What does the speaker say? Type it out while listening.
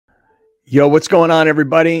Yo, what's going on,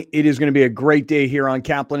 everybody? It is going to be a great day here on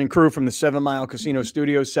Kaplan and Crew from the 7 Mile Casino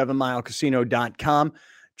Studios, 7milecasino.com.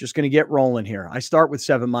 Just going to get rolling here. I start with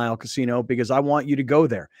 7 Mile Casino because I want you to go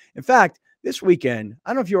there. In fact, this weekend,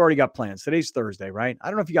 I don't know if you already got plans. Today's Thursday, right? I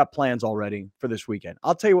don't know if you got plans already for this weekend.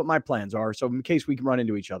 I'll tell you what my plans are, so in case we can run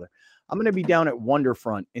into each other. I'm going to be down at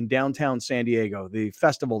Wonderfront in downtown San Diego, the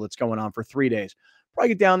festival that's going on for 3 days. Probably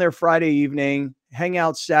get down there Friday evening, hang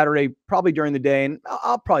out Saturday, probably during the day, and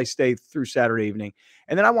I'll probably stay through Saturday evening.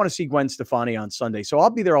 And then I want to see Gwen Stefani on Sunday. So I'll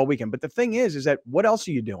be there all weekend. But the thing is that what else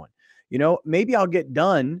are you doing? You know, maybe I'll get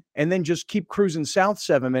done and then just keep cruising south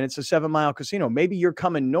 7 minutes to 7 Mile Casino. Maybe you're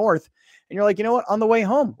coming north and you're like, you know what? On the way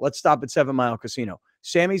home, let's stop at 7 Mile Casino.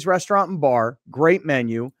 Sammy's Restaurant and Bar, great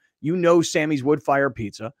menu. You know Sammy's Wood Fire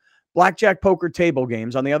Pizza. Blackjack poker table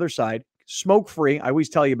games on the other side. Smoke-free. I always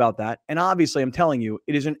tell you about that. And obviously, I'm telling you,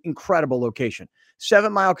 it is an incredible location. 7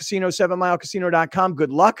 Mile Casino, 7milecasino.com.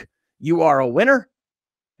 Good luck. You are a winner.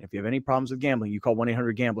 If you have any problems with gambling, you call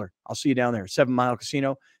 1-800-GAMBLER. I'll see you down there. 7 Mile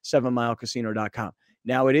Casino, 7milecasino.com.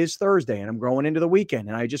 Now, it is Thursday, and I'm going into the weekend.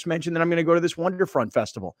 And I just mentioned that I'm going to go to this Wonderfront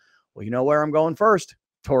Festival. Well, you know where I'm going first?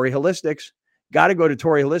 Torrey Holistics. Got to go to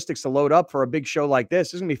Torrey Holistics to load up for a big show like this.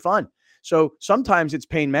 This is going to be fun. So sometimes it's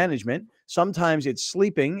pain management. Sometimes it's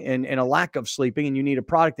sleeping and a lack of sleeping, and you need a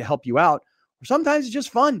product to help you out. Or sometimes it's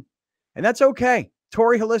just fun, and that's okay.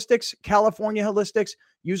 Torrey Holistics, California Holistics.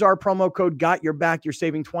 Use our promo code GOTYOURBACK. You're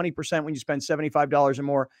saving 20% when you spend $75 or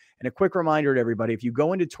more. And a quick reminder to everybody, if you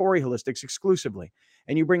go into Torrey Holistics exclusively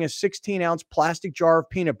and you bring a 16-ounce plastic jar of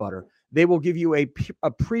peanut butter, they will give you a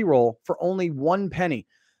pre-roll for only 1 penny.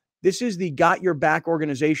 This is the Got Your Back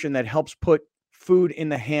organization that helps put food in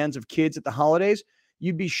the hands of kids at the holidays.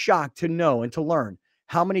 You'd be shocked to know and to learn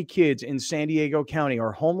how many kids in San Diego County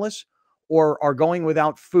are homeless or are going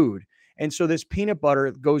without food. And so this peanut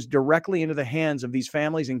butter goes directly into the hands of these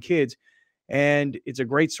families and kids. And it's a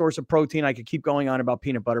great source of protein. I could keep going on about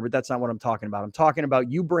peanut butter, but that's not what I'm talking about. I'm talking about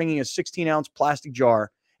you bringing a 16-ounce plastic jar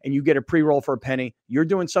and you get a pre-roll for a penny. You're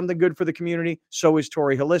doing something good for the community. So is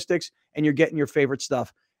Torrey Holistics. And you're getting your favorite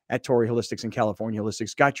stuff at Torrey Holistics and California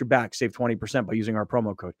Holistics. Got your back. Save 20% by using our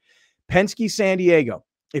promo code. Penske San Diego.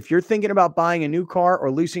 If you're thinking about buying a new car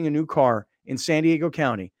or leasing a new car in San Diego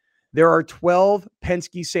County, there are 12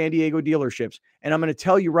 Penske San Diego dealerships. And I'm going to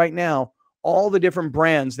tell you right now all the different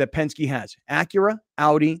brands that Penske has. Acura,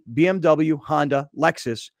 Audi, BMW, Honda,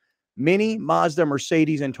 Lexus, Mini, Mazda,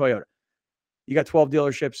 Mercedes, and Toyota. You got 12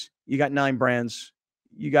 dealerships. You got 9 brands.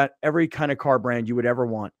 You got every kind of car brand you would ever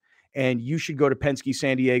want. And you should go to Penske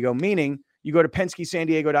San Diego, meaning you go to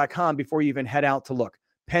PenskeSanDiego.com before you even head out to look.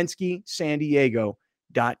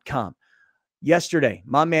 PenskeSanDiego.com. Yesterday,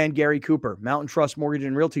 my man Gary Cooper, Mountain Trust Mortgage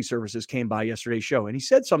and Realty Services, came by yesterday's show, and he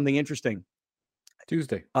said something interesting.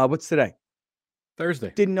 Tuesday. What's today?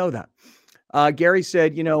 Thursday. Didn't know that. Gary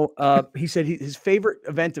said, he said his favorite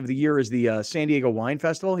event of the year is the San Diego Wine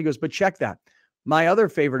Festival. He goes, but check that. My other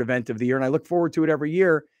favorite event of the year, and I look forward to it every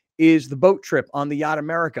year, is the boat trip on the Yacht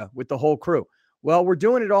America with the whole crew. Well, we're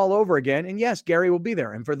doing it all over again. And yes, Gary will be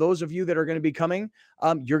there. And for those of you that are going to be coming,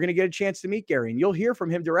 you're going to get a chance to meet Gary. And you'll hear from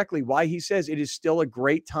him directly why he says it is still a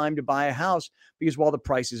great time to buy a house, because while the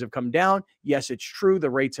prices have come down, yes, it's true, the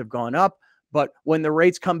rates have gone up. But when the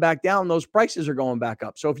rates come back down, those prices are going back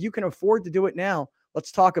up. So if you can afford to do it now,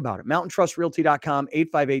 let's talk about it. MountainTrustRealty.com,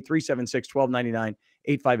 858-376-1299,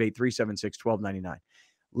 858-376-1299.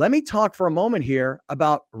 Let me talk for a moment here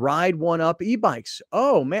about Ride One Up e-bikes.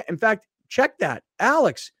 Oh, man. In fact, check that.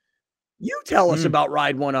 Alex, you tell us about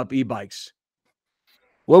Ride One Up e-bikes.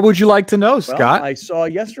 What would you like to know, Scott? Well, I saw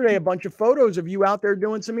yesterday a bunch of photos of you out there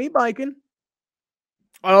doing some e-biking.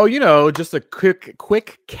 Oh, just a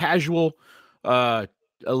quick, casual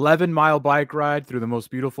 11-mile bike ride through the most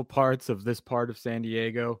beautiful parts of this part of San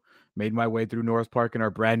Diego. Made my way through North Park in our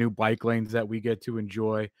brand new bike lanes that we get to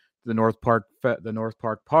enjoy. The North Park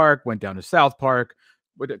Park, went down to South Park.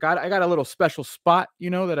 I got a little special spot,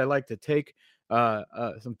 that I like to take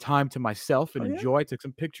some time to myself and enjoy. Yeah. Took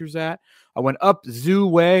some pictures at. I went up Zoo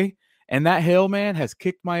Way, and that hill, man, has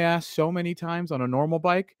kicked my ass so many times on a normal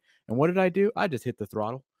bike. And what did I do? I just hit the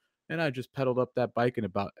throttle, and I just pedaled up that bike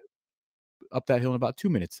up that hill in about 2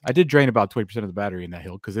 minutes. I did drain about 20% of the battery in that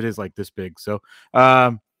hill because it is like this big. So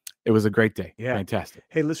it was a great day. Yeah. Fantastic.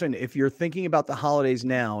 Hey, listen, if you're thinking about the holidays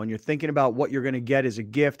now and you're thinking about what you're going to get as a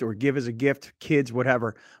gift or give as a gift, kids,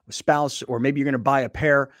 whatever, a spouse, or maybe you're going to buy a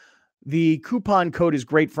pair, the coupon code is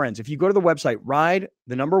Great Friends. If you go to the website,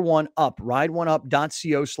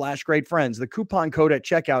 rideoneup.co/greatfriends, the coupon code at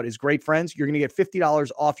checkout is Great Friends. You're going to get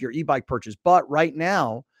 $50 off your e-bike purchase. But right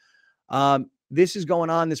now, this is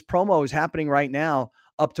going on. This promo is happening right now,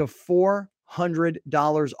 up to $400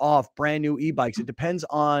 $400 off brand new e-bikes. It depends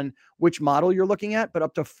on which model you're looking at, but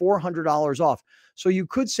up to $400 off. So you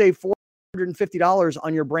could save $450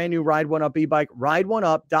 on your brand new Ride One Up e-bike.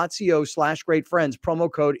 rideoneup.co/greatfriends.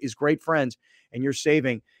 Promo code is greatfriends, and you're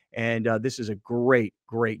saving. And this is a great,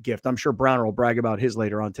 great gift. I'm sure Browner will brag about his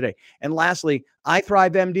later on today. And lastly,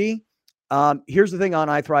 iThrive MD. Here's the thing on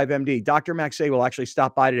iThrive MD. Dr. Maxey will actually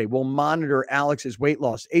stop by today. We'll monitor Alex's weight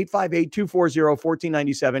loss.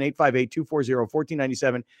 858-240-1497,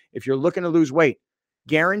 858-240-1497. If you're looking to lose weight,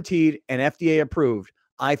 guaranteed and FDA approved,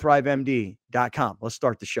 ithrivemd.com. Let's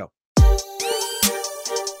start the show.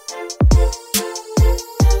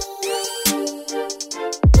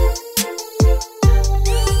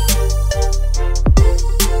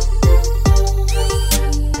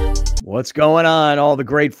 What's going on, all the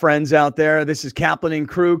great friends out there? This is Kaplan and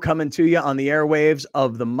Crew coming to you on the airwaves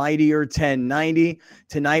of the mightier 1090.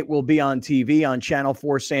 Tonight we'll be on TV on Channel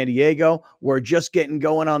 4 San Diego. We're just getting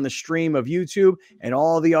going on the stream of YouTube and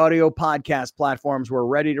all the audio podcast platforms. We're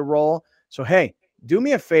ready to roll. So, hey, do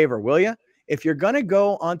me a favor, will you? If you're going to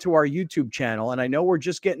go onto our YouTube channel, and I know we're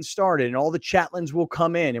just getting started and all the chatlins will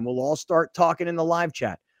come in and we'll all start talking in the live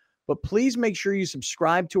chat, but please make sure you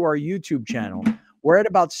subscribe to our YouTube channel. We're at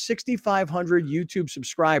about 6,500 YouTube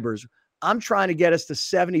subscribers. I'm trying to get us to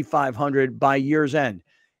 7,500 by year's end.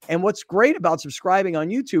 And what's great about subscribing on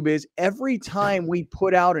YouTube is every time we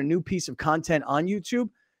put out a new piece of content on YouTube,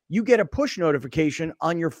 you get a push notification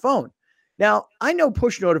on your phone. Now, I know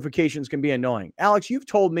push notifications can be annoying. Alex, you've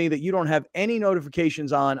told me that you don't have any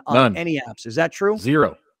notifications on any apps. Is that true?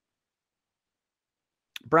 Zero.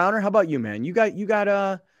 Browner, how about you, man? You got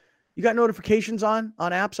notifications on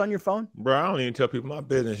apps on your phone? Bro, I don't even tell people my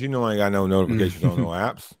business. You know I ain't got no notifications on no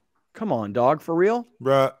apps. Come on, dog. For real?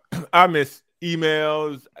 Bro, I miss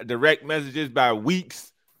emails, direct messages by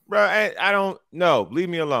weeks. Bro, I don't know. Leave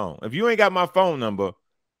me alone. If you ain't got my phone number,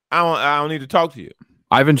 I don't need to talk to you.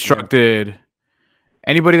 I've instructed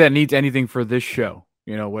anybody that needs anything for this show,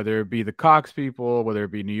 you know, whether it be the Cox people, whether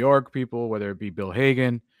it be New York people, whether it be Bill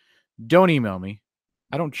Hagan, don't email me.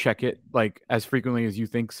 I don't check it like as frequently as you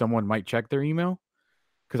think someone might check their email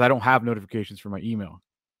because I don't have notifications for my email.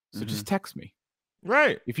 So just text me.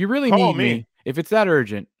 Right. If you really need me, if it's that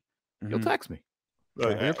urgent, you'll text me.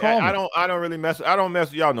 Look, I don't really mess. I don't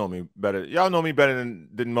mess. Y'all know me better. Y'all know me better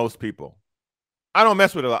than most people. I don't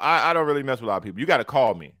mess with a lot. I don't really mess with a lot of people. You got to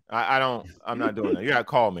call me. I'm not doing that. You got to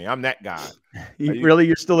call me. I'm that guy.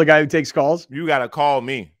 You're still the guy who takes calls? You got to call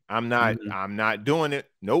me. I'm not doing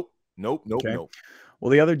it. Nope. Well,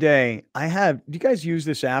 the other day do you guys use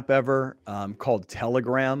this app ever called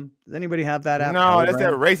Telegram? Does anybody have that app? No, Telegram? that's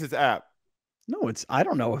that racist app. No, I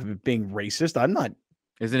don't know if it's being racist. I'm not.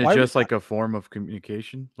 Isn't it just like a form of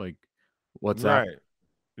communication? Like WhatsApp?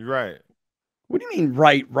 Right. What do you mean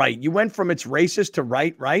right? You went from it's racist to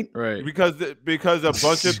right? Right. Because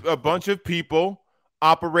a bunch of people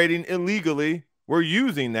operating illegally were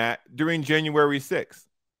using that during January 6th.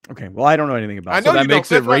 Okay, well, I don't know anything about it. So that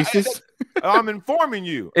makes it racist? I'm informing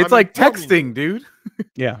you. It's like texting, dude.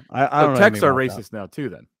 Yeah, I don't know. Texts are racist now, too,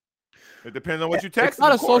 then. It depends on what you text. It's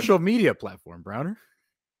not a social media platform, Browner.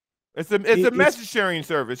 It's a message sharing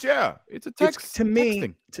service, yeah. It's a text.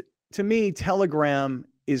 To me, Telegram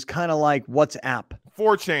is kind of like WhatsApp.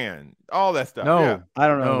 4chan, all that stuff. No, yeah. I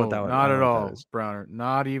don't know what that was. Not at all, Browner.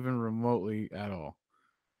 Not even remotely at all.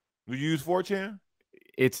 You use 4chan?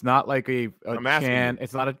 It's not like a chan. You.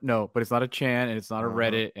 It's not but it's not a chan, and it's not a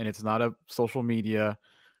Reddit, and it's not a social media.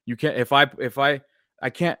 You can't if I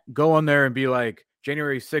can't go on there and be like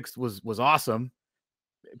January 6th was awesome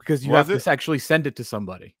because you have to actually send it to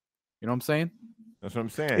somebody. You know what I'm saying? That's what I'm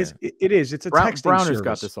saying. It is. It's a texting Browner's service.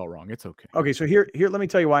 got this all wrong. It's okay. Okay, so here, let me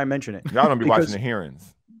tell you why I mention it. Y'all don't be watching the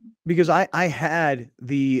hearings. Because I had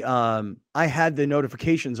the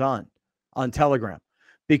notifications on Telegram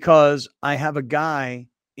because I have a guy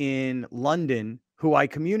in London who I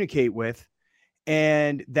communicate with,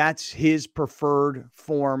 and that's his preferred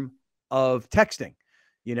form of texting,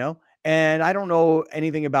 you know? And I don't know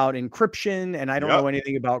anything about encryption, and I don't know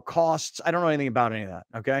anything about costs. I don't know anything about any of that,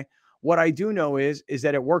 okay? What I do know is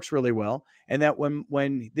that it works really well, and that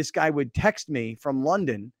when this guy would text me from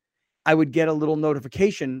London, I would get a little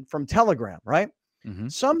notification from Telegram, right?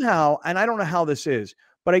 Somehow, and I don't know how this is,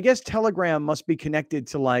 but I guess Telegram must be connected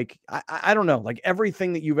to like, I don't know, like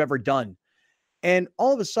everything that you've ever done. And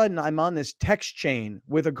all of a sudden I'm on this text chain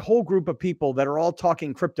with a whole group of people that are all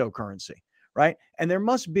talking cryptocurrency, right? And there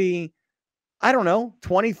must be, I don't know,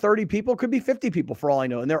 20, 30 people, could be 50 people for all I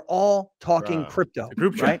know. And they're all talking crypto,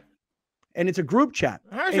 group chat. right? And it's a group chat.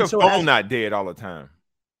 How's your phone not dead all the time?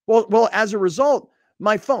 Well, as a result,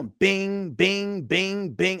 my phone, bing, bing, bing,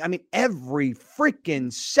 bing. I mean, every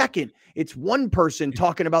freaking second, it's one person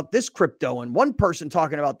talking about this crypto and one person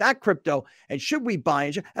talking about that crypto. And should we buy?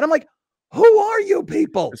 And I'm like, who are you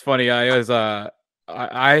people? It's funny. I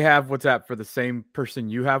have WhatsApp for the same person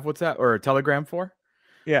you have WhatsApp or Telegram for.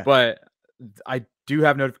 Yeah. But I do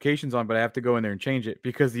have notifications on, but I have to go in there and change it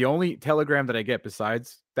because the only Telegram that I get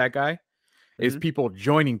besides that guy is people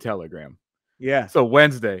joining Telegram. Yeah. So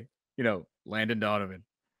Wednesday, Landon Donovan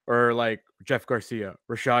or like Jeff Garcia,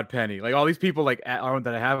 Rashad Penny, like all these people that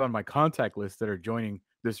I have on my contact list that are joining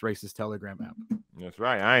this racist Telegram app. That's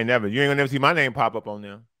right. You ain't gonna never see my name pop up on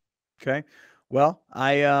there. Okay. Well,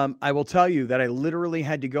 I will tell you that I literally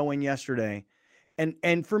had to go in yesterday.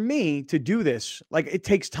 And for me to do this, like it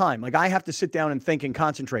takes time. Like I have to sit down and think and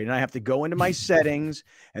concentrate, and I have to go into my settings,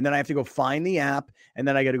 and then I have to go find the app, and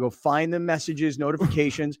then I got to go find the messages,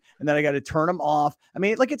 notifications, and then I got to turn them off. I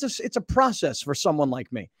mean, like it's a process for someone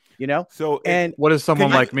like me, So, and what does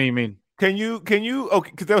someone like me mean? Can you?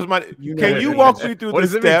 Okay, because that was my. Can you walk me through what the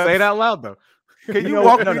does it steps? mean? Say it out loud though. Can you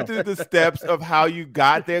walk me through the steps of how you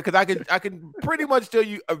got there? Because I can pretty much tell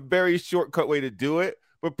you a very shortcut way to do it,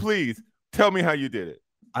 but please tell me how you did it.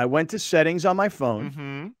 I went to settings on my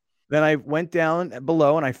phone. Then I went down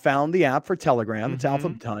below and I found the app for Telegram. It's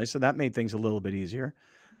alphabetized, so that made things a little bit easier.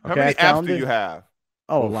 Okay, how many apps do you have?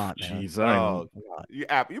 Oh, a lot, man. Jeez, a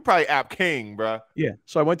lot. You probably app king, bro. Yeah.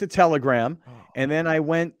 So I went to Telegram, and then I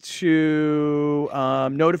went to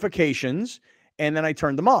notifications, and then I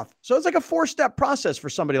turned them off. So it's like a 4-step process for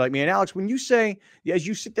somebody like me. And Alex, when you say, as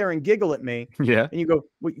you sit there and giggle at me, and you go,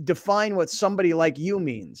 define what somebody like you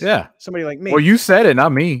means. Yeah. Somebody like me. Well, you said it,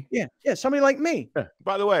 not me. Yeah. Yeah. Somebody like me. Yeah.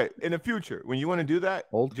 By the way, in the future, when you want to do that,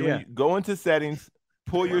 you go into settings,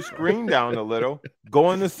 pull your screen down a little,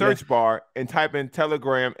 go in the search bar and type in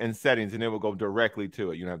Telegram and settings, and it will go directly to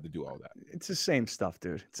it. You don't have to do all that. It's the same stuff,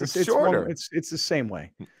 dude. It's shorter. It's the same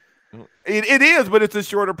way. It is, but it's a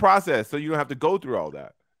shorter process, so you don't have to go through all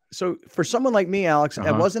that. So for someone like me, Alex,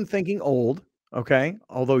 I wasn't thinking old, okay?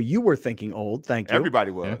 Although you were thinking old, thank you.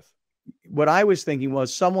 Everybody was. What I was thinking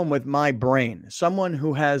was someone with my brain, someone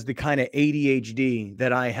who has the kind of ADHD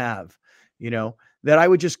that I have, that I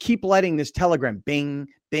would just keep letting this Telegram bing,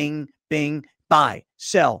 bing, bing, buy,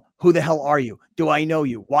 sell. Who the hell are you? Do I know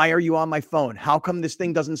you? Why are you on my phone? How come this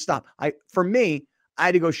thing doesn't stop? For me, I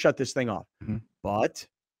had to go shut this thing off. But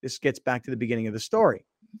this gets back to the beginning of the story.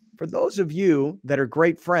 For those of you that are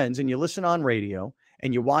great friends and you listen on radio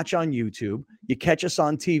and you watch on YouTube, you catch us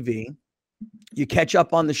on TV, you catch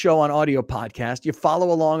up on the show on audio podcast, you follow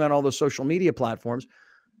along on all the social media platforms,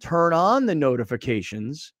 turn on the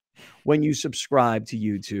notifications when you subscribe to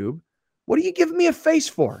YouTube. What are you giving me a face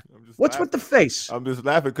for? What's with the face? I'm just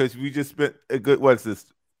laughing because we just spent a good,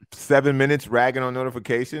 7 minutes ragging on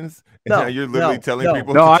notifications, and now you're literally telling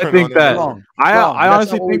people. No, I think that wrong. I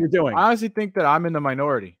honestly think you're doing. I honestly think that I'm in the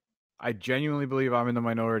minority. I genuinely believe I'm in the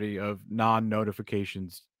minority of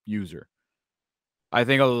non-notifications user. I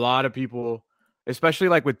think a lot of people, especially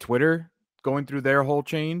like with Twitter, going through their whole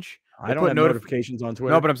change. I don't have notifications on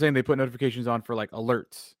Twitter. No, but I'm saying they put notifications on for like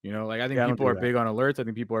alerts. I think people are big on alerts. I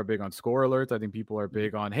think people are big on score alerts. I think people are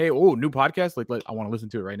big on, hey, new podcast. I want to listen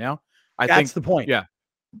to it right now. That's the point. Yeah.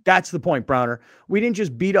 That's the point, Browner. We didn't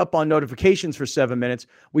just beat up on notifications for 7 minutes.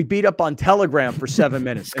 We beat up on Telegram for 7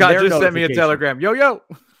 minutes. Scott just sent me a telegram. Yo.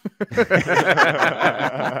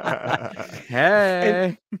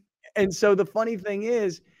 Hey. And so the funny thing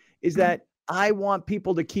is that I want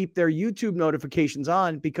people to keep their YouTube notifications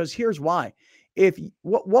on, because here's why. If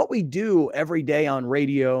what we do every day on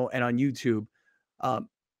radio and on YouTube,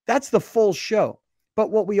 that's the full show. But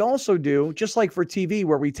what we also do, just like for TV,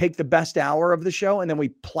 where we take the best hour of the show and then we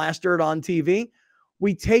plaster it on TV,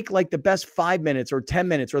 we take like the best 5 minutes or 10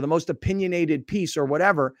 minutes or the most opinionated piece or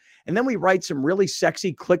whatever, and then we write some really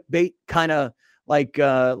sexy clickbait kind of like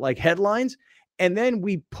headlines, and then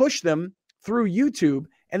we push them through YouTube.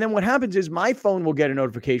 And then what happens is my phone will get a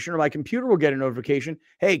notification or my computer will get a notification.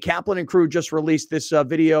 Hey, Kaplan and Crew just released this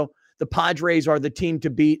video. The Padres are the team to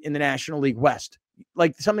beat in the National League West,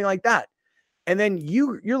 like something like that. And then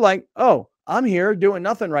you're like, oh, I'm here doing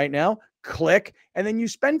nothing right now. Click. And then you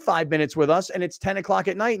spend 5 minutes with us and it's 10 o'clock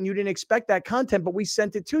at night and you didn't expect that content, but we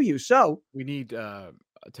sent it to you. So we need to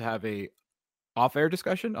have a off-air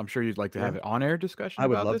discussion. I'm sure you'd like to have an on-air discussion. I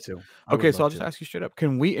would about love this. to. Okay, so I'll just ask you straight up.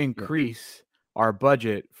 Can we increase our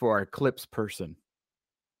budget for our clips person?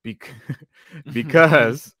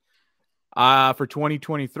 Because for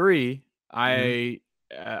 2023, I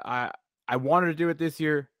wanted to do it this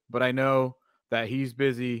year, but I know that he's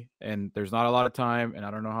busy and there's not a lot of time, and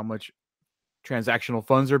I don't know how much transactional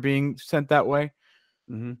funds are being sent that way.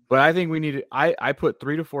 But I think we need to, I put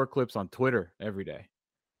 3 to 4 clips on Twitter every day.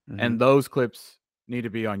 And those clips need to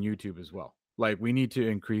be on YouTube as well. Like we need to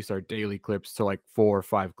increase our daily clips to like 4 or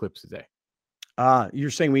 5 clips a day.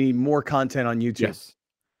 You're saying we need more content on YouTube? Yes.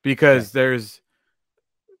 Because there's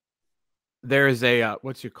a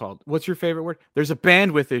what's your favorite word? There's a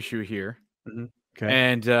bandwidth issue here. Okay.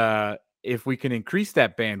 And if we can increase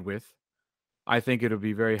that bandwidth, I think it'll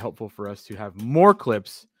be very helpful for us to have more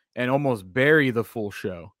clips and almost bury the full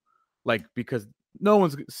show. Like, because no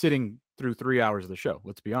one's sitting through 3 hours of the show.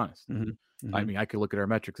 Let's be honest. I mean, I could look at our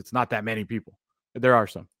metrics. It's not that many people. There are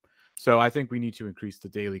some. So I think we need to increase the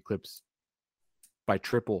daily clips by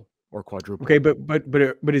triple or quadruple. Okay,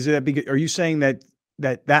 but is it that? Are you saying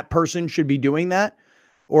that person should be doing that,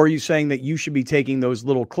 or are you saying that you should be taking those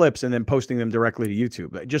little clips and then posting them directly to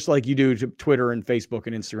YouTube, just like you do to Twitter and Facebook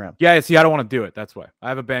and Instagram? Yeah, see, I don't want to do it. That's why I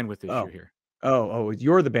have a bandwidth issue here. Oh,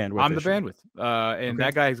 you're the bandwidth. I'm issue. the bandwidth, and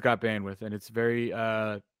that guy's got bandwidth, and it's very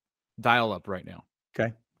dial up right now.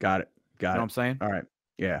 Okay, got it. You know what I'm saying? All right.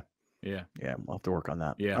 Yeah. Yeah. We'll have to work on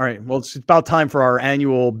that. Yeah. All right. Well, it's about time for our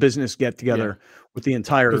annual business get together with the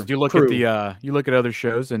entire. Because you look crew. at you look at other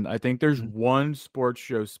shows, and I think there's one sports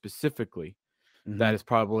show specifically that is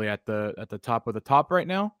probably at the top of the top right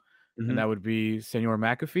now, and that would be Senor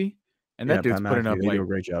McAfee. And that dude's putting up like a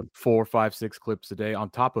great job. 4, 5, 6 clips a day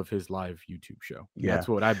on top of his live YouTube show. Yeah. That's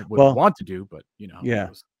what I would want to do, but you know. Yeah.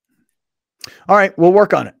 All right, we'll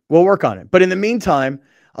work on it. But in the meantime,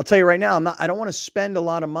 I'll tell you right now, I don't want to spend a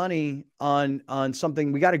lot of money on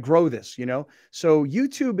something. We got to grow this, you know? So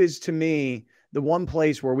YouTube is, to me, the one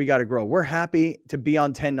place where we got to grow. We're happy to be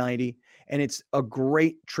on 1090, and it's a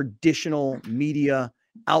great traditional media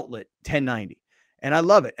outlet, 1090. And I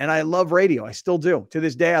love it. And I love radio. I still do. To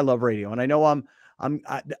this day, I love radio. And I know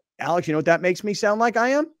Alex, you know what that makes me sound like I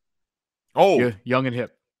am? Oh, young and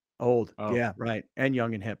hip. Old. Oh. Yeah, right. And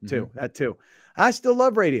young and hip too. That too. I still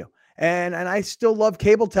love radio. And I still love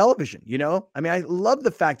cable television, you know? I mean, I love the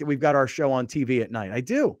fact that we've got our show on TV at night. I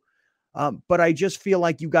do. But I just feel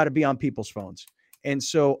like you got to be on people's phones. And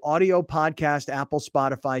so audio podcast, Apple,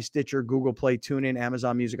 Spotify, Stitcher, Google Play, TuneIn,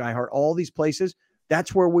 Amazon Music, iHeart, all these places,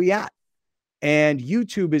 that's where we at. And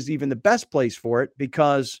YouTube is even the best place for it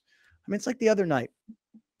because, I mean, it's like the other night.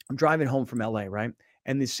 I'm driving home from LA, right?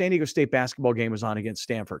 And the San Diego State basketball game was on against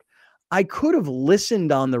Stanford. I could have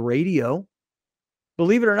listened on the radio.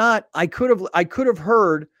 Believe it or not, I could have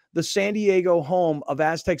heard the San Diego home of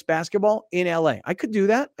Aztecs basketball in LA. I could do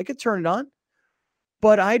that. I could turn it on.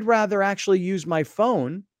 But I'd rather actually use my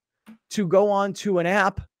phone to go on to an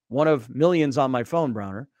app, one of millions on my phone,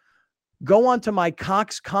 Browner. Go on to my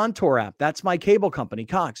Cox Contour app. That's my cable company,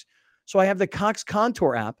 Cox. So I have the Cox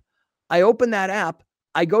Contour app. I open that app.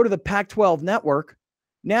 I go to the Pac-12 network.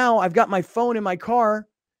 Now I've got my phone in my car,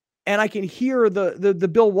 and I can hear the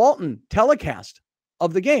Bill Walton telecast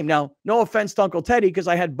of the game. Now, no offense to Uncle Teddy, because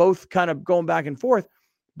I had both kind of going back and forth,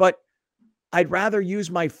 but I'd rather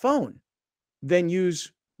use my phone than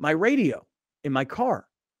use my radio in my car.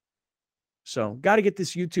 So got to get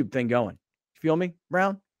this YouTube thing going. Feel me,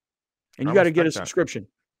 Brown? And you got to get a subscription.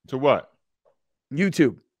 To what?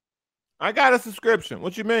 YouTube. I got a subscription.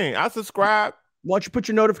 What you mean? I subscribe. Why don't you put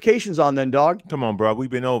your notifications on then, dog? Come on, bro. We've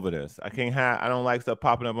been over this. I don't like stuff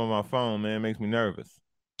popping up on my phone, man. It makes me nervous.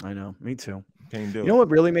 I know. Me too. Can't do it. You know what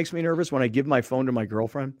really makes me nervous? When I give my phone to my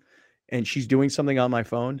girlfriend and she's doing something on my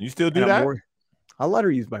phone. You still do that? I'll let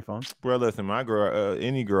her use my phone. Bro, listen, my girl,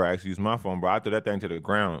 any girl actually use my phone, bro. I threw that thing to the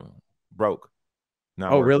ground. Broke.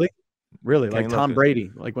 Oh, really? Really? Like Tom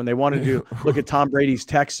Brady. Like when they wanted to look at Tom Brady's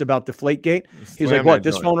texts about Deflategate, he's like, what,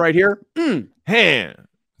 this phone right here? Hand.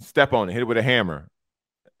 Step on it. Hit it with a hammer.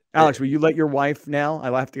 Alex, will you let your wife now? I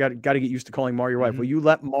got to get used to calling Mar your wife. Will you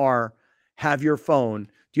let Mar have your phone?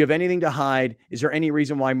 Do you have anything to hide? Is there any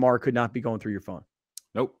reason why Mar could not be going through your phone?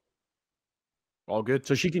 Nope. All good.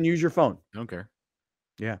 So she can use your phone. I don't care.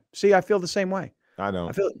 Yeah. See, I feel the same way. I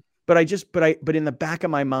know. But in the back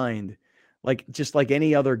of my mind, like just like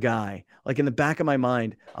any other guy, like in the back of my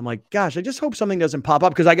mind, I'm like, gosh, I just hope something doesn't pop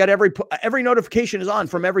up because I got every notification is on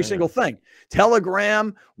from every single thing.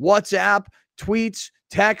 Telegram, WhatsApp, tweets,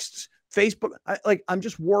 texts, Facebook. I'm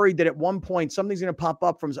just worried that at one point something's going to pop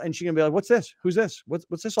up and she's going to be like, what's this? Who's this?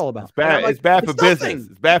 What's this all about? It's bad. It's bad for business.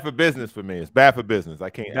 It's bad for business for me. It's bad for business. I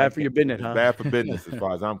can't. Bad for your business, huh? It's bad for business as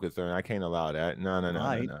far as I'm concerned. I can't allow that. No.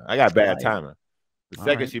 I got bad timing. The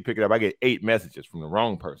second she pick it up, I get 8 messages from the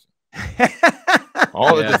wrong person.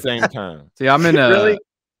 All at the same time. See, I'm in a really?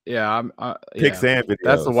 Yeah, pics and videos.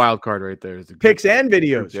 That's the wild card right there. Pics and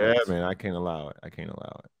videos. Yeah, man, I can't allow it.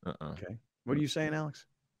 Okay. What are you saying, Alex?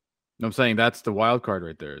 I'm saying that's the wild card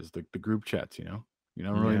right there. Is the group chats. You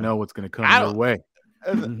don't really know what's going to come your way.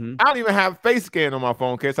 I don't even have face scan on my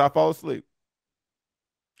phone in case I fall asleep.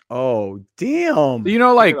 Oh, damn. You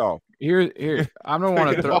know, like here, I don't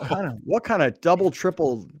want to throw what kind of double,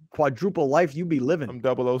 triple, quadruple life you be living? I'm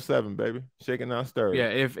 007, baby. Shaking not stirring. Yeah,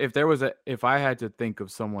 if I had to think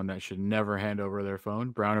of someone that should never hand over their phone,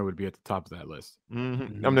 Browner would be at the top of that list.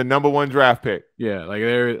 I'm the number 1 draft pick. Yeah, like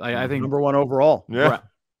I think number 1 overall. Yeah.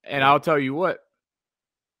 And I'll tell you what,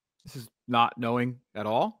 this is not knowing at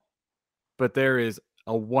all, but there is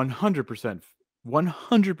a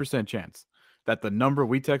 100% chance that the number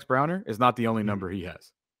we text Browner is not the only number he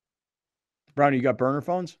has. Browner, you got burner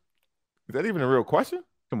phones? Is that even a real question?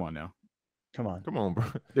 Come on now. Come on, bro.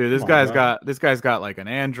 Dude, this guy's got like an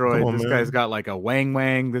Android. This guy's got like a Wang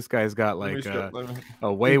Wang. This guy's got like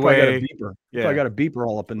a Way. Yeah, I got a beeper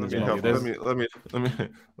all up in this.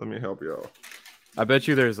 Let me help y'all. I bet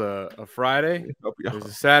you there's a Friday, there's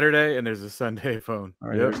a Saturday, and there's a Sunday phone. All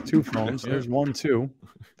right, there's 2 phones. There's 1, 2.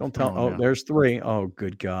 Don't tell. Oh, there's 3. Oh,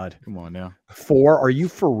 good God. Come on now. 4. Are you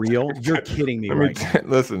for real? You're kidding me right now.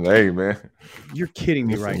 Listen, hey man. You're kidding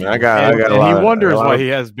me right now. I got a lot. He wonders why he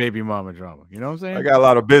has baby mama drama. You know what I'm saying? I got a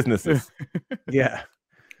lot of businesses. Yeah.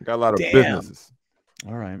 I got a lot of businesses.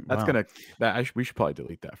 All right. That's we should probably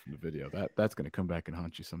delete that from the video. That's gonna come back and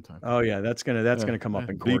haunt you sometime. Oh yeah, that's gonna come up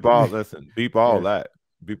in court. Beep all that.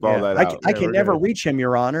 Beep all that out. I can never reach him,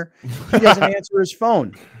 Your Honor. He doesn't answer his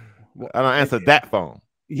phone. I don't answer that phone.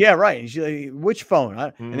 Yeah, right. She's like, which phone?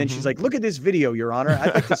 And then she's like, look at this video, Your Honor.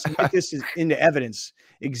 I'd like to submit this into evidence.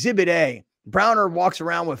 Exhibit A. Browner walks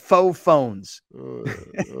around with faux phones. Hey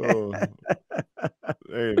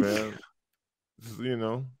man. You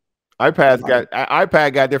know.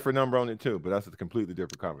 iPad got a different number on it too, but that's a completely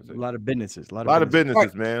different conversation. A lot of businesses. A lot of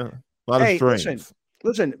businesses, man. A lot of strings.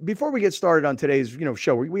 Listen, before we get started on today's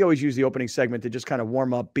show, we always use the opening segment to just kind of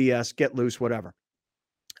warm up, BS, get loose, whatever.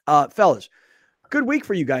 Fellas, good week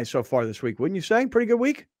for you guys so far this week, wouldn't you say? Pretty good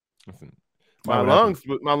week. Listen, my lungs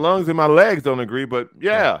and my legs don't agree, but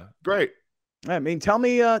yeah, great. I mean, tell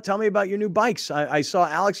me about your new bikes. I saw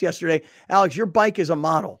Alex yesterday. Alex, your bike is a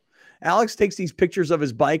model. Alex takes these pictures of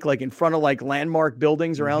his bike, like in front of like landmark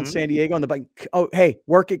buildings around San Diego on the bike. Oh, hey,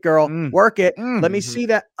 work it, girl. Work it. Let me see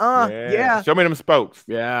that. Yeah. Show me them spokes.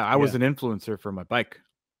 Yeah. I was an influencer for my bike.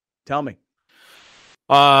 Tell me.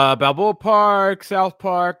 Balboa Park, South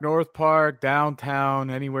Park, North Park, downtown,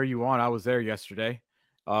 anywhere you want. I was there yesterday.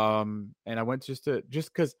 And I went just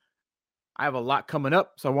because I have a lot coming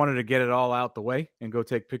up. So I wanted to get it all out the way and go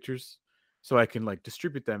take pictures so I can like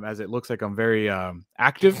distribute them, as it looks like I'm very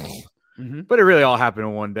active. But it really all happened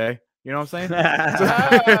in one day. You know what I'm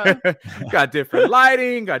saying? Got different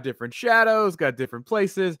lighting, got different shadows, got different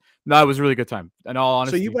places. No, it was a really good time. In all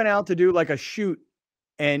honesty. So you went out to do like a shoot,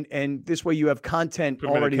 and this way you have content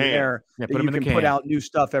already there that you can put out new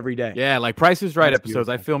stuff every day. Yeah, like Price is Right episodes.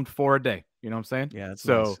 Beautiful. I filmed 4 a day. You know what I'm saying? Yeah.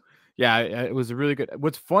 So nice. Yeah, it was a really good.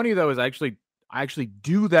 What's funny though is I actually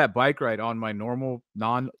do that bike ride on my normal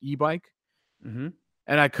non-e-bike.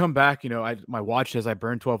 And I come back, my watch says I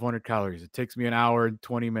burned 1,200 calories. It takes me an hour and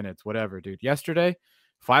 20 minutes, whatever, dude. Yesterday,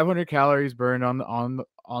 500 calories burned on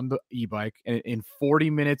the e-bike in 40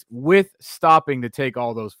 minutes with stopping to take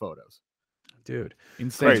all those photos. Dude,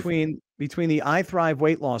 insane. Between the iThrive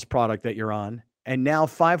weight loss product that you're on and now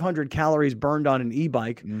 500 calories burned on an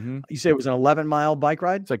e-bike, you say it was an 11-mile bike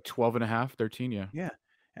ride? It's like 12 and a half, 13, yeah. Yeah,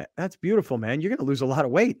 that's beautiful, man. You're going to lose a lot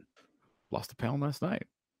of weight. Lost a pound last night.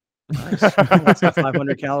 Nice. That's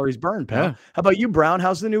 500 calories burned, pal. Yeah. How about you, Brown?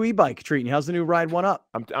 How's the new e-bike treating you? How's the new Ride 1 Up?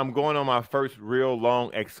 I'm going on my first real long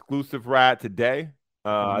exclusive ride today.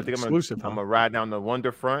 I think I'm gonna ride down the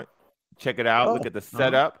Wonderfront, check it out, look at the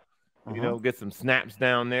setup, get some snaps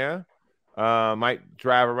down there. Might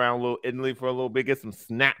drive around a little Italy for a little bit, get some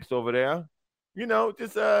snaps over there.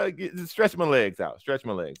 Just stretch my legs out.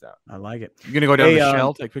 I like it. You're gonna go down the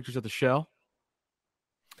Shell, take pictures of the Shell.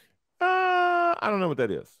 I don't know what that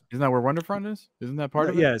is. Isn't that where Wonderfront is? Isn't that part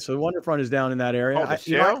of it? Yeah, so Wonderfront is down in that area. Oh, the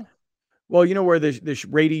Shell? Well, you know where the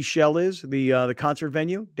Rady Shell is, the concert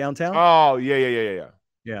venue downtown? Oh, yeah.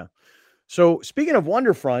 Yeah. So speaking of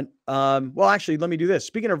Wonderfront, well, actually, let me do this.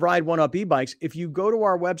 Speaking of Ride 1 Up e-bikes, if you go to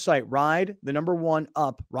our website,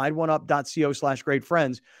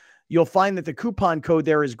 ride1up.co/greatfriends, you'll find that the coupon code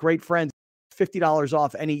there is Great Friends, $50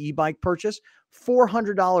 off any e-bike purchase,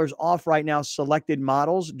 $400 off right now selected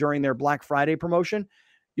models during their Black Friday promotion.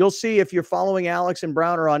 You'll see if you're following Alex and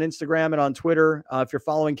Browner on Instagram and on Twitter, if you're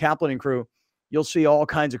following Kaplan and Crew, you'll see all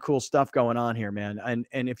kinds of cool stuff going on here, man.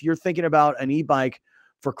 And if you're thinking about an e-bike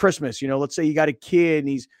for Christmas, let's say you got a kid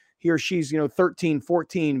and he or she's, 13,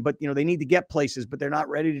 14, but they need to get places, but they're not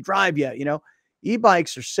ready to drive yet.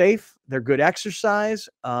 E-bikes are safe. They're good exercise.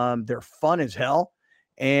 They're fun as hell.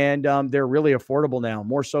 and they're really affordable now,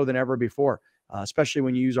 more so than ever before, especially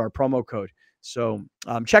when you use our promo code. So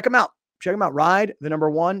check them out. Check them out. Ride the number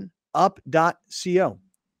 1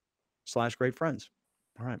 up.co/great friends.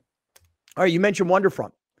 All right. All right. You mentioned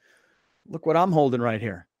Wonderfront. Look what I'm holding right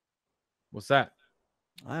here. What's that?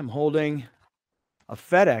 I'm holding a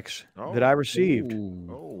FedEx that I received.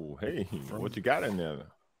 Oh, hey, what you got in there?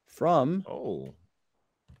 From. Oh,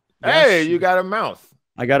 yes, hey, you got a mouse.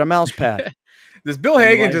 I got a mouse pad. Does Bill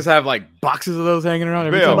Hagan just have like boxes of those hanging around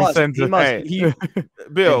every Bill, time he sends he a must. Hey,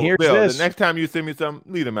 Bill, this. the next time you send me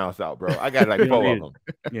something, leave the mouse out, bro. I got like 4 of them.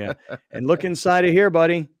 Yeah. And look inside of here,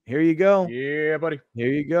 buddy. Here you go. Yeah, buddy.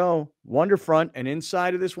 Here you go. Wonderfront. And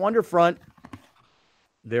inside of this Wonderfront,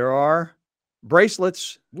 there are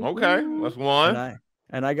bracelets. Okay, that's one.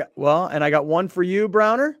 And I got one for you,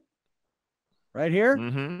 Browner, right here.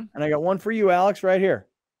 Mm-hmm. And I got one for you, Alex, right here.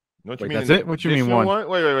 What you Wait, mean? that's it? What you mean one?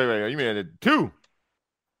 Wait. You mean 2?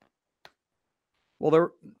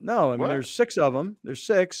 Well, there's 6 of them. There's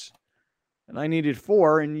 6. And I needed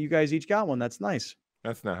 4, and you guys each got one. That's nice.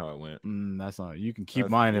 That's not how it went. That's not. You can keep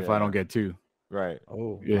mine if I don't get 2. Right.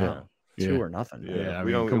 Oh, yeah. wow. 2 or nothing. Yeah,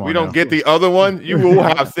 we don't get the other one. You will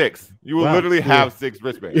have 6. You will literally have 6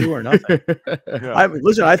 wristbands. 2 or nothing.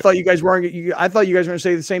 Listen, I thought you guys weren't. I thought you guys were going to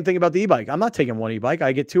say the same thing about the e-bike. I'm not taking one e-bike.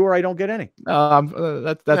 I get 2 or I don't get any. I'm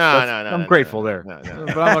grateful there. No.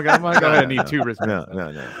 But I'm not going to need 2 wristbands.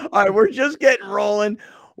 No. All right, we're just getting rolling.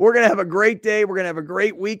 We're going to have a great day. We're going to have a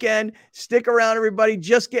great weekend. Stick around, everybody.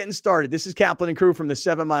 Just getting started. This is Kaplan and Crew from the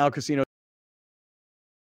 7 Mile Casino.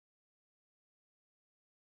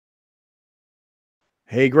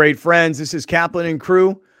 Hey, great friends. This is Kaplan and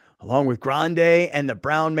Crew, along with Grande and the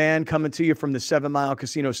Brown Man, coming to you from the 7 Mile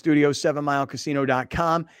Casino Studio,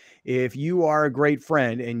 7milecasino.com. If you are a great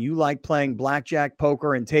friend and you like playing blackjack,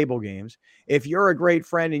 poker, and table games, if you're a great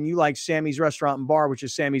friend and you like Sammy's Restaurant and Bar, which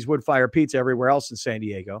is Sammy's Woodfire Pizza everywhere else in San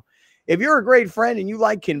Diego, if you're a great friend and you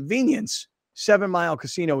like convenience, 7 Mile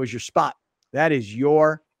Casino is your spot. That is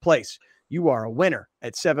your place. You are a winner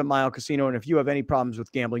at 7 Mile Casino. And if you have any problems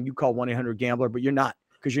with gambling, you call 1-800-GAMBLER, but you're not,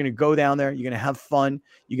 because you're going to go down there. You're going to have fun.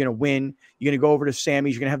 You're going to win. You're going to go over to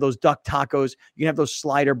Sammy's. You're going to have those duck tacos. You're going to have those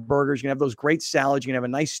slider burgers. You're going to have those great salads. You're going to have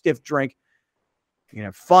a nice stiff drink. You're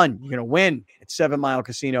going to have fun. You're going to win at 7 Mile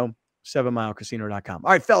Casino, 7milecasino.com.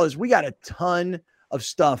 All right, fellas, we got a ton of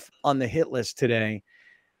stuff on the hit list today.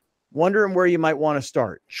 Wondering where you might want to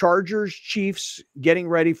start. Chargers, Chiefs, getting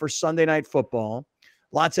ready for Sunday Night Football.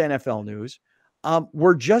 Lots of NFL news.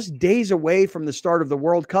 We're just days away from the start of the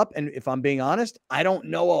World Cup. And if I'm being honest, I don't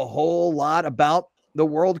know a whole lot about the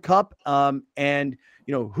World Cup and,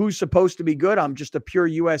 who's supposed to be good. I'm just a pure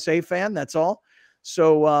USA fan. That's all.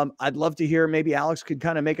 So I'd love to hear, maybe Alex could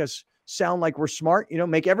kind of make us sound like we're smart,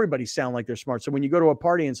 make everybody sound like they're smart. So when you go to a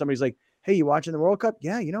party and somebody's like, hey, you watching the World Cup?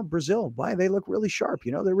 Yeah. Brazil, why? They look really sharp.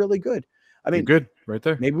 They're really good. I mean, you're good right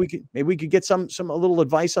there. Maybe we could get a little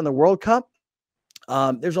advice on the World Cup.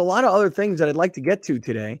 There's a lot of other things that I'd like to get to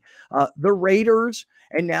today. The Raiders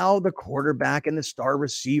and now the quarterback and the star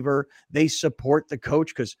receiver, they support the coach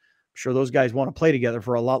because I'm sure those guys want to play together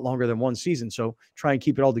for a lot longer than one season. So try and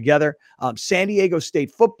keep it all together. San Diego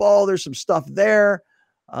State football, there's some stuff there.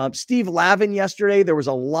 Steve Lavin yesterday, there was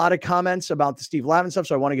a lot of comments about the Steve Lavin stuff.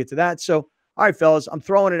 So I want to get to that. So, all right, fellas, I'm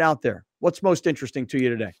throwing it out there. What's most interesting to you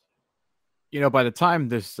today? By the time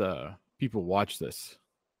this people watch this,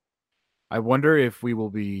 I wonder if we will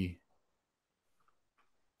be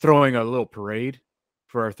throwing a little parade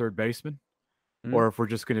for our third baseman, or if we're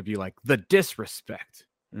just going to be like the disrespect.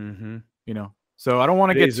 Mm-hmm. So I don't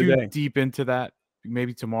want to get too deep into that.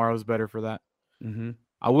 Maybe tomorrow's better for that. Mm-hmm.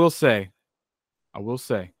 I will say,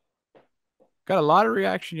 got a lot of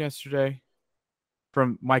reaction yesterday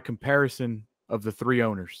from my comparison of the 3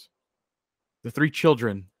 owners, the 3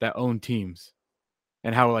 children that own teams,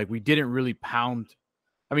 and how we didn't really pound.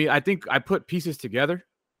 I mean, I think I put pieces together,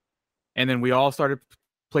 and then we all started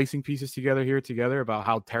placing pieces together about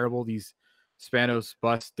how terrible these Spanos,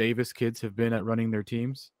 Bus, Davis kids have been at running their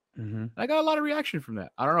teams. Mm-hmm. I got a lot of reaction from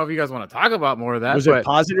that. I don't know if you guys want to talk about more of that. Was it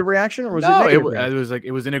positive reaction or was it negative reaction?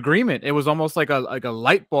 It was an agreement. It was almost like a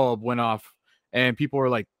light bulb went off, and people were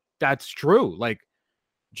like, "That's true." Like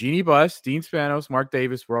Jeannie Buss, Dean Spanos, Mark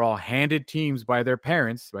Davis were all handed teams by their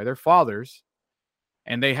parents, by their fathers,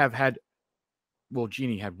 and they have had. Well,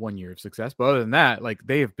 Jeannie had 1 year of success, but other than that,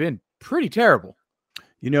 they have been pretty terrible.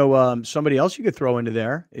 Somebody else you could throw into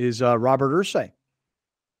there is Robert Irsay.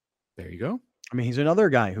 There you go. I mean, he's another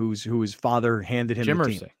guy whose father handed him the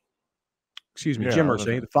team. Excuse me, Jim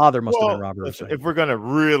Irsay. The father must have been Robert Irsay. If we're gonna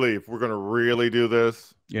really do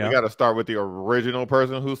this, we got to start with the original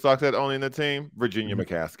person who sucks at owning the team, Virginia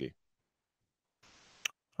McCaskey.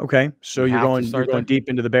 Okay, so you're going deep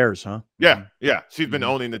into the Bears, huh? Yeah, yeah. She's been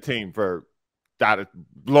owning the team for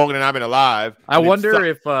longer than I've been alive. I wonder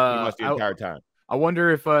if the entire time. I wonder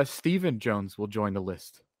if Stephen Jones will join the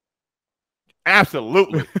list.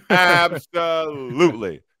 Absolutely,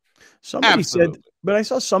 absolutely. Somebody said, but I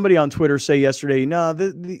saw somebody on Twitter say yesterday, no,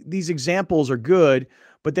 these examples are good,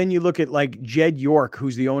 but then you look at like Jed York,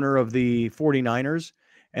 who's the owner of the 49ers,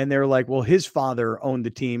 and they're like, well, his father owned the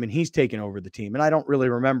team and he's taken over the team. And I don't really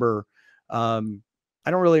remember the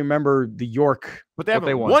York. But they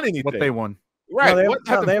haven't won anything. What they won. Right. No, what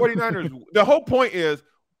have the 49ers? The whole point is,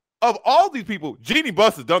 of all these people, Jeannie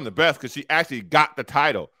Buss has done the best because she actually got the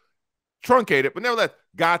title. Truncated, but nevertheless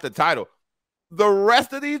got the title. The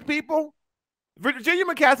rest of these people, Virginia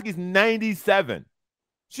McCaskey's 97.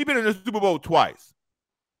 She's been in the Super Bowl twice.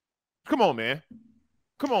 Come on, man.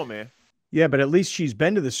 Come on, man. Yeah, but at least she's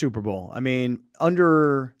been to the Super Bowl. I mean,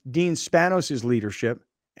 under Dean Spanos' leadership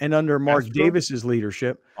and under Mark Davis's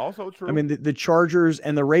leadership. Also true. I mean, the Chargers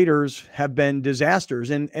and the Raiders have been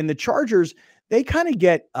disasters. And the Chargers, they kind of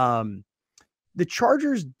get the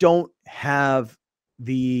Chargers don't have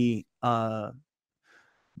the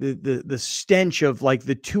stench of like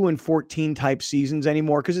the 2-14 type seasons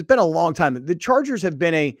anymore, because it's been a long time. The Chargers have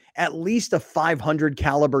been at least a 500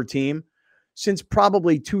 caliber team since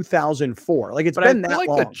probably 2004. Like it's been that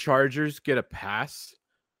long. The Chargers get a pass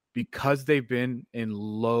because they've been in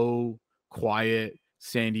low, quiet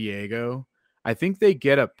San Diego. I think they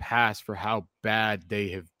get a pass for how bad they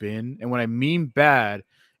have been. And what I mean bad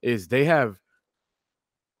is they have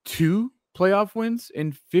 2 playoff wins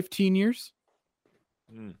in 15 years.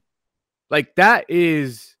 Like that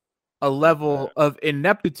is a level of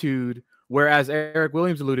ineptitude, whereas Eric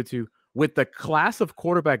Williams alluded to, with the class of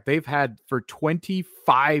quarterback they've had for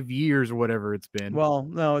 25 years or whatever it's been. Well,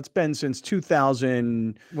 no, it's been since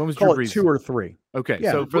 2000. When was Drew Brees? 2 or 3. Okay,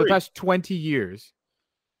 yeah, so for the past 20 years,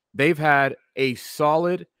 they've had a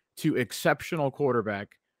solid to exceptional quarterback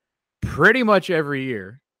pretty much every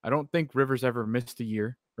year. I don't think Rivers ever missed a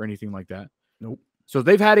year or anything like that. Nope. So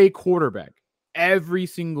they've had a quarterback every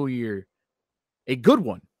single year, a good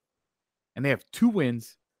one, and they have 2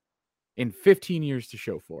 wins in 15 years to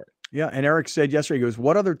show for it. Yeah, and Eric said yesterday, he goes,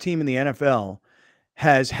 what other team in the NFL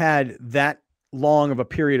has had that long of a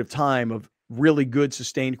period of time of really good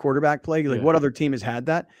sustained quarterback play? Like, what other team has had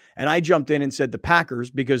that? And I jumped in and said the Packers,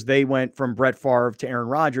 because they went from Brett Favre to Aaron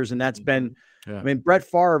Rodgers, and that's been, I mean, Brett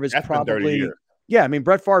Favre is probably, I mean,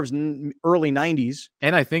 Brett Favre's early 90s.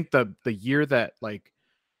 And I think the year that like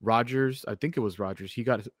Rodgers, I think it was Rodgers, he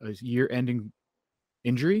got a year-ending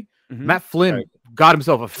injury. Matt Flynn got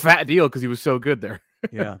himself a fat deal because he was so good there.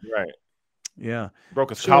 Yeah. Right. Yeah. Broke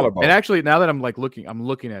his collarbone. And actually, now that I'm looking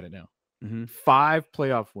at it now. 5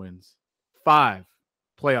 playoff wins. 5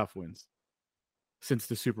 playoff wins since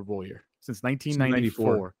the Super Bowl year. Since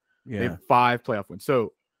 1994. Yeah. They have 5 playoff wins.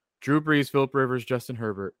 So Drew Brees, Phillip Rivers, Justin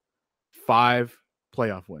Herbert, 5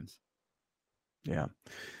 playoff wins. Yeah.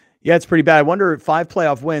 Yeah, it's pretty bad. I wonder, 5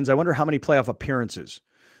 playoff wins. I wonder how many playoff appearances.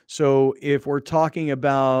 So if we're talking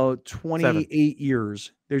about 28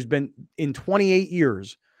 years, there's been, in 28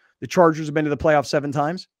 years, the Chargers have been to the playoffs 7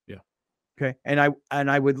 times. Yeah. Okay. And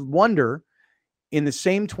I would wonder, in the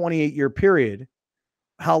same 28-year period,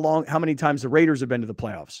 how many times the Raiders have been to the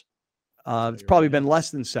playoffs. It's probably been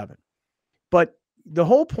less than 7. But the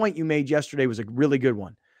whole point you made yesterday was a really good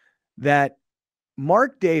one, that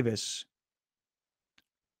Mark Davis,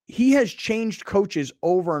 he has changed coaches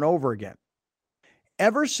over and over again.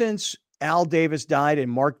 Ever since Al Davis died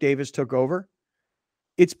and Mark Davis took over,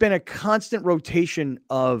 it's been a constant rotation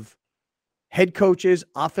of head coaches,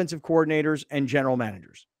 offensive coordinators, and general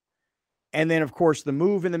managers. And then, of course, the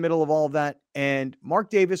move in the middle of all of that. And Mark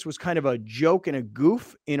Davis was kind of a joke and a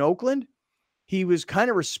goof in Oakland. He was kind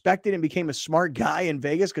of respected and became a smart guy in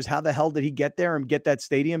Vegas, because how the hell did he get there and get that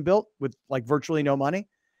stadium built with like virtually no money?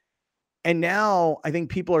 And now I think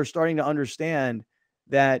people are starting to understand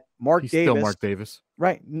that He's Davis, still Mark Davis,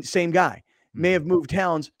 right? Same guy. May have moved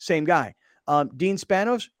towns, same guy. Dean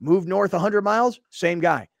Spanos moved north 100 miles, same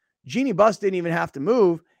guy. Jeannie Buss didn't even have to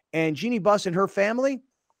move, and Jeannie Buss and her family,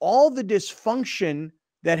 all the dysfunction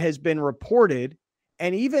that has been reported,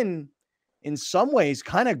 and even in some ways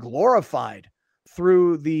kind of glorified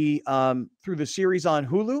through the series on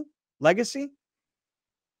Hulu, Legacy.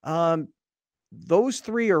 Those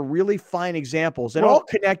 3 are really fine examples, and all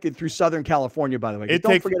connected through Southern California, by the way.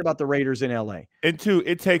 Don't forget about the Raiders in LA. And 2,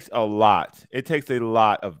 it takes a lot. It takes a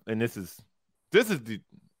lot of, and this is the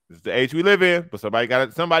age we live in, but somebody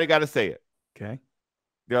got to say it. Okay.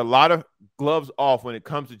 There are a lot of gloves off when it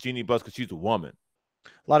comes to Jeannie Buss, because she's a woman.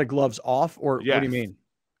 A lot of gloves off, or what do you mean?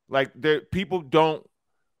 Like, people don't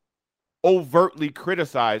overtly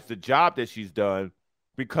criticize the job that she's done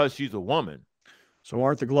because she's a woman. So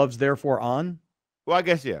aren't the gloves therefore on? Well, I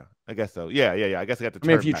guess, yeah. I guess so. Yeah. I guess I got to. I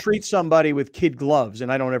mean, if you treat somebody with kid gloves,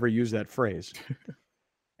 and I don't ever use that phrase,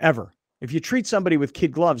 ever. If you treat somebody with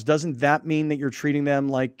kid gloves, doesn't that mean that you're treating them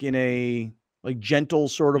like in a gentle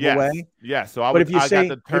sort of a way? Yeah. So if you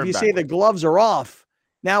say the gloves are off,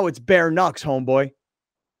 now it's bare knucks, homeboy.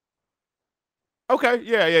 Okay.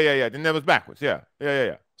 Yeah. Then that was backwards. Yeah.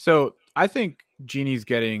 So I think Jeannie's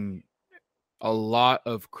getting a lot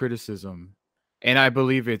of criticism, and I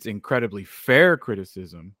believe it's incredibly fair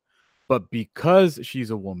criticism. But because she's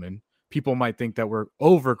a woman, people might think that we're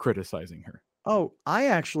over criticizing her. Oh, I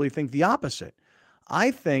actually think the opposite.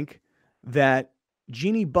 I think that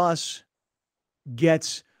Jeannie Buss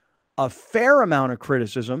gets a fair amount of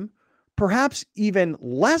criticism, perhaps even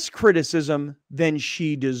less criticism than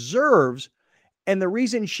she deserves. And the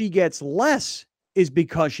reason she gets less is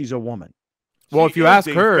because she's a woman. Well, if you ask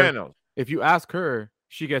her,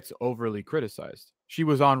 she gets overly criticized. She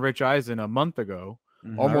was on Rich Eisen a month ago,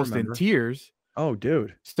 almost in tears. Oh,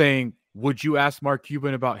 dude. Saying, would you ask Mark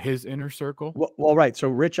Cuban about his inner circle? Well, right. So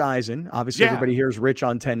Rich Eisen, obviously everybody hears Rich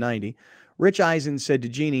on 1090. Rich Eisen said to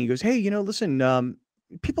Jeannie, he goes, hey, listen,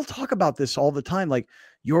 people talk about this all the time, like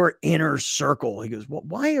your inner circle. He goes, well,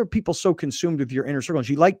 why are people so consumed with your inner circle? And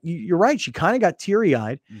she you're right. She kind of got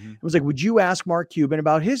teary-eyed. It was like, would you ask Mark Cuban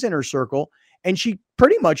about his inner circle? And she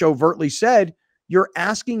pretty much overtly said, you're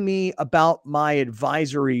asking me about my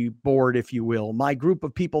advisory board, if you will, my group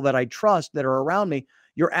of people that I trust that are around me.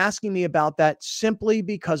 You're asking me about that simply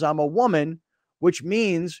because I'm a woman, which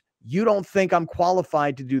means you don't think I'm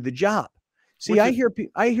qualified to do the job. See, I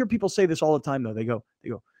hear people say this all the time, though. They go,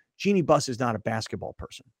 Jeannie Buss is not a basketball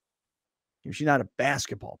person. She's not a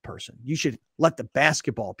basketball person. You should let the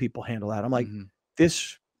basketball people handle that. I'm like,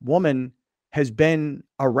 this woman has been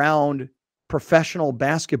around professional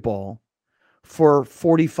basketball for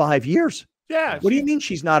 45 years. Yeah. What do you mean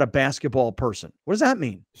she's not a basketball person? What does that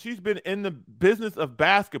mean? She's been in the business of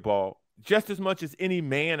basketball just as much as any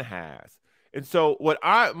man has. And so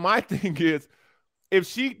my thing is, if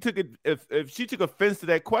she took offense to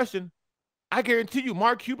that question, I guarantee you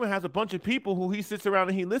Mark Cuban has a bunch of people who he sits around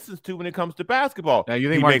and he listens to when it comes to basketball. Now you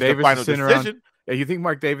think Mark Davis is sitting around? Yeah, you think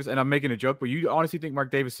Mark Davis, and I'm making a joke, but you honestly think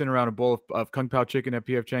Mark Davis sitting around a bowl of Kung Pao chicken at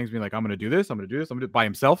PF Chang's being like, I'm going to do this, I'm going to do this, I'm going to do it by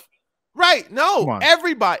himself? Right. No,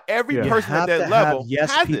 every person at that level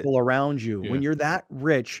has people around you. When you're that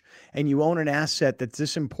rich and you own an asset that's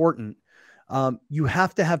this important, you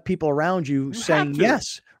have to have people around you saying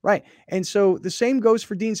yes. Right. And so the same goes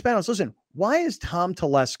for Dean Spanos. Listen, why is Tom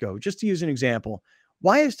Telesco, just to use an example,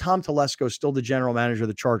 why is Tom Telesco still the general manager of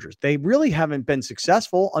the Chargers? They really haven't been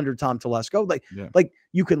successful under Tom Telesco. Like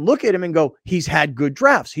you can look at him and go, he's had good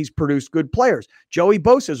drafts. He's produced good players. Joey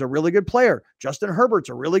Bosa is a really good player. Justin Herbert's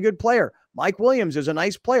a really good player. Mike Williams is a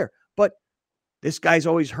nice player. But this guy's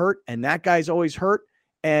always hurt and that guy's always hurt.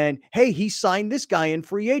 And hey, he signed this guy in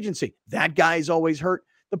free agency. That guy's always hurt.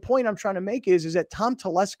 The point I'm trying to make is that Tom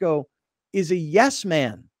Telesco is a yes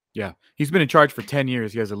man. Yeah. He's been in charge for 10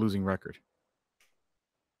 years. He has a losing record.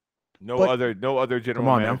 No other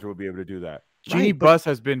general manager will be able to do that. Jeannie Buss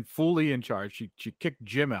has been fully in charge. She kicked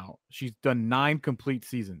Jim out. She's done 9 complete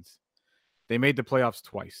seasons. They made the playoffs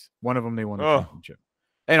twice. One of them they won the championship.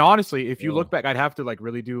 And honestly, if you look back, I'd have to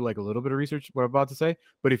really do a little bit of research what I'm about to say.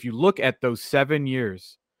 But if you look at those 7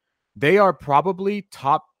 years, they are probably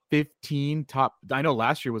top 15. I know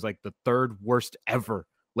last year was the 3rd worst ever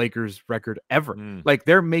Lakers record ever.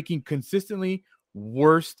 They're making consistently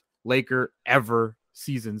worst Laker ever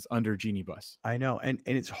seasons under Jeannie Buss. I know. And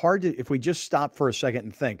it's hard to, if we just stop for a second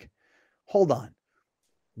and think, hold on,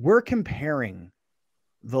 we're comparing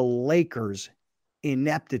the Lakers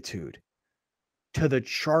ineptitude to the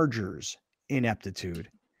Chargers ineptitude.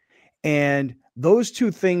 And those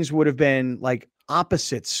two things would have been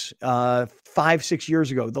opposites 5-6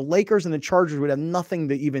 years ago. The Lakers and the Chargers would have nothing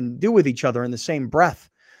to even do with each other in the same breath.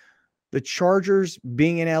 The Chargers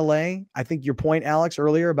being in LA, I think your point, Alex,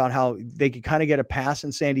 earlier about how they could kind of get a pass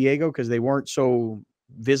in San Diego because they weren't so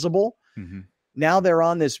visible. Now they're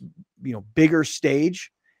on this, bigger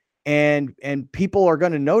stage and people are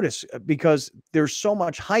going to notice because there's so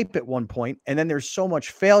much hype at one point and then there's so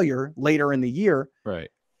much failure later in the year. Right.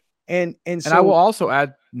 And I will also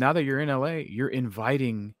add, now that you're in LA, you're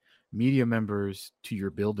inviting media members to your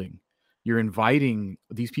building. You're inviting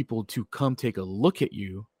these people to come take a look at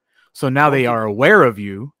you. So now they are aware of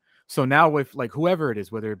you. So now with whoever it is,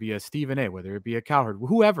 whether it be a Stephen A, whether it be a Cowherd,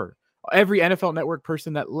 whoever, every NFL Network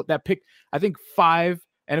person that picked, I think 5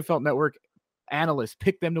 NFL Network analysts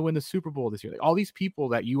picked them to win the Super Bowl this year. All these people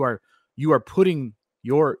that you are putting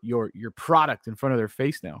your product in front of their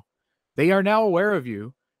face now. They are now aware of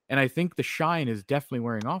you, and I think the shine is definitely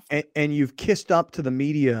wearing off. And you've kissed up to the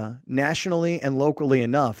media nationally and locally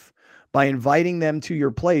enough by inviting them to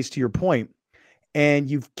your place, to your point, and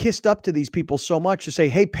you've kissed up to these people so much to say,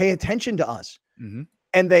 hey, pay attention to us. Mm-hmm.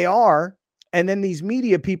 And they are. And then these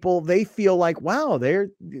media people, they feel like, wow,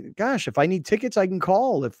 gosh, if I need tickets, I can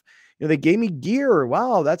call. If they gave me gear,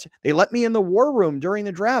 wow, they let me in the war room during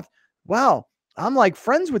the draft. Wow, I'm like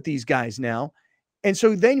friends with these guys now. And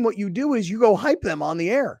so then what you do is you go hype them on the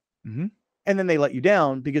air. Mm-hmm. And then they let you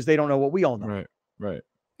down because they don't know what we all know. Right.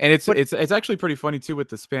 And it's actually pretty funny too with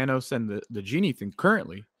the Spanos and the Genie thing.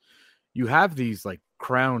 Currently, you have these like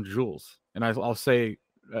crown jewels, and I'll say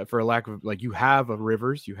for a lack of you have a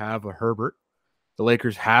Rivers, you have a Herbert, the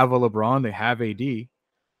Lakers have a LeBron, they have AD,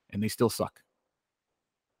 and they still suck.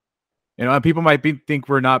 People might think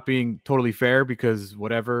we're not being totally fair because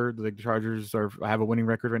whatever, the Chargers have a winning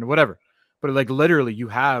record right now, whatever. But literally, you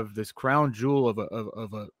have this crown jewel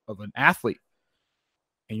of an athlete,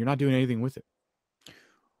 and you're not doing anything with it.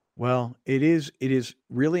 Well, it is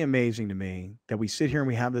really amazing to me that we sit here and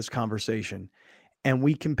we have this conversation and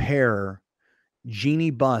we compare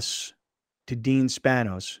Jeanie Buss to Dean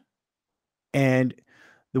Spanos. And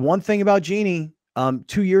the one thing about Jeanie,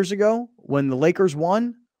 2 years ago when the Lakers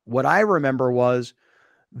won, what I remember was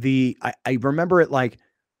I remember it like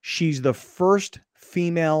she's the first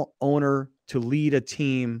female owner to lead a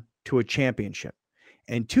team to a championship.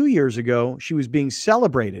 And 2 years ago, she was being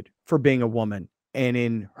celebrated for being a woman and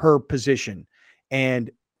in her position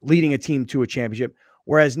and leading a team to a championship.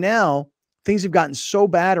 Whereas now things have gotten so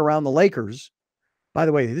bad around the Lakers. By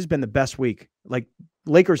the way, this has been the best week. Like,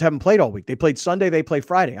 Lakers haven't played all week. They played Sunday. They play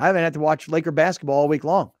Friday. I haven't had to watch Laker basketball all week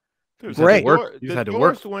long. Dude, great.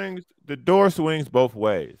 The door swings both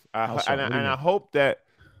ways. I hope that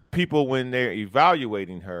people, when they're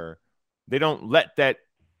evaluating her, they don't let that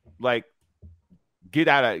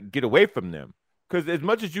get away from them. Because as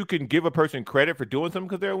much as you can give a person credit for doing something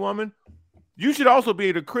because they're a woman, you should also be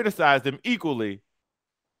able to criticize them equally,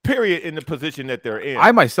 period, in the position that they're in.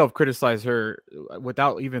 I myself criticize her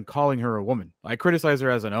without even calling her a woman. I criticize her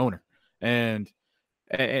as an owner. And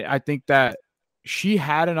I think that she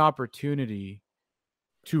had an opportunity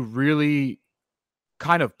to really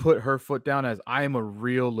kind of put her foot down as I am a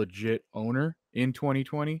real legit owner in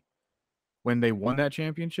 2020 when they won that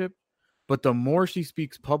championship. But the more she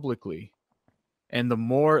speaks publicly and the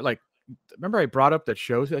more remember I brought up that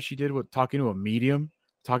shows that she did with talking to a medium,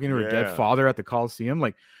 talking to her dead father at the Coliseum.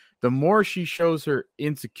 The more she shows her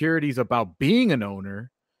insecurities about being an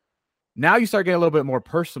owner, now you start getting a little bit more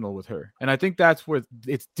personal with her. And I think that's where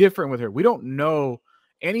it's different with her. We don't know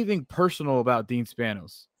anything personal about Dean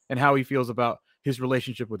Spanos and how he feels about his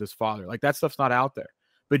relationship with his father. That stuff's not out there.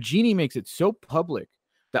 But Jeanie makes it so public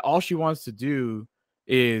that all she wants to do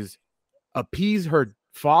is appease her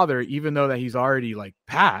father, even though that he's already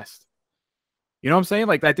passed. You know what I'm saying?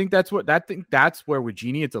 I think that's where with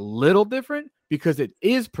Jeanie it's a little different because it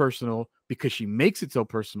is personal because she makes it so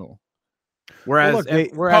personal. Whereas,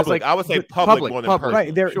 public, I would say public more than personal.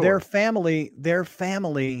 Right, their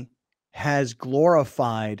family has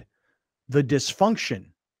glorified the dysfunction.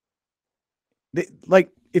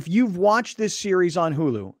 If you've watched this series on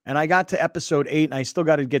Hulu, and I got to episode 8, and I still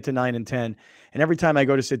got to get to 9 and 10, and every time I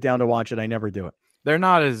go to sit down to watch it, I never do it. They're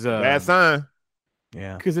not as bad sign.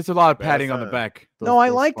 Yeah, because it's a lot of patting on the back. I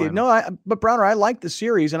liked it. But Browner, I liked the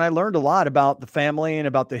series, and I learned a lot about the family and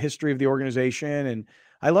about the history of the organization, and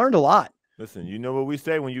I learned a lot. Listen, you know what we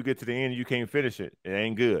say when you get to the end, you can't finish it. It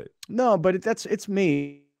ain't good. No, but it's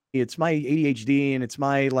me. It's my ADHD, and it's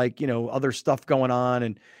my other stuff going on,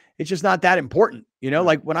 and it's just not that important.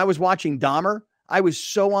 When I was watching Dahmer, I was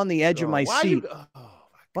so on the edge of my seat.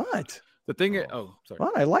 What? The thing is, sorry.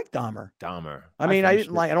 Well, I like Dahmer. I mean, I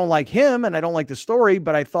don't like him and I don't like the story,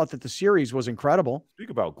 but I thought that the series was incredible.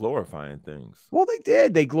 Speak about glorifying things. Well, they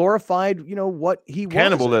did. They glorified, what he was.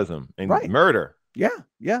 Cannibalism and murder. Yeah.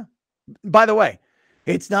 Yeah. By the way,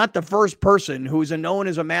 it's not the first person who's known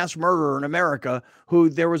as a mass murderer in America who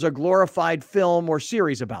there was a glorified film or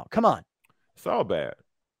series about. Come on. It's all bad.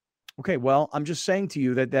 Okay. Well, I'm just saying to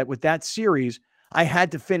you that with that series, I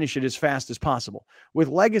had to finish it as fast as possible. With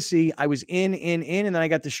Legacy, I was in, and then I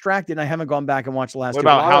got distracted, and I haven't gone back and watched the last two. What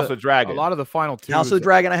about House of Dragon? A lot of the final two. House of the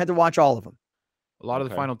Dragon, I had to watch all of them. A lot of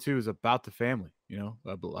the final two is about the family,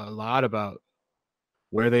 a lot about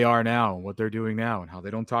where they are now, what they're doing now, and how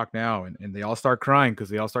they don't talk now. And they all start crying because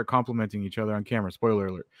they all start complimenting each other on camera. Spoiler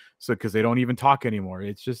alert. So, because they don't even talk anymore.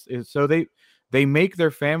 So they make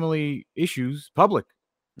their family issues public.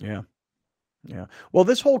 Yeah. Yeah. Well,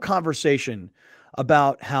 this whole conversation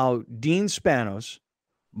about how Dean Spanos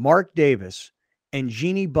Mark Davis, and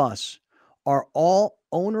Jeannie Buss are all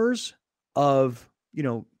owners of,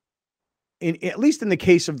 at least in the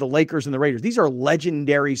case of the Lakers and the Raiders, these are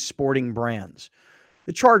legendary sporting brands.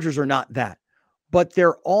 The Chargers are not that, but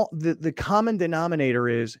they're all, the common denominator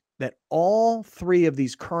is that all three of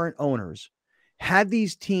these current owners had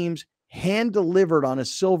these teams hand delivered on a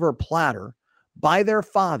silver platter by their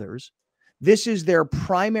fathers. This is their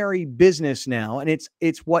primary business now, and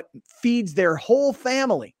it's what feeds their whole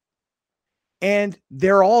family. And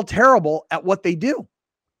they're all terrible at what they do.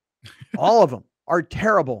 All of them are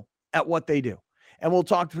terrible at what they do. And we'll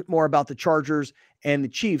talk more about the Chargers and the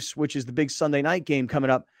Chiefs, which is the big Sunday night game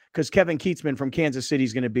coming up, because Kevin Keatsman from Kansas City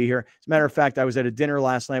is going to be here. As a matter of fact, I was at a dinner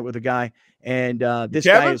last night with a guy, and this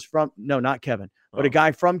Kevin? guy is from, no, not Kevin, but a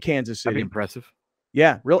guy from Kansas City. That'd be impressive.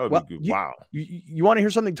 Yeah, real. Well, wow. You want to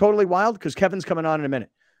hear something totally wild? Because Kevin's coming on in a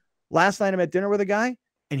minute. Last night I'm at dinner with a guy,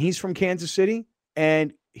 and he's from Kansas City,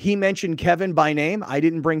 and he mentioned Kevin by name. I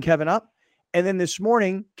didn't bring Kevin up. And then this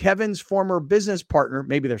morning, Kevin's former business partner,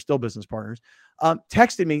 maybe they're still business partners,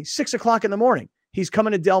 texted me 6:00 in the morning. He's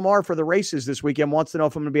coming to Del Mar for the races this weekend, wants to know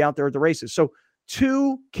if I'm going to be out there at the races. So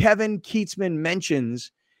 2 Kevin Keatsman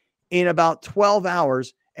mentions in about 12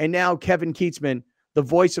 hours. And now Kevin Keatsman, the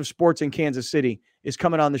voice of sports in Kansas City, is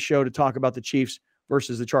coming on the show to talk about the Chiefs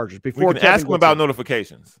versus the Chargers. Before we can ask him about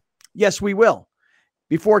notifications. Yes, we will.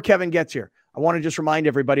 Before Kevin gets here, I want to just remind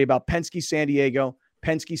everybody about Penske San Diego.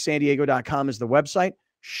 PenskeSanDiego.com is the website.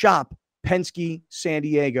 Shop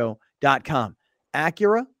PenskeSanDiego.com.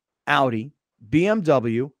 Acura, Audi,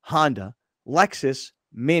 BMW, Honda, Lexus,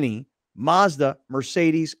 Mini, Mazda,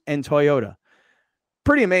 Mercedes, and Toyota.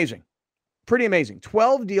 Pretty amazing. Pretty amazing.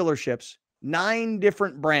 12 dealerships, 9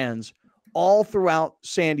 different brands, all throughout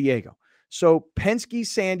San Diego. So Penske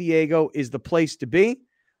San Diego is the place to be.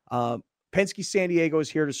 Penske San Diego is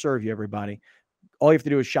here to serve you, everybody. All you have to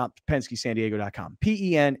do is shop PenskeSanDiego.com.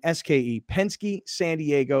 PenSke,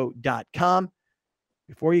 PenskeSanDiego.com.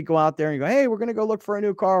 Before you go out there and you go, hey, we're going to go look for a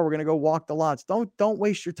new car, we're going to go walk the lots. Don't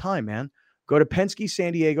waste your time, man. Go to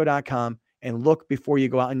PenskeSanDiego.com and look before you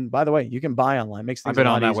go out. And by the way, you can buy online. Makes things I've been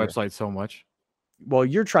a lot on that easier. website so much. Well,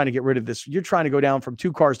 you're trying to get rid of this. You're trying to go down from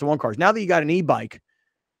 2 cars to 1 car. Now that you got an e-bike,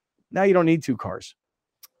 now you don't need 2 cars.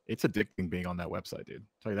 It's addicting being on that website, dude.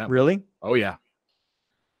 I'll tell you that. Really? Much. Oh, yeah.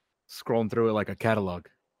 Scrolling through it like a catalog.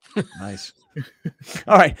 Nice.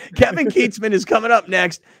 All right. Kevin Keatsman is coming up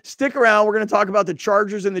next. Stick around. We're going to talk about the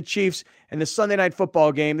Chargers and the Chiefs and the Sunday night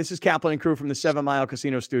football game. This is Kaplan and Crew from the 7 Mile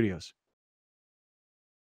Casino Studios.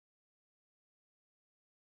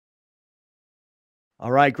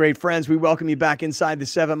 All right, great friends. We welcome you back inside the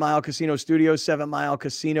 7 Mile Casino Studios,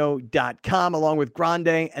 7milecasino.com, along with Grande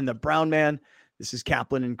and the Brown Man. This is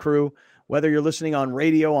Kaplan and Crew. Whether you're listening on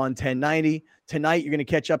radio on 1090, tonight you're going to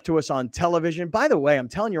catch up to us on television. By the way, I'm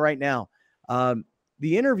telling you right now, the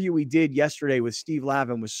interview we did yesterday with Steve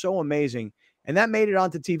Lavin was so amazing, and that made it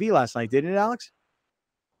onto TV last night, didn't it, Alex?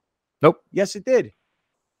 Nope. Yes, it did.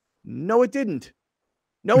 No, it didn't.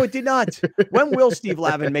 No, it did not. When will Steve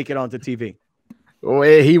Lavin make it onto TV? Oh,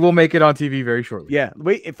 he will make it on TV very shortly. Yeah.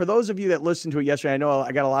 Wait, for those of you that listened to it yesterday, I know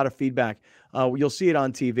I got a lot of feedback. You'll see it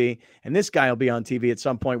on TV, and this guy will be on TV at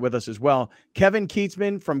some point with us as well. Kevin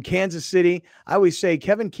Keatsman from Kansas City. I always say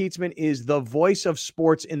Kevin Keatsman is the voice of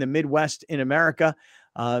sports in the Midwest in America.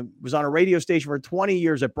 Was on a radio station for 20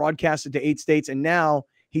 years that broadcasted to 8 states, and now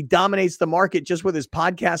he dominates the market just with his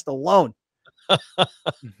podcast alone.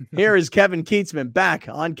 Here is Kevin Keatsman back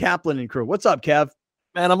on Kaplan and Crew. What's up, Kev?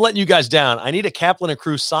 Man, I'm letting you guys down. I need a Kaplan and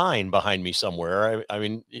Crew sign behind me somewhere. I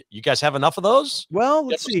mean, you guys have enough of those? Well,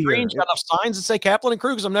 let's see here. You got enough signs that say Kaplan and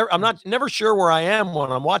Crew? Because I'm never sure where I am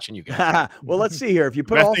when I'm watching you guys. Well, let's see here. If you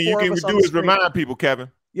put Best all thing you 4 of can us on do the is screen, remind people, Kevin.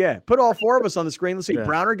 yeah, put all 4 of us on the screen. Let's see. Yeah.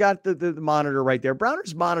 Browner got the monitor right there.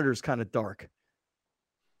 Browner's monitor is kind of dark.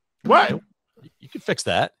 What? You can fix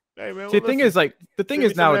that. Hey, man, See, the thing is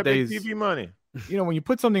nowadays, TV money. when you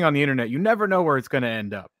put something on the internet, you never know where it's going to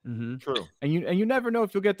end up. Mm-hmm. True. And you never know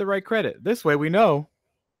if you'll get the right credit. This way we know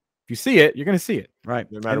if you see it, you're going to see it. Right.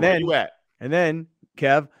 No matter And where then, you at. and then,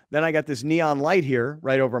 Kev, then I got this neon light here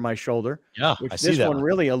right over my shoulder, Yeah, which I see this that one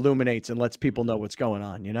really illuminates and lets people know what's going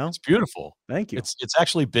on, you know? It's beautiful. Thank you. It's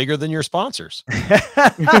actually bigger than your sponsors.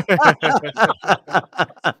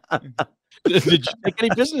 Did you take any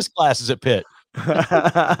business classes at Pitt?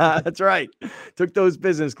 That's right. Took those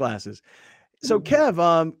business classes. So,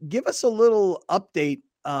 Kev, give us a little update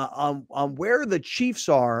on where the Chiefs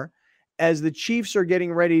are as the Chiefs are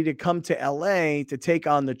getting ready to come to LA to take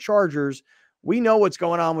on the Chargers. We know what's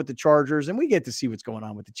going on with the Chargers, and we get to see what's going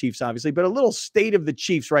on with the Chiefs, obviously, but a little state of the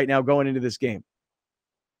Chiefs right now going into this game.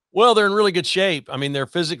 Well, they're in really good shape. I mean, they're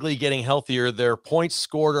physically getting healthier. Their points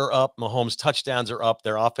scored are up. Mahomes' touchdowns are up.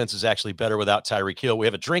 Their offense is actually better without Tyreek Hill. We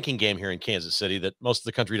have a drinking game here in Kansas City that most of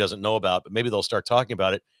the country doesn't know about, but maybe they'll start talking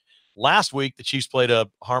about it. Last week, the Chiefs played a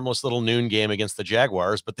harmless little noon game against the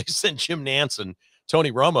Jaguars, but they sent Jim Nantz and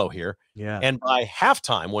Tony Romo here. Yeah. And by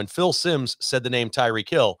halftime, when Phil Simms said the name Tyreek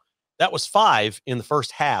Hill, that was 5 in the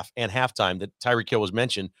first half and halftime that Tyreek Hill was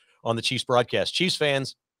mentioned on the Chiefs broadcast. Chiefs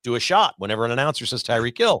fans do a shot whenever an announcer says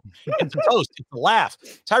Tyreek Hill. It's a toast. It's a laugh.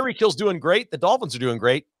 Tyreek Hill's doing great. The Dolphins are doing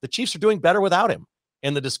great. The Chiefs are doing better without him.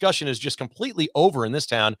 And the discussion is just completely over in this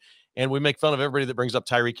town. And we make fun of everybody that brings up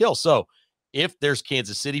Tyreek Hill. So if there's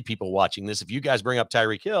Kansas City people watching this, if you guys bring up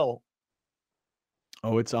Tyreek Hill,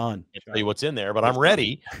 oh, it's on. I'll tell you what's in there, but I'm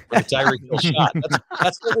ready for the Tyreek Hill shot.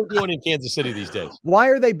 That's what we're doing in Kansas City these days. Why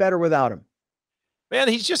are they better without him? Man,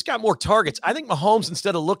 he's just got more targets. I think Mahomes,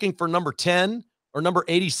 instead of looking for number 10 or number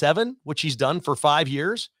 87, which he's done for 5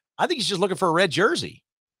 years, I think he's just looking for a red jersey.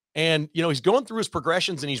 And, he's going through his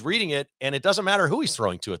progressions and he's reading it, and it doesn't matter who he's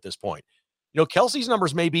throwing to at this point. Kelsey's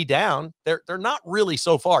numbers may be down. They're not really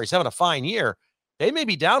so far. He's having a fine year. They may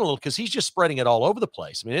be down a little because he's just spreading it all over the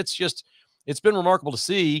place. I mean, it's been remarkable to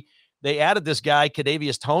see. They added this guy,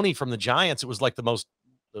 Kadarius Toney from the Giants. It was like the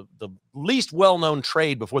least well-known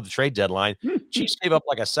trade before the trade deadline. Chiefs gave up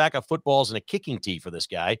like a sack of footballs and a kicking tee for this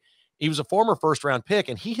guy. He was a former first-round pick,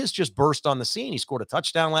 and he has just burst on the scene. He scored a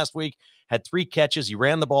touchdown last week, had 3 catches. He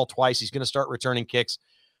ran the ball twice. He's going to start returning kicks.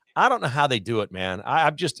 I don't know how they do it, man.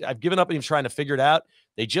 I've given up on even trying to figure it out.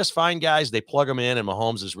 They just find guys, they plug them in, and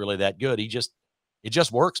Mahomes is really that good. It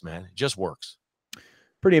just works, man. It just works.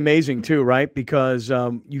 Pretty amazing too, right? Because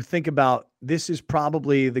you think about, this is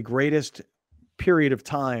probably the greatest period of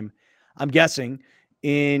time, I'm guessing,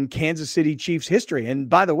 in Kansas City Chiefs history. And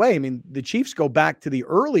by the way, I mean, the Chiefs go back to the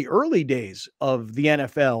early days of the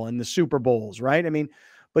NFL and the Super Bowls, right? I mean,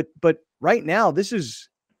 but right now, this is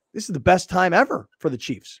the best time ever for the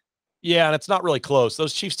Chiefs. Yeah, and it's not really close.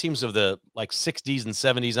 Those Chiefs teams of the 60s and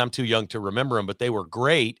 70s, I'm too young to remember them, but they were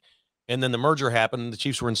great. And then the merger happened. The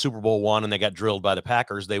Chiefs were in Super Bowl I, and they got drilled by the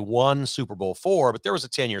Packers. They won Super Bowl IV, but there was a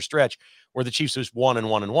 10-year stretch where the Chiefs just won and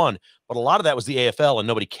won and won. But a lot of that was the AFL, and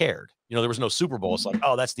nobody cared. There was no Super Bowl. It's like,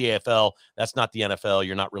 oh, that's the AFL. That's not the NFL.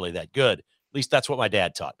 You're not really that good. At least that's what my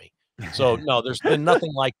dad taught me. So, no, there's been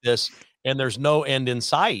nothing like this, and there's no end in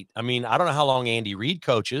sight. I mean, I don't know how long Andy Reid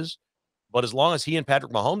coaches, but as long as he and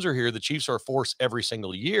Patrick Mahomes are here, the Chiefs are a force every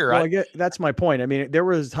single year. Well, that's my point. I mean, there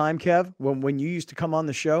was a time, Kev, when you used to come on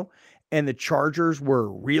the show, and the Chargers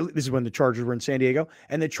were really, this is when the Chargers were in San Diego,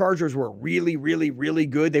 and the Chargers were really, really, really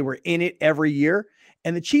good. They were in it every year,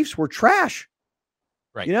 and the Chiefs were trash.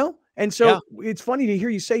 Right. And so It's funny to hear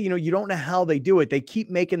you say, you don't know how they do it. They keep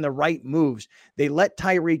making the right moves. They let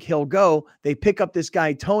Tyreek Hill go. They pick up this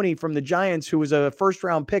guy, Toney, from the Giants, who was a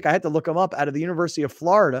first-round pick. I had to look him up, out of the University of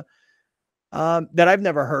Florida, that I've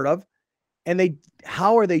never heard of. And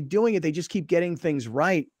how are they doing it? They just keep getting things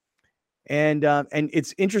right. And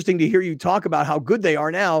it's interesting to hear you talk about how good they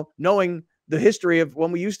are now, knowing the history of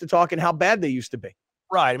when we used to talk and how bad they used to be.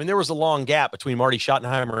 Right. I mean, there was a long gap between Marty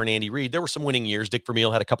Schottenheimer and Andy Reid. There were some winning years. Dick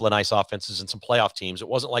Vermeil had a couple of nice offenses and some playoff teams. It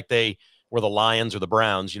wasn't like they were the Lions or the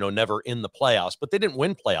Browns, never in the playoffs, but they didn't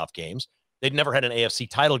win playoff games. They'd never had an AFC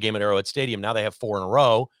title game at Arrowhead Stadium. Now they have 4 in a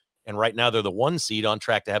row. And right now they're the 1 seed, on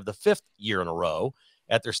track to have the 5th year in a row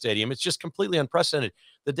at their stadium. It's just completely unprecedented.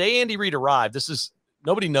 The day Andy Reid arrived,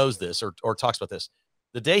 nobody knows this or talks about this.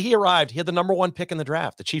 The day he arrived, he had the number 1 pick in the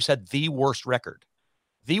draft. The Chiefs had the worst record.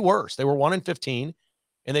 The worst. They were 1-15,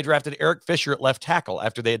 and they drafted Eric Fisher at left tackle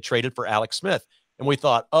after they had traded for Alex Smith. And we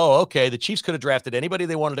thought, oh, okay, the Chiefs could have drafted anybody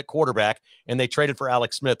they wanted at quarterback, and they traded for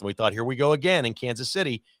Alex Smith. And we thought, here we go again in Kansas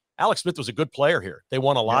City. Alex Smith was a good player here. They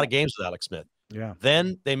won a lot of games with Alex Smith. Yeah.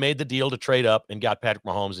 Then they made the deal to trade up and got Patrick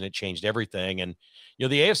Mahomes, and it changed everything. And, the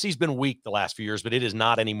AFC's been weak the last few years, but it is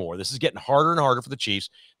not anymore. This is getting harder and harder for the Chiefs.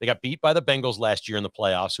 They got beat by the Bengals last year in the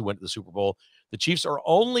playoffs, who went to the Super Bowl. The Chiefs are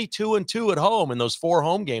only 2-2 at home in those 4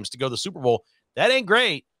 home games to go to the Super Bowl. That ain't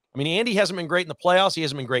great. I mean, Andy hasn't been great in the playoffs. He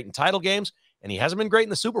hasn't been great in title games, and he hasn't been great in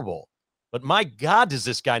the Super Bowl. But my God, does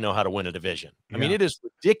this guy know how to win a division? I mean, it is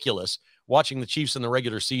ridiculous watching the Chiefs in the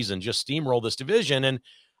regular season just steamroll this division. And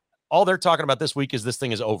all they're talking about this week is this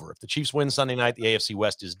thing is over. If the Chiefs win Sunday night, the AFC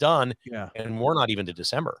West is done. Yeah. And we're not even to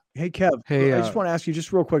December. Hey, Kev, I just want to ask you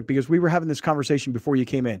just real quick, because we were having this conversation before you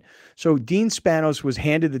came in. So Dean Spanos was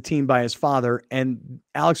handed the team by his father, and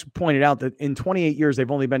Alex pointed out that in 28 years, they've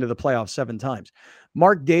only been to the playoffs 7 times.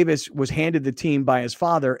 Mark Davis was handed the team by his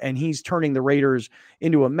father, and he's turning the Raiders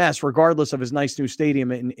into a mess, regardless of his nice new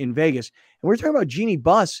stadium in Vegas. And we're talking about Jeannie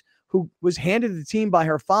Buss, who was handed the team by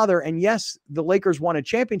her father. And yes, the Lakers won a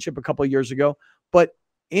championship a couple of years ago, but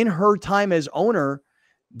in her time as owner,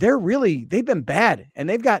 they've been bad, and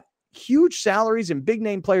they've got huge salaries and big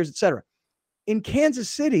name players, etc. In Kansas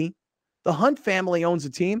City, the Hunt family owns a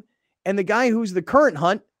team, and the guy who's the current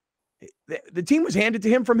Hunt, the team was handed to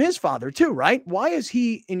him from his father too, right? Why is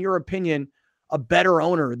he, in your opinion, a better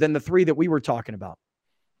owner than the three that we were talking about?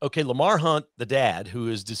 Okay, Lamar Hunt, the dad, who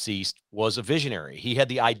is deceased, was a visionary. He had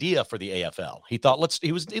the idea for the AFL. He thought,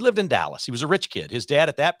 he lived in Dallas. He was a rich kid. His dad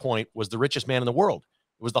at that point was the richest man in the world.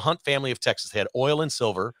 It was the Hunt family of Texas. They had oil and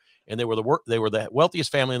silver, and they were the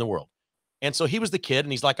wealthiest family in the world. And so he was the kid,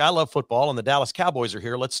 and he's like, I love football, and the Dallas Cowboys are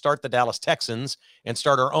here. Let's start the Dallas Texans and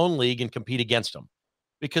start our own league and compete against them,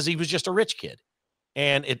 because he was just a rich kid.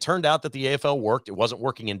 And it turned out that the AFL worked. It wasn't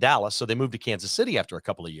working in Dallas, so they moved to Kansas City after a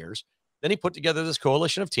couple of years. Then he put together this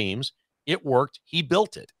coalition of teams. It worked. He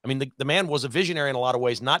built it. I mean, the man was a visionary in a lot of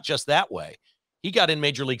ways, not just that way. He got in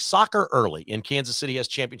Major League Soccer early, and Kansas City has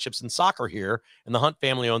championships in soccer here, and the Hunt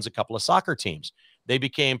family owns a couple of soccer teams. They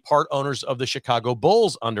became part owners of the Chicago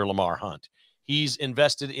Bulls under Lamar Hunt. He's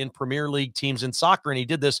invested in Premier League teams in soccer, and he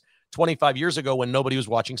did this 25 years ago when nobody was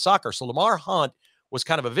watching soccer. So Lamar Hunt was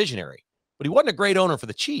kind of a visionary, but he wasn't a great owner for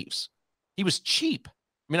the Chiefs. He was cheap.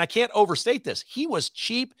 I mean, I can't overstate this. He was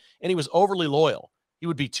cheap, and he was overly loyal. He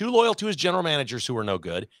would be too loyal to his general managers who were no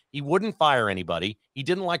good. He wouldn't fire anybody. He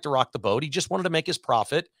didn't like to rock the boat. He just wanted to make his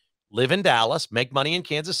profit, live in Dallas, make money in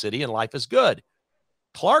Kansas City, and life is good.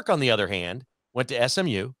 Clark, on the other hand, went to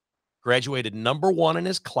SMU, graduated #1 in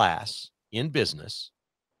his class in business,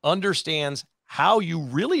 understands how you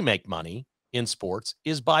really make money in sports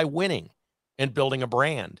is by winning and building a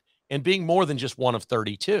brand and being more than just one of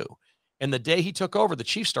 32. And the day he took over, the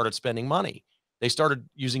Chiefs started spending money. They started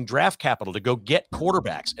using draft capital to go get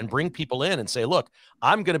quarterbacks and bring people in and say, look,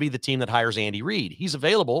 I'm going to be the team that hires Andy Reid. He's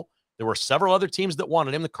available. There were several other teams that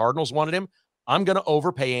wanted him. The Cardinals wanted him. I'm going to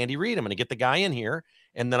overpay Andy Reid. I'm going to get the guy in here,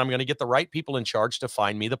 and then I'm going to get the right people in charge to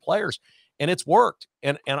find me the players. And it's worked.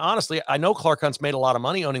 And honestly, I know Clark Hunt's made a lot of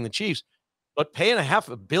money owning the Chiefs, but paying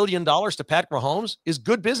 $500 million to Patrick Mahomes is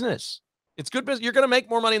good business. It's good business. You're going to make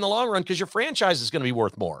more money in the long run because your franchise is going to be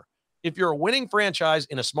worth more. If you're a winning franchise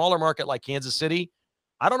in a smaller market like Kansas City,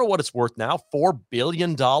 I don't know what it's worth now, $4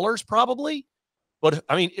 billion probably. But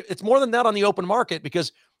I mean, it's more than that on the open market,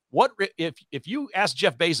 because what if you ask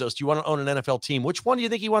Jeff Bezos, do you want to own an NFL team? Which one do you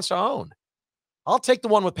think he wants to own? I'll take the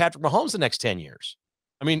one with Patrick Mahomes the next 10 years.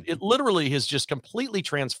 I mean, it literally has just completely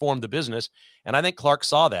transformed the business. And I think Clark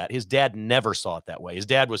saw that. His dad never saw it that way. His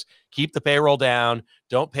dad was keep the payroll down,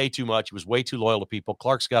 don't pay too much. He was way too loyal to people.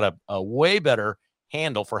 Clark's got a way better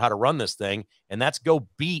handle for how to run this thing, and that's go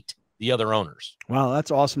beat the other owners. Wow, that's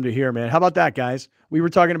awesome to hear, man. How about that, guys? We were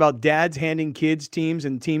talking about dads handing kids teams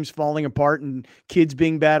and teams falling apart and kids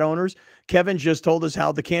being bad owners. Kevin just told us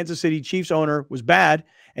how the Kansas City Chiefs owner was bad,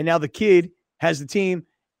 and now the kid has the team,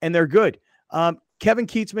 and they're good. Kevin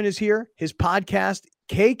Kietzman is here. His podcast,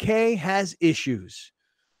 KK Has Issues.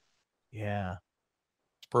 Yeah.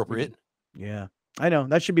 Appropriate. Yeah. I know.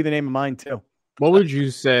 That should be the name of mine, too. What would you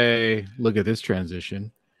say, look at this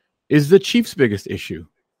transition, is the Chiefs' biggest issue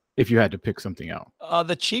if you had to pick something out?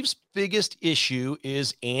 The Chiefs' biggest issue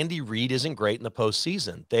is Andy Reid isn't great in the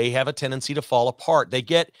postseason. They have a tendency to fall apart.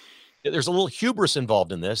 There's a little hubris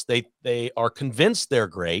involved in this. They are convinced they're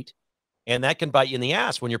great, and that can bite you in the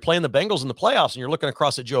ass. When you're playing the Bengals in the playoffs and you're looking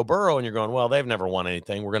across at Joe Burrow and you're going, well, they've never won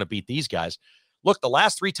anything. We're going to beat these guys. Look, the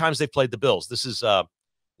last 3 times they've played the Bills, this is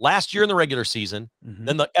last year in the regular season,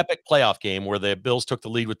 then the epic playoff game where the Bills took the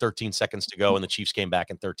lead with 13 seconds to go and the Chiefs came back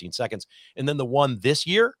in 13 seconds. And then the one this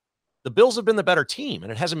year, the Bills have been the better team,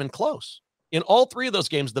 and it hasn't been close. In all 3 of those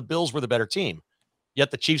games, the Bills were the better team, yet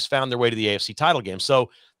the Chiefs found their way to the AFC title game. So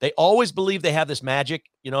they always believe they have this magic.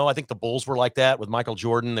 You know, I think the Bulls were like that with Michael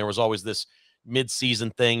Jordan. There was always this mid-season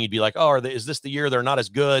thing. You'd be like, oh, is this the year they're not as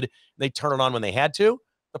good? They turn it on when they had to.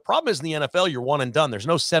 The problem is in the NFL, you're one and done. There's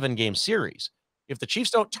no 7-game series. If the Chiefs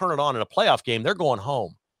don't turn it on in a playoff game, they're going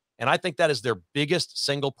home. And I think that is their biggest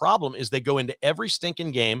single problem, is they go into every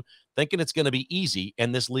stinking game thinking it's going to be easy,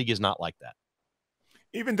 and this league is not like that.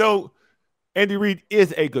 Even though Andy Reid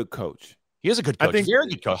is a good coach. He is a good coach. I think, very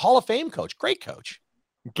good coach. Hall of Fame coach. Great coach.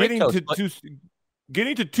 Getting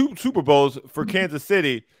to 2 Super Bowls for Kansas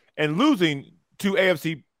City and losing 2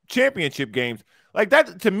 AFC championship games, like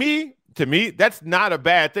that, to me, that's not a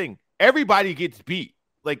bad thing. Everybody gets beat.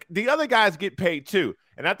 Like, the other guys get paid too.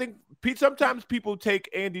 And I think sometimes people take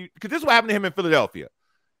Andy, because this is what happened to him in Philadelphia.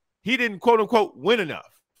 He didn't, quote unquote, win enough.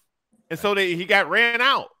 And so he got ran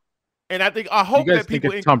out. And I hope that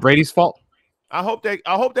people it's Tom Brady's fault. I hope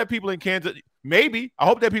that people in Kansas, I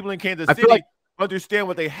hope that people in Kansas City understand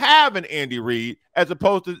what they have in Andy Reid, as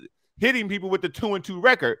opposed to hitting people with the 2-2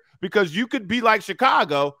 record, because you could be like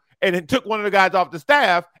Chicago and it took one of the guys off the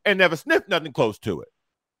staff and never sniffed nothing close to it.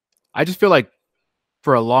 I just feel like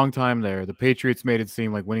for a long time there, the Patriots made it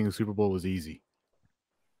seem like winning the Super Bowl was easy.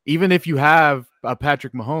 Even if you have a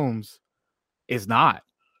Patrick Mahomes, it's not.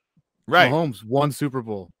 Right. Mahomes won Super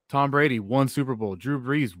Bowl. Tom Brady won Super Bowl. Drew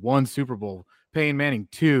Brees won Super Bowl. Peyton Manning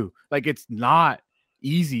 2. Like, it's not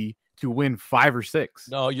easy to win 5 or 6.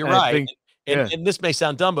 No, you're right. And this may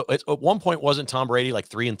sound dumb, but at one point, wasn't Tom Brady like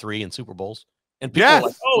 3-3 in Super Bowls? And people were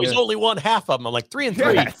like, "Oh, he's only won half of them." I'm like,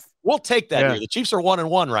 3-3. Yes. We'll take that here. The Chiefs are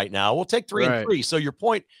 1-1 right now. We'll take 3-3. So your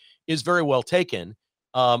point is very well taken.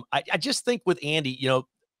 I just think with Andy,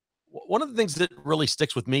 one of the things that really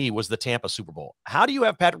sticks with me was the Tampa Super Bowl. How do you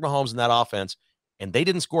have Patrick Mahomes in that offense and they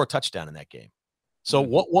didn't score a touchdown in that game? So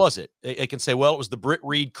what was it? They can say, well, it was the Britt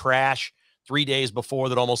Reed crash 3 days before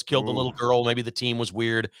that almost killed the little girl. Maybe the team was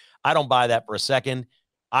weird. I don't buy that for a second.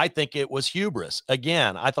 I think it was hubris.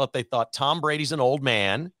 Again, I thought they thought Tom Brady's an old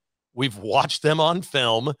man. We've watched them on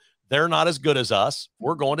film. They're not as good as us.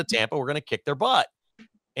 We're going to Tampa. We're going to kick their butt.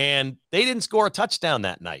 And they didn't score a touchdown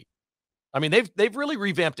that night. I mean, they've really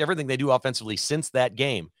revamped everything they do offensively since that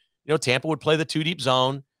game. Tampa would play the 2-deep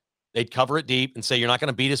zone. They'd cover it deep and say, you're not going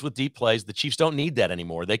to beat us with deep plays. The Chiefs don't need that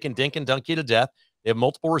anymore. They can dink and dunk you to death. They have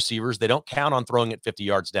multiple receivers. They don't count on throwing it 50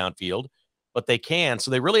 yards downfield, but they can.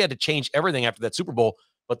 So they really had to change everything after that Super Bowl.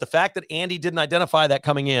 But the fact that Andy didn't identify that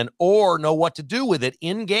coming in or know what to do with it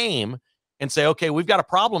in game and say, okay, we've got a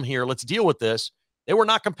problem here. Let's deal with this. They were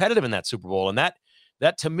not competitive in that Super Bowl. And that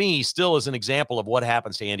to me still is an example of what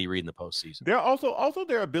happens to Andy Reid in the postseason. They're also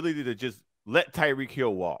their ability to just let Tyreek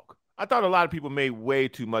Hill walk. I thought a lot of people made way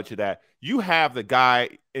too much of that. You have the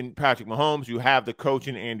guy in Patrick Mahomes. You have the coach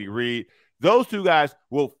in Andy Reid. Those two guys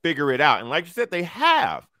will figure it out. And like you said, they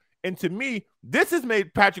have. And to me, this has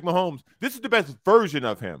made Patrick Mahomes, this is the best version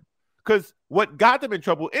of him. Because what got them in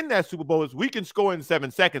trouble in that Super Bowl is we can score in 7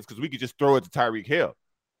 seconds because we can just throw it to Tyreek Hill.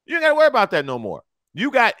 You ain't got to worry about that no more. You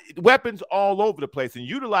got weapons all over the place, and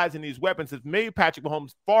utilizing these weapons has made Patrick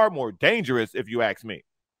Mahomes far more dangerous, if you ask me.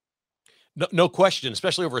 No question,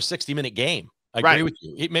 especially over a 60-minute game. I agree with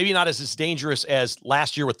you. Maybe not as dangerous as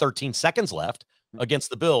last year with 13 seconds left against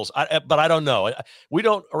the Bills. But I don't know.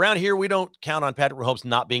 Around here, we don't count on Patrick Mahomes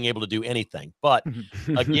not being able to do anything. But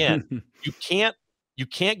again, you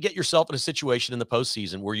can't get yourself in a situation in the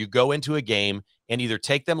postseason where you go into a game and either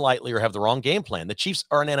take them lightly or have the wrong game plan. The Chiefs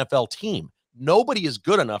are an NFL team. Nobody is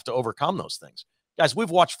good enough to overcome those things. Guys, we've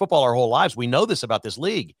watched football our whole lives. We know this about this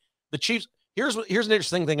league. The Chiefs, here's an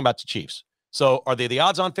interesting thing about the Chiefs. So are they the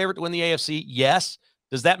odds-on favorite to win the AFC? Yes.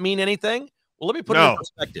 Does that mean anything? Well, let me put it in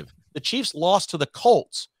perspective. The Chiefs lost to the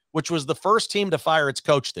Colts, which was the first team to fire its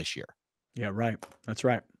coach this year. Yeah, right. That's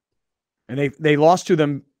right. And they lost to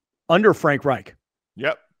them under Frank Reich.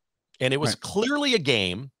 Yep. And it was clearly a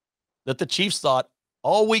game that the Chiefs thought,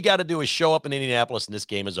 all we got to do is show up in Indianapolis and this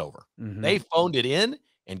game is over. They phoned it in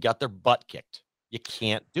and got their butt kicked. You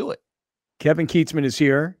can't do it. Kevin Kietzman is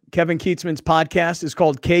here. Kevin Kietzman's podcast is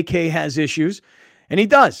called KK Has Issues, and he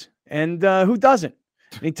does. And who doesn't?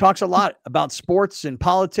 And he talks a lot about sports and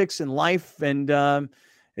politics and life, and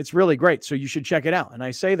it's really great. So you should check it out. And I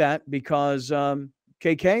say that because,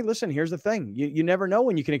 KK, listen, here's the thing. You never know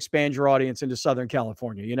when you can expand your audience into Southern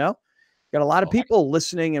California, Got a lot of people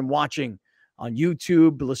listening and watching on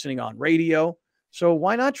YouTube, listening on radio. So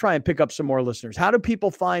why not try and pick up some more listeners? How do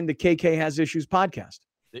people find the KK Has Issues podcast?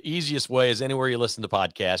 The easiest way is anywhere you listen to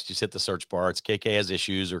podcasts, just hit the search bar. It's KK Has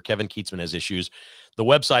Issues or Kevin Kietzman Has Issues. The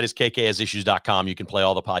website is kkhasissues.com. You can play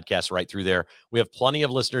all the podcasts right through there. We have plenty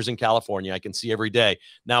of listeners in California. I can see every day.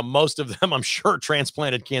 Now, most of them, I'm sure,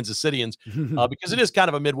 transplanted Kansas Cityans because it is kind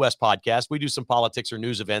of a Midwest podcast. We do some politics or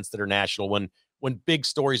news events that are national. When big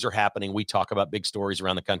stories are happening, we talk about big stories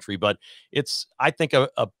around the country. But it's, I think, a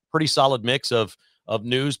pretty solid mix of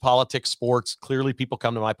news, politics, sports. Clearly, people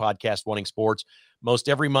come to my podcast wanting sports. Most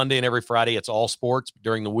every Monday and every Friday, it's all sports.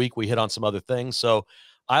 During the week, we hit on some other things. So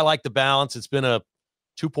I like the balance. It's been a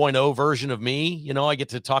 2.0 version of me. I get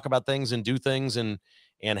to talk about things and do things and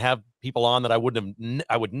have people on that I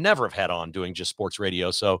would never have had on doing just sports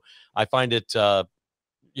radio. So I find it,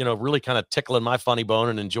 really kind of tickling my funny bone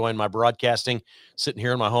and enjoying my broadcasting, sitting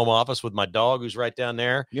here in my home office with my dog who's right down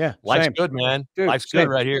there. Yeah. Life's good, man. Dude, life's good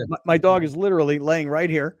right here. My dog is literally laying right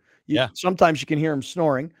here. Sometimes you can hear him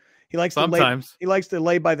snoring. He likes to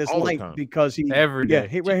lay by this light because every day.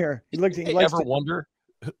 Right here. He likes to wonder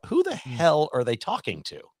who the hell are they talking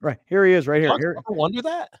to? Right. Here he is right here. I wonder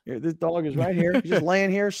that. This dog is right here. He's just laying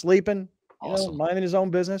here, sleeping, minding his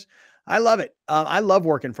own business. I love it. I love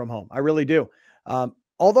working from home. I really do.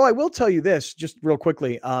 Although I will tell you this just real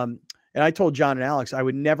quickly, And I told John and Alex I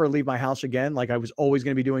would never leave my house again. Like I was always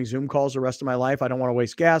going to be doing Zoom calls the rest of my life. I don't want to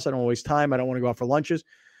waste gas. I don't want to waste time. I don't want to go out for lunches.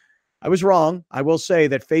 I was wrong. I will say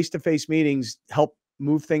that face-to-face meetings help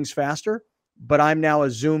move things faster, but I'm now a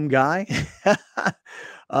Zoom guy.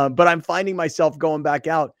 But I'm finding myself going back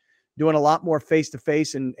out, doing a lot more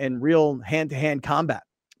face-to-face and real hand-to-hand combat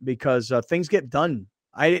because things get done.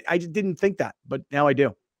 I just didn't think that, but now I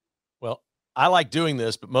do. Well, I like doing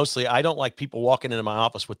this, but mostly I don't like people walking into my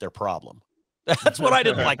office with their problem. That's what I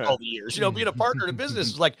didn't like all the years. You know, being a partner in a business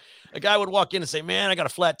is like a guy would walk in and say, man, I got a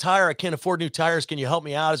flat tire. I can't afford new tires. Can you help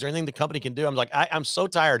me out? Is there anything the company can do? I'm like, I'm so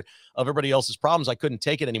tired of everybody else's problems. I couldn't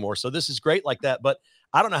take it anymore. So this is great like that. But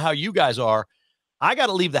I don't know how you guys are. I got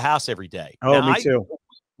to leave the house every day. Oh, now, me too.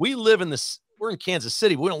 We live in this. We're in Kansas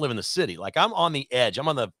City. We don't live in the city. Like I'm on the edge. I'm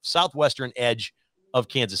on the southwestern edge of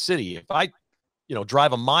Kansas City. If I,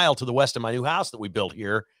 drive a mile to the west of my new house that we built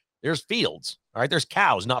here, there's fields. All right. There's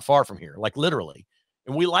cows not far from here, like literally.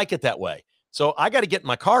 And we like it that way. So I got to get in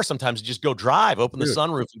my car sometimes and just go drive, open the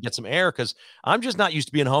sunroof and get some air because I'm just not used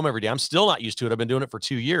to being home every day. I'm still not used to it. I've been doing it for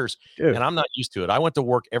 2 years and I'm not used to it. I went to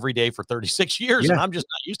work every day for 36 years and I'm just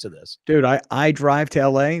not used to this. Dude, I drive to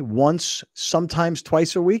LA once, sometimes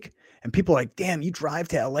twice a week. And people are like, damn, you drive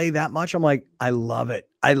to LA that much? I'm like, I love it.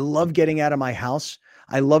 I love getting out of my house.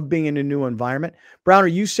 I love being in a new environment. Browner,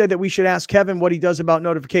 you said that we should ask Kevin what he does about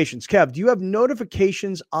notifications. Kev, do you have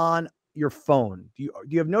notifications on your phone? Do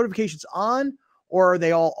you have notifications on, or are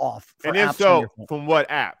they all off? And if so, from what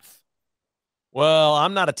apps? Well,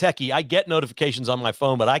 I'm not a techie. I get notifications on my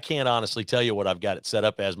phone, but I can't honestly tell you what I've got it set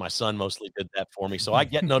up as. My son mostly did that for me. So I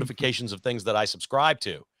get notifications of things that I subscribe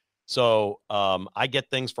to. So I get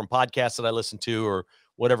things from podcasts that I listen to or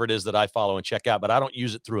whatever it is that I follow and check out, but I don't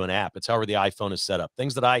use it through an app. It's however the iPhone is set up.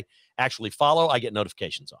 Things that I actually follow, I get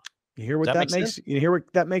notifications on. You hear what that makes? You hear what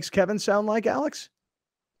that makes Kevin sound like, Alex?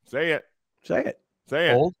 Say it. Say it. Say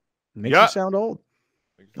it. Old? Makes you sound old.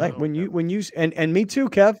 Like when you and me too,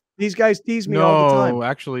 Kev. These guys tease me all the time. No,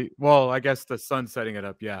 actually, well, I guess the sun's setting it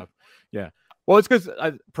up. Yeah. Well, it's because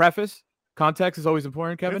context is always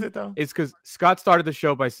important, Kevin. Is it though? It's because Scott started the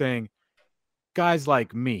show by saying, "Guys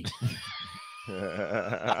like me." And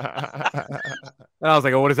I was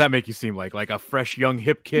like, "Oh, what does that make you seem like? Like a fresh, young,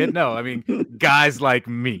 hip kid?" No, I mean, guys like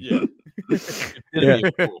me.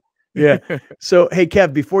 Yeah. So, hey,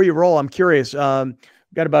 Kev, before you roll, I'm curious. Got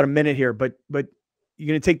about a minute here, but you're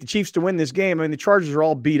going to take the Chiefs to win this game. I mean, the Chargers are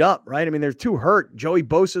all beat up, right? I mean, they're too hurt. Joey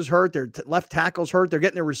Bosa's hurt. Their left tackle's hurt. They're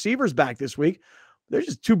getting their receivers back this week. They're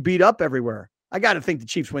just too beat up everywhere. I got to think the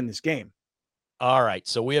Chiefs win this game. All right.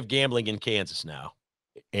 So we have gambling in Kansas now.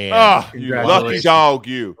 And you lucky dog,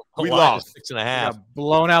 you. We lost 6.5.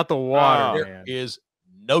 Blown out the water. There is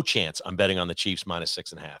no chance I'm betting on the Chiefs minus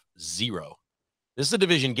 6.5. Zero. This is a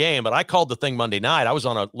division game, but I called the thing Monday night. I was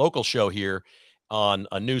on a local show here on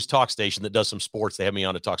a news talk station that does some sports. They have me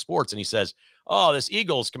on to talk sports. And he says, oh, this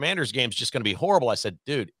Eagles Commanders game is just going to be horrible. I said,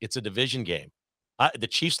 dude, it's a division game. The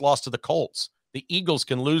Chiefs lost to the Colts. The Eagles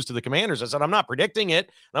can lose to the Commanders. I said, I'm not predicting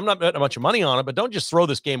it. I'm not betting a bunch of money on it, but don't just throw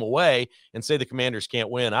this game away and say the Commanders can't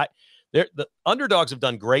win. The underdogs have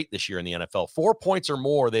done great this year in the NFL. 4 points or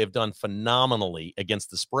more, they have done phenomenally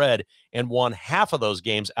against the spread and won half of those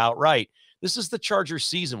games outright. This is the Chargers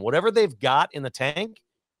season. Whatever they've got in the tank,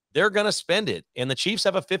 they're going to spend it. And the Chiefs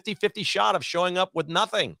have a 50-50 shot of showing up with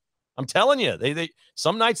nothing. I'm telling you, they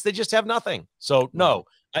some nights they just have nothing. So no,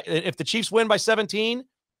 if the Chiefs win by 17,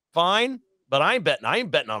 fine. But I ain't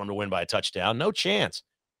betting on them to win by a touchdown. No chance.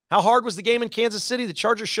 How hard was the game in Kansas City? The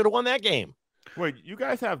Chargers should have won that game. Wait, you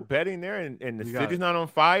guys have betting there and the city's not on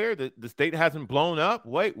fire? The state hasn't blown up?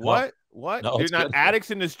 Wait, what? What? No, They're not good.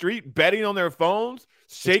 addicts in the street betting on their phones,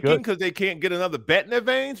 shaking because they can't get another bet in their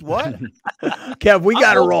veins? What? Kev, we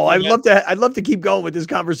got to roll. I'd love to keep going with this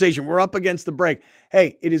conversation. We're up against the break.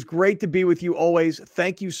 Hey, it is great to be with you always.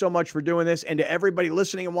 Thank you so much for doing this. And to everybody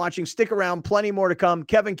listening and watching, stick around. Plenty more to come.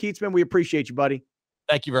 Kevin Kietzman, we appreciate you, buddy.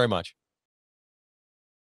 Thank you very much.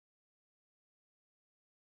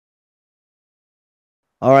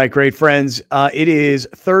 All right, great friends. It is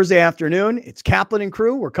Thursday afternoon. It's Kaplan and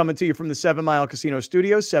crew. We're coming to you from the 7 Mile Casino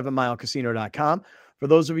Studios, 7milecasino.com. For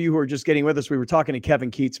those of you who are just getting with us, we were talking to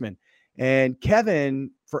Kevin Kietzman. And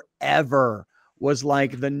Kevin forever was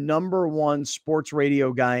like the #1 sports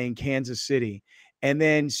radio guy in Kansas City. And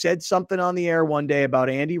then said something on the air one day about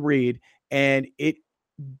Andy Reid, and it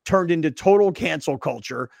turned into total cancel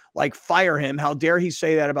culture, like fire him. How dare he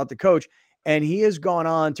say that about the coach? And he has gone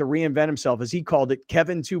on to reinvent himself, as he called it,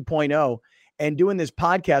 Kevin 2.0, and doing this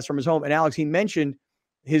podcast from his home. And Alex, he mentioned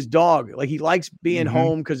his dog. Like he likes being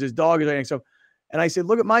home because his dog is there. So, and I said,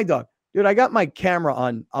 look at my dog. Dude, I got my camera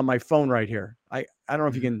on my phone right here. I I don't know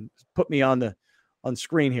if you can put me on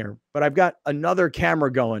screen here, but I've got another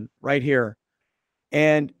camera going right here.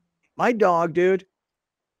 And my dog, dude,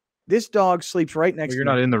 this dog sleeps right next to me. You're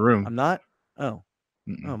not in the room. I'm not? Oh.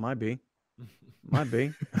 Oh, might be. Might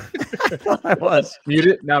be. I thought I was. Mute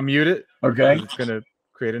it. Now mute it. Okay. It's going to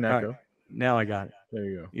create an echo. Right. Now I got it. There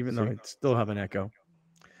you go. Even though I still have an echo.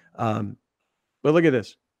 But look at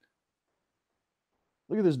this.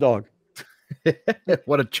 Look at this dog.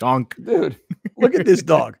 What a chunk. Dude, look at this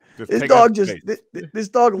dog. This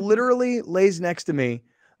dog literally lays next to me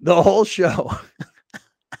the whole show.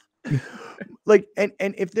 Like, and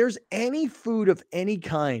if there's any food of any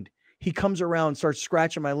kind, he comes around, starts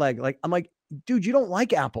scratching my leg. Like, I'm like, dude, you don't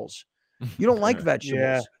like apples. You don't like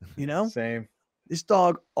vegetables. You know? Same. This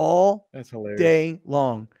dog all That's hilarious. day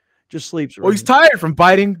long just sleeps. Well, he's tired from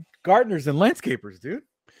biting gardeners and landscapers, dude.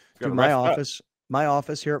 Dude, my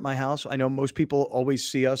office here at my house. I know most people always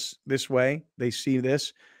see us this way. They see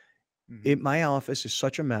this. My office is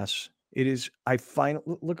such a mess. It is.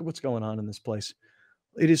 Look at what's going on in this place.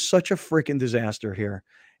 It is such a freaking disaster here.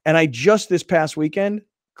 And I just this past weekend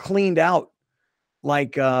cleaned out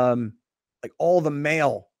like all the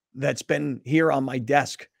mail that's been here on my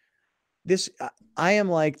desk. This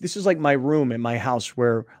is like my room in my house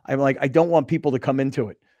where I'm like, I don't want people to come into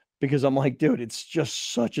it because I'm like, dude, it's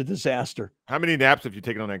just such a disaster. How many naps have you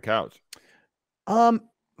taken on that couch?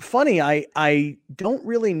 Funny, I don't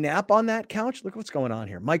really nap on that couch. Look what's going on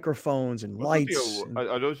here. Microphones and lights.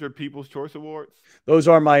 Are those your People's Choice Awards? Those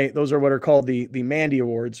are what are called the Mandy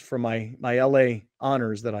Awards for my LA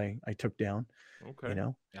honors that I took down. Okay. You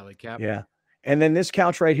know? LA Cap. Yeah. And then this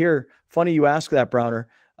couch right here, funny you ask that, Browner.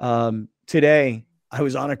 Today I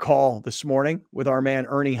was on a call this morning with our man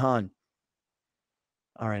Ernie Hahn.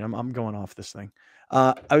 All right, I'm going off this thing.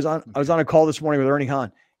 I was on a call this morning with Ernie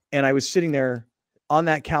Hahn, and I was sitting there on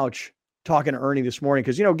that couch talking to Ernie this morning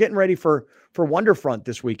because, getting ready for Wonderfront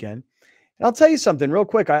this weekend. And I'll tell you something real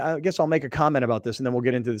quick. I guess I'll make a comment about this and then we'll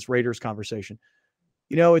get into this Raiders conversation.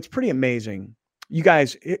 It's pretty amazing. You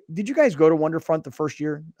guys, did you guys go to Wonderfront the first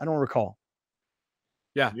year? I don't recall.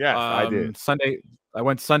 Yeah. Yes, I did. I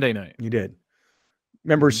went Sunday night. You did.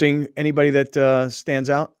 Remember seeing anybody that stands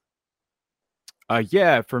out?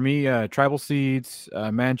 Yeah, for me, Tribal Seeds,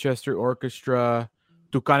 Manchester Orchestra,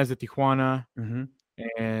 Tucanes de Tijuana.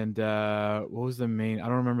 And what was the main? I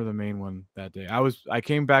don't remember the main one that day. I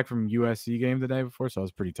came back from USC game the day before, so I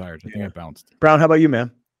was pretty tired. I think I bounced. Brown, how about you,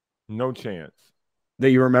 man? No chance. That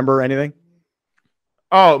you remember anything?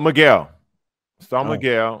 Oh, Miguel. Saw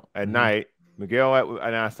Miguel at night. Miguel,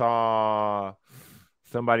 and I saw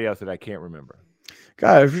somebody else that I can't remember.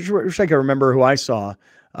 God, I wish I could remember who I saw.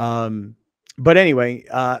 But anyway,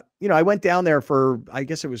 I went down there for, I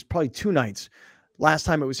guess it was probably 2 nights last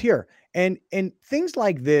time it was here. And things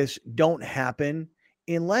like this don't happen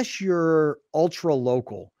unless you're ultra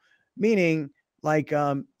local, meaning like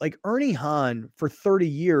Ernie Hahn for 30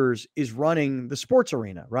 years is running the sports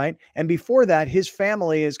arena, right? And before that, his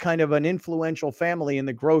family is kind of an influential family in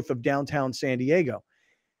the growth of downtown San Diego.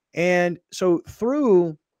 And so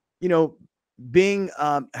through, being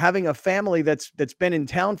having a family that's been in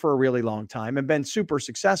town for a really long time and been super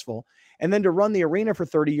successful, and then to run the arena for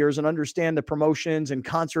 30 years and understand the promotions and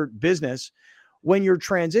concert business, when you're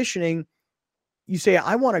transitioning, you say,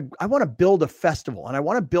 I want to build a festival, and I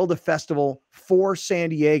want to build a festival for San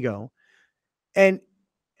Diego. And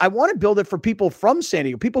I want to build it for people from San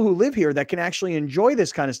Diego, people who live here that can actually enjoy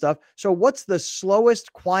this kind of stuff. So what's the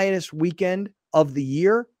slowest, quietest weekend of the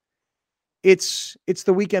year? It's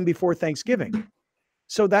the weekend before Thanksgiving.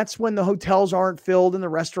 So that's when the hotels aren't filled and the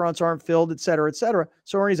restaurants aren't filled, et cetera, et cetera.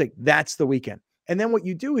 So Ernie's like, that's the weekend. And then what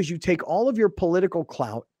you do is you take all of your political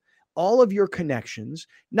clout, all of your connections,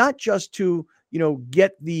 not just to,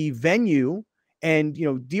 get the venue and,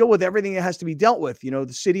 deal with everything that has to be dealt with, the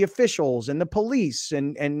city officials and the police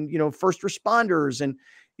and first responders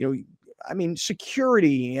and,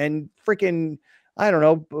 security and freaking, I don't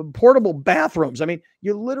know, portable bathrooms.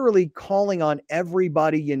 You're literally calling on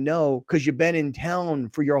everybody because you've been in town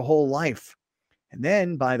for your whole life. And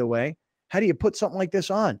then, by the way, how do you put something like this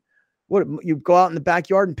on? What, you go out in the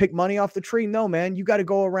backyard and pick money off the tree? No, man, you got to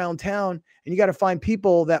go around town and you got to find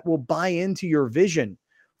people that will buy into your vision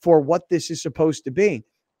for what this is supposed to be.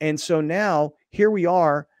 And so now here we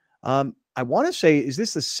are. I want to say, is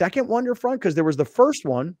this the second Wonderfront? Because there was the first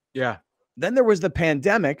one. Yeah. Then there was the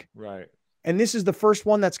pandemic. Right. And this is the first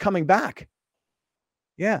one that's coming back.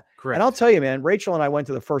 Yeah. Correct. And I'll tell you, man, Rachel and I went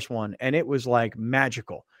to the first one and it was like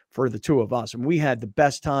magical for the two of us. And we had the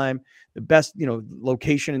best time, the best,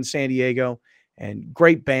 location in San Diego and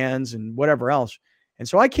great bands and whatever else. And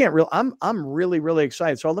so I'm really, really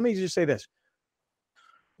excited. So let me just say this.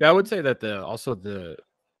 Yeah, I would say that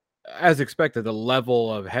as expected, the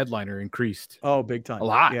level of headliner increased Oh, big time. a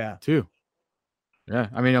lot. Yeah. Too. Yeah.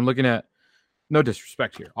 I mean, I'm looking at, no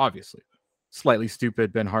disrespect here, obviously. Slightly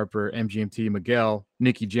Stupid, Ben Harper, MGMT, Miguel,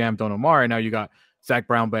 Nicky Jam, Don Omar, and now you got Zach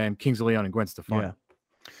Brown Band, Kings of Leon, and Gwen Stefani. Yeah.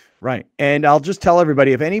 Right. And I'll just tell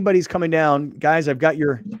everybody, if anybody's coming down, guys, I got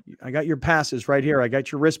your passes right here. I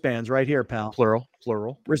got your wristbands right here, pal. Plural.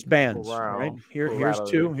 Wristbands. Wow. Right. Here's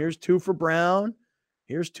two. Here's two for Brown.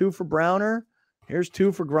 Here's two for Browner. Here's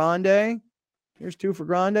two for Grande. Here's two for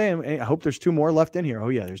Grande. And I hope there's two more left in here. Oh,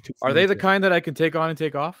 yeah. There's two. Are they the kind that I can take on and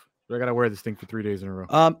take off? Or I got to wear this thing for 3 days in a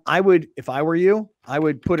row? I would, if I were you, I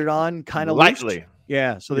would put it on kind of lightly.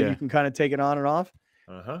 Yeah. So that you can kind of take it on and off.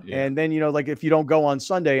 Uh-huh. Yeah. And then, like if you don't go on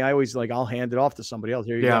Sunday, I always I'll hand it off to somebody else.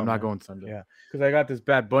 Here you go. I'm not going Sunday. Yeah. Because I got this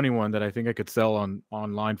Bad Bunny one that I think I could sell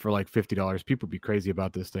online for like $50. People would be crazy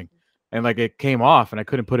about this thing. And it came off and I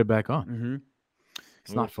couldn't put it back on. Mm-hmm.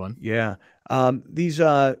 It's not fun. Yeah. These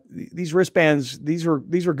wristbands, these were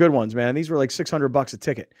good ones, man. These were like $600 a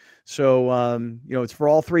ticket. So, it's for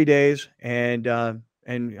all 3 days and I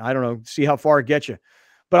don't know, see how far it gets you.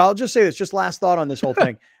 But I'll just say this, just last thought on this whole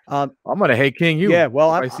thing. I'm going to Hey King you. Yeah, well,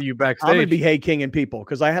 I see you backstage. I'm going to be Hey King and people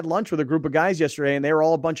because I had lunch with a group of guys yesterday and they were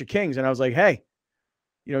all a bunch of kings. And I was like, hey,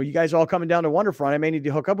 you guys all coming down to Wonderfront. I may need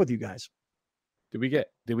to hook up with you guys. Did we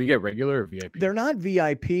get regular or VIP? They're not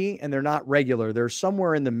VIP and they're not regular. They're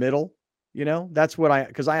somewhere in the middle. That's what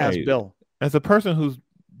because I asked Bill. As a person who's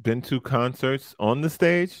been to concerts on the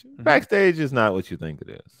stage, backstage is not what you think it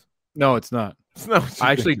is. No, it's not. It's not what you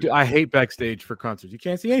I actually think. do. I hate backstage for concerts. You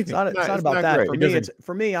can't see anything. It's not about not that. great.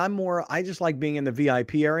 For me, I just like being in the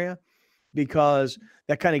VIP area because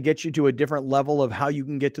that kind of gets you to a different level of how you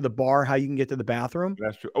can get to the bar, how you can get to the bathroom.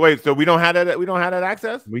 That's true. Oh, wait, so we don't have that. We don't have that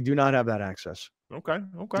access. We do not have that access. Okay.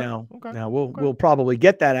 Now we'll probably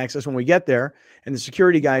get that access when we get there, and the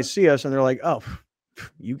security guys see us and they're like, "Oh,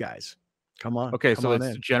 you guys, come on." Okay, come so on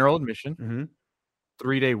it's in. general admission,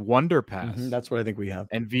 3-day Wonder Pass. That's what I think we have.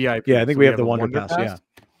 And VIP. Yeah, I think So we have the a Wonder Pass. Yeah.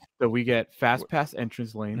 So we get Fast Pass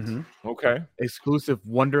entrance lanes, Okay. exclusive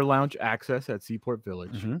Wonder Lounge access at Seaport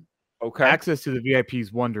Village, Okay. access to the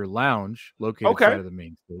VIP's Wonder Lounge located side of the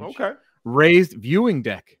main stage, Okay. raised viewing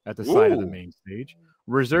deck at the side of the Ooh. main stage,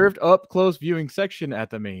 reserved up close viewing section at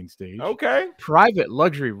the main stage, Okay. private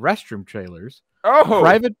luxury restroom trailers, Oh,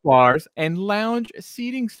 private bars, and lounge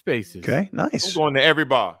seating spaces. Okay, I'm nice. going to every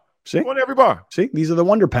bar. See, I'm going to every bar. these are the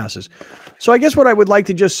Wonder Passes. So I guess what I would like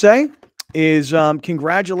to just say is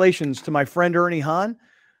congratulations to my friend Ernie Hahn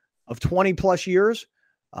of 20 plus years.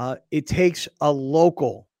 It takes a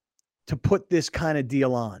local to put this kind of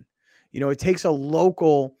deal on. It takes a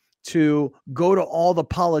local to go to all the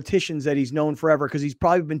politicians that he's known forever because he's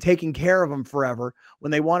probably been taking care of them forever.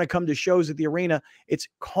 When they want to come to shows at the arena, it's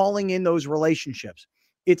calling in those relationships.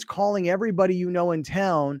 It's calling everybody in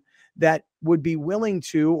town that would be willing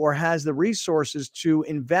to or has the resources to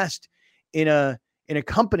invest in a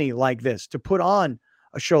company like this, to put on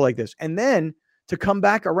a show like this, and then to come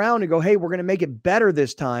back around and go, hey, we're going to make it better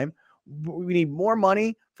this time. We need more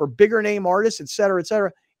money for bigger name artists, et cetera, et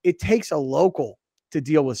cetera. It takes a local to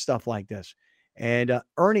deal with stuff like this. And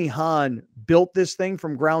Ernie Hahn built this thing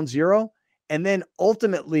from ground zero and then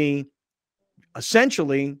ultimately,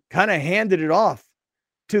 essentially, kind of handed it off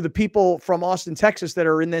to the people from Austin, Texas that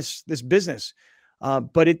are in this business.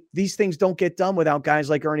 But these things don't get done without guys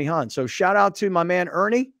like Ernie Hahn. So shout out to my man,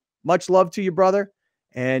 Ernie. Much love to you, brother.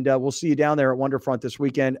 And we'll see you down there at Wonderfront this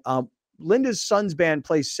weekend. Linda's Sons Band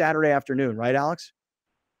plays Saturday afternoon, right, Alex?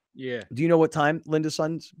 Yeah. Do you know what time Linda's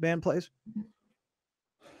Sons Band plays?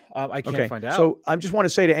 I can't find out. So I just want to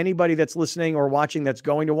say to anybody that's listening or watching that's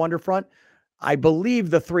going to Wonderfront, I believe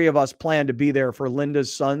the three of us plan to be there for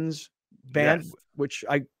Linda's Sons Band, which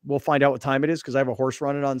I will find out what time it is because I have a horse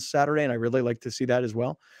running on Saturday and I really like to see that as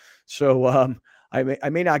well. So I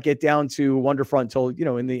may not get down to Wonderfront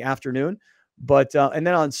until, in the afternoon. But and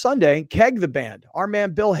then on Sunday, Keg the Band, our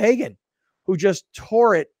man Bill Hagan, who just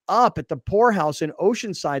tore it up at the Poorhouse in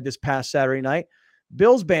Oceanside this past Saturday night.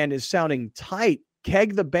 Bill's band is sounding tight.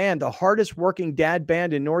 Keg the Band, the hardest working dad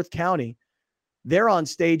band in North County, they're on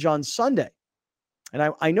stage on Sunday.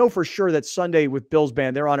 And I know for sure that Sunday with Bill's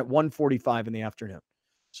band, they're on at 1:45 in the afternoon.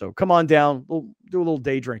 So come on down. We'll do a little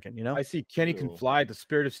day drinking, I see Kenny Can Fly, the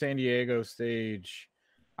Spirit of San Diego stage.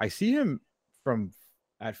 I see him from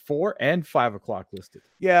at 4 and 5 o'clock listed.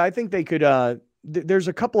 Yeah, I think they could. There's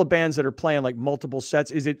a couple of bands that are playing like multiple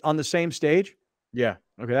sets. Is it on the same stage? Yeah.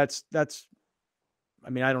 Okay, that's. I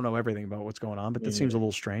mean, I don't know everything about what's going on, but that seems a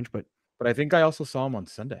little strange. But I think I also saw him on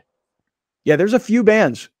Sunday. Yeah, there's a few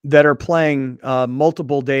bands that are playing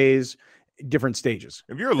multiple days different stages.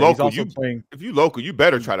 If you're He's local, also playing. if you local, you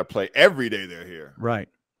better try to play every day they're here. Right.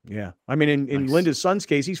 Yeah. I mean, in Linda's son's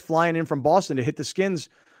case, he's flying in from Boston to hit the Skins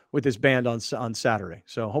with his band on Saturday.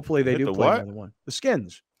 So hopefully they do play another one. The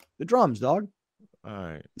Skins, the drums, dog. All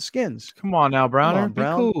right. The Skins. Come on now, Browner. Come on,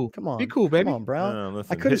 Brown. Be cool. Come on. Be cool, baby. Come on, Brown.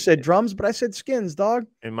 Listen, I could have said drums, but I said Skins, dog.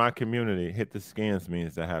 In my community, hit the Skins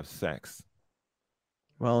means to have sex.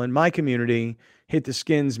 Well, in my community, hit the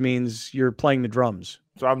Skins means you're playing the drums.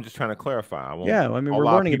 So I'm just trying to clarify. Yeah, I mean, we're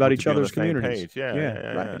learning about each other's communities. Yeah,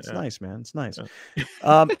 right. It's nice, man. It's nice.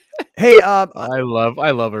 Yeah. Hey, I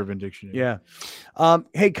love Urban Dictionary. Yeah.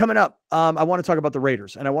 Hey, coming up, I want to talk about the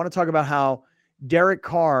Raiders, and I want to talk about how Derek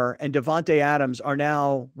Carr and Davante Adams are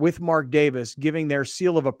now with Mark Davis giving their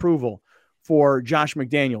seal of approval for Josh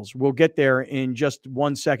McDaniels. We'll get there in just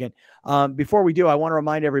 1 second. Before we do, I want to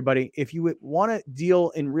remind everybody, if you want to deal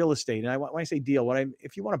in real estate, and when I say deal,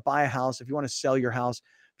 if you want to buy a house, if you want to sell your house,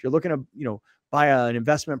 if you're looking to, buy an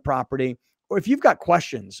investment property, or if you've got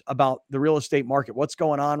questions about the real estate market, what's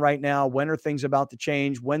going on right now, when are things about to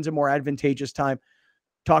change, when's a more advantageous time,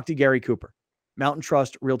 talk to Gary Cooper. Mountain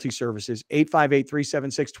Trust Realty Services,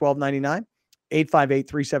 858-376-1299,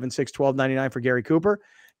 858-376-1299 for Gary Cooper.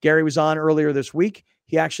 Gary was on earlier this week.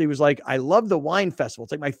 He actually was like, I love the wine festival.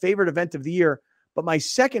 It's like my favorite event of the year. But my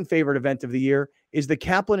second favorite event of the year is the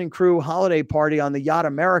Kaplan and Crew holiday party on the Yacht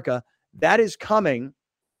America. That is coming.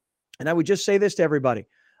 And I would just say this to everybody.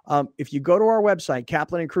 If you go to our website,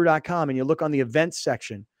 kaplanandcrew.com, and you look on the events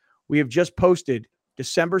section, we have just posted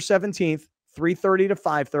December 17th, 3:30 to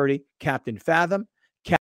 5:30, Captain Fathom,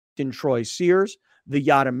 Captain Troy Sears, the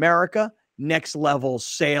Yacht America, Next Level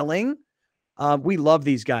Sailing. We love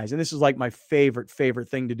these guys. And this is like my favorite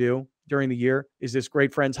thing to do during the year is this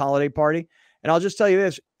Great Friends holiday party. And I'll just tell you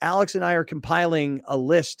this, Alex and I are compiling a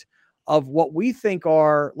list of what we think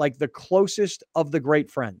are like the closest of the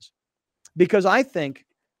great friends. Because I think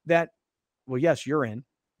that, well, yes, you're in.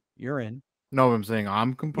 No, I'm saying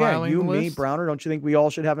I'm compiling. Yeah, you, the me, list. Browner. Don't you think we all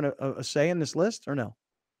should have a say in this list or no?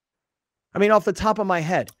 I mean, off the top of my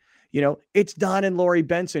head, it's Don and Lori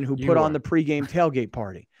Benson who put on the pregame tailgate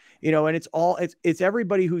party. And it's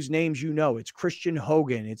everybody whose names It's Christian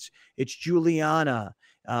Hogan. It's Juliana.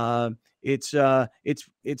 It's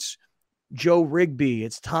Joe Rigby.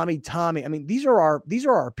 It's Tommy. I mean, these are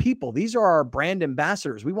our people. These are our brand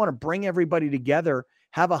ambassadors. We want to bring everybody together,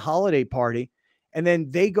 have a holiday party, and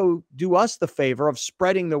then they go do us the favor of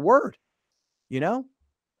spreading the word,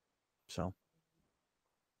 So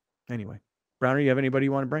anyway, Browner, you have anybody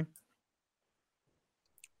you want to bring?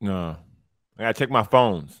 No, I gotta check my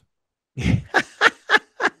phones.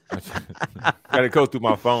 Gotta go through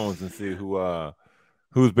my phones and see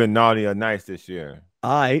who's been naughty or nice this year.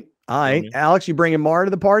 All right. Alex, you bringing Mara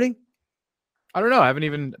to the party? I don't know. I haven't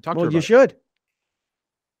even talked to her about it. Well, you should.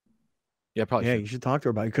 Yeah, probably. Yeah, you should talk to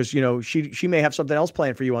her about it because she may have something else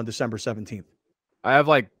planned for you on December 17th. I have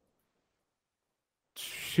like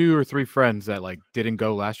 2 or 3 friends that didn't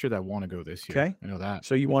go last year that want to go this year. Okay, I know that.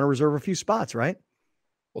 So you want to reserve a few spots, right?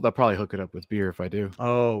 Well, they'll probably hook it up with beer if I do.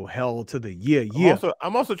 Oh, hell to the yeah.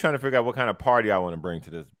 I'm also trying to figure out what kind of party I want to bring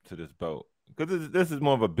to this boat. Because this is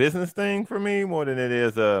more of a business thing for me more than it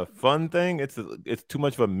is a fun thing. It's too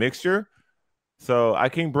much of a mixture, so I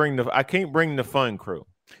can't bring the fun crew.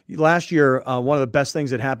 Last year, one of the best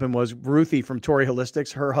things that happened was Ruthie from Tory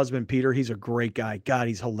Holistics. Her husband Peter, he's a great guy. God,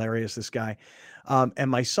 he's hilarious. This guy, and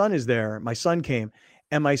my son is there. My son came,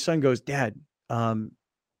 and my son goes, "Dad,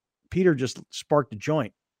 Peter just sparked a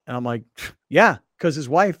joint," and I'm like, "Yeah," because his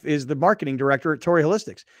wife is the marketing director at Tory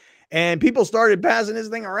Holistics. And people started passing this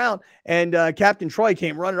thing around, and Captain Troy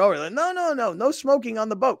came running over. Like, no smoking on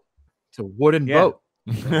the boat. It's a wooden boat.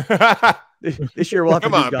 This year we'll have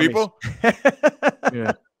Come to on, do people.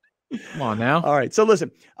 Yeah. Come on now. All right. So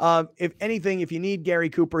listen, if anything, if you need Gary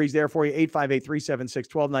Cooper, he's there for you.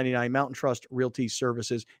 858-376-1299, Mountain Trust Realty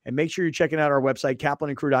Services. And make sure you're checking out our website,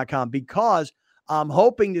 kaplanandcrew.com, because I'm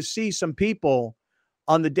hoping to see some people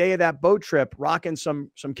on the day of that boat trip rocking some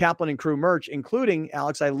Kaplan and Crew merch, including,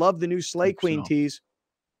 Alex, I love the new Slay Queen tees.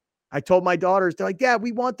 I told my daughters, they're like, Dad,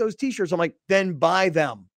 we want those t-shirts. I'm like, then buy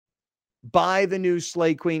them. Buy the new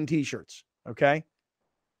Slay Queen t-shirts. Okay.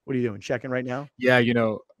 What are you doing? Checking right now? Yeah.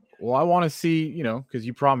 Well, I want to see, because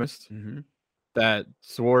you promised that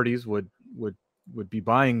sororities would be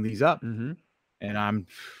buying these up. Mm-hmm. And I'm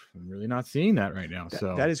really not seeing that right now.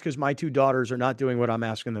 So that is because my 2 daughters are not doing what I'm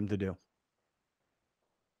asking them to do.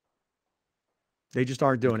 They just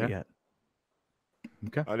aren't doing it yet.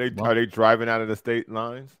 Okay. Are they driving out of the state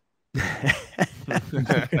lines? All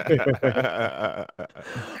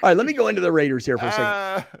right, let me go into the Raiders here for a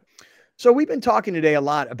second. So we've been talking today a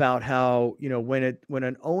lot about how, when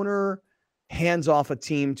an owner hands off a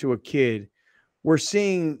team to a kid, we're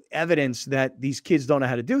seeing evidence that these kids don't know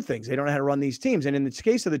how to do things. They don't know how to run these teams. And in the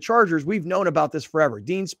case of the Chargers, we've known about this forever.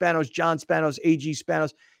 Dean Spanos, John Spanos, AG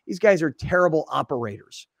Spanos, these guys are terrible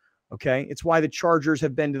operators. Okay. It's why the Chargers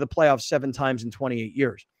have been to the playoffs 7 times in 28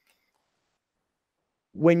 years.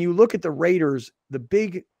 When you look at the Raiders, the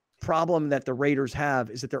big problem that the Raiders have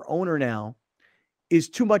is that their owner now is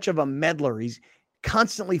too much of a meddler. He's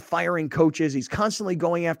constantly firing coaches. He's constantly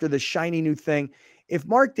going after the shiny new thing. If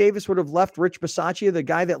Mark Davis would have left Rich Bisaccia, the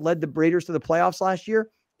guy that led the Raiders to the playoffs last year,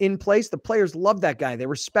 in place, the players loved that guy. They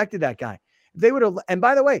respected that guy. If they would have, and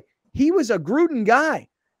by the way, he was a Gruden guy.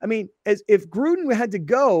 I mean, as if Gruden had to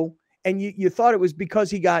go and you thought it was because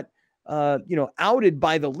he got, outed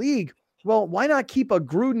by the league. Well, why not keep a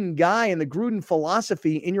Gruden guy and the Gruden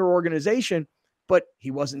philosophy in your organization? But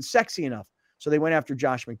he wasn't sexy enough. So they went after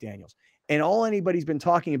Josh McDaniels. And all anybody's been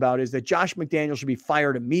talking about is that Josh McDaniels should be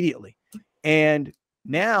fired immediately. And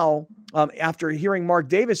now, after hearing Mark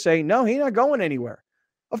Davis say, no, he's not going anywhere.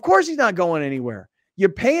 Of course he's not going anywhere. You're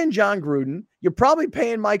paying John Gruden. You're probably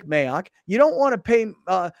paying Mike Mayock. You don't want to pay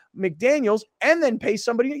McDaniels and then pay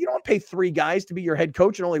somebody. You don't want to pay 3 guys to be your head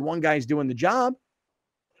coach and only one guy's doing the job.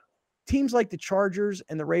 Teams like the Chargers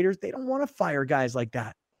and the Raiders, they don't want to fire guys like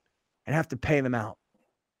that and have to pay them out.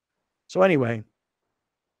 So anyway,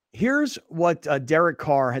 here's what Derek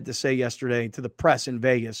Carr had to say yesterday to the press in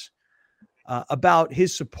Vegas about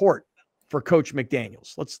his support for Coach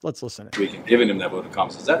McDaniels. Let's listen to it. We can giving him that vote of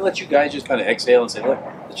confidence. Does that let you guys just kind of exhale and say, look,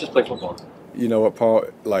 let's just play football? You know what, Paul?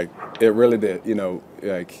 Like, it really did. You know,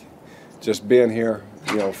 like, just being here,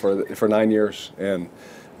 you know, for 9 years and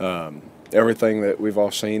everything that we've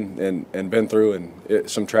all seen and been through and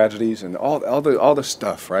some tragedies and all the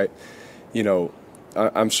stuff, right? You know,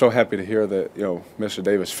 I'm so happy to hear that, you know, Mr.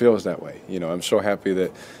 Davis feels that way. You know, I'm so happy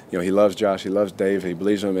that, you know, he loves Josh, he loves Dave, he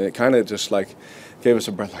believes in him, and it kind of just like gave us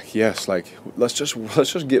a breath, like, yes, like let's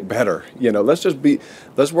just get better. You know, let's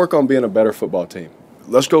work on being a better football team.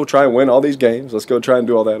 Let's go try and win all these games. Let's go try and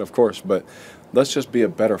do all that, of course, but let's just be a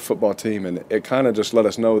better football team. And it kind of just let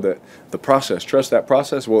us know that the process, trust that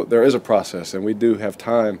process. Well, there is a process, and we do have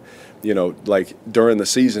time, you know, like during the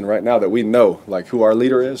season right now that we know like who our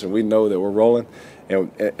leader is, and we know that we're rolling.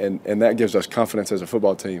 And that gives us confidence as a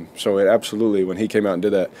football team. So it absolutely, when he came out and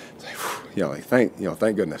did that, it's like, whew,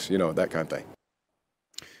 thank goodness, you know, that kind of thing.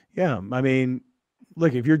 Yeah, I mean,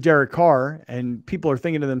 look, if you're Derek Carr and people are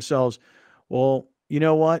thinking to themselves, well, you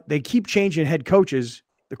know what? They keep changing head coaches.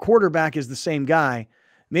 The quarterback is the same guy.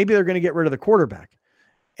 Maybe they're going to get rid of the quarterback.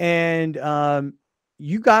 And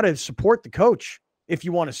you got to support the coach if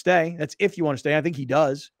you want to stay. That's if you want to stay. I think he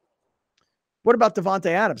does. What about Davante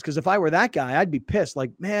Adams? Because if I were that guy, I'd be pissed.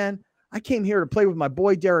 Like, man, I came here to play with my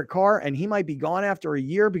boy Derek Carr, and he might be gone after a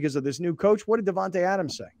year because of this new coach. What did Davante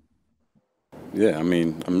Adams say? Yeah, I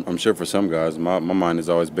mean, I'm sure for some guys, my mind has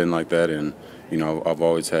always been like that. And, you know, I've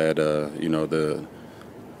always had, you know,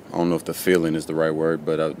 I don't know if the feeling is the right word,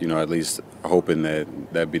 but, you know, at least hoping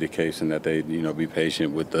that be the case and that they, you know, be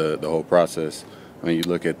patient with the whole process. I mean, you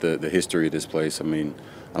look at the history of this place. I mean,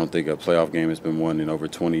 I don't think a playoff game has been won in over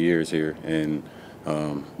 20 years here. And,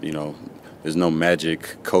 you know, there's no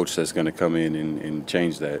magic coach that's going to come in and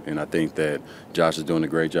change that. And I think that Josh is doing a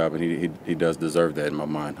great job, and he does deserve that in my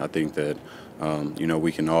mind. I think that, you know,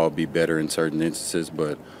 we can all be better in certain instances,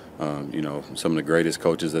 but, you know, some of the greatest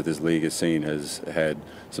coaches that this league has seen has had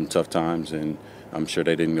some tough times, and I'm sure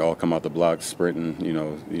they didn't all come out the blocks sprinting, you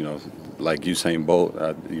know, like Usain Bolt,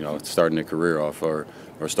 you know, starting their career off or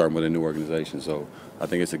starting with a new organization. So I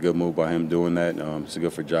think it's a good move by him doing that. It's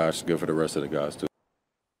good for Josh, it's good for the rest of the guys too.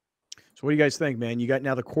 So what do you guys think, man? You got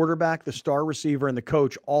now the quarterback, the star receiver, and the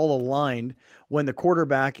coach all aligned when the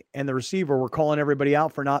quarterback and the receiver were calling everybody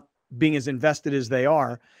out for not being as invested as they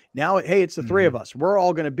are. Now, hey, it's the three of us. We're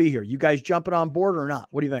all going to be here. You guys jumping on board or not?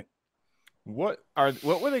 What do you think? What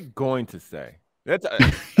were they going to say? That's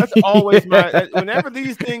always my whenever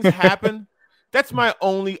these things happen, that's my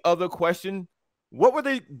only other question. What were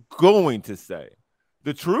they going to say?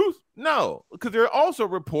 The truth? No, because there are also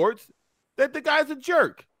reports that the guy's a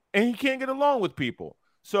jerk and he can't get along with people.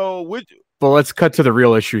 So, well, let's cut to the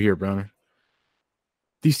real issue here, brother.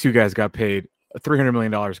 These two guys got paid $300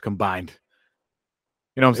 million combined.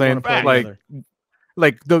 You know what I'm saying?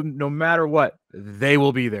 Like no matter what, they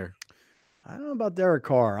will be there. I don't know about Derek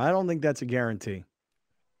Carr. I don't think that's a guarantee.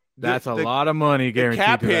 That's a lot of money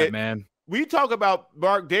guaranteed to that, man. We talk about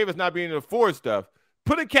Mark Davis not being able to afford stuff.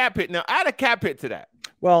 Put a cap hit. Now, add a cap hit to that.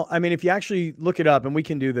 Well, I mean, if you actually look it up, and we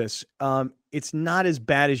can do this, it's not as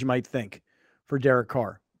bad as you might think for Derek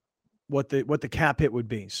Carr, what the cap hit would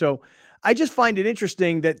be. So I just find it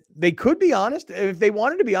interesting that they could be honest. If they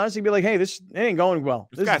wanted to be honest, they'd be like, hey, it ain't going well.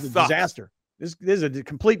 This is a disaster. This is a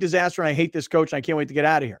complete disaster, and I hate this coach, and I can't wait to get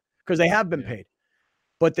out of here, because they have been paid.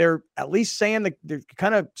 But they're at least saying that they're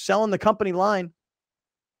kind of selling the company line.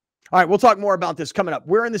 All right, we'll talk more about this coming up.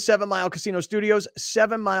 We're in the 7 Mile Casino Studios,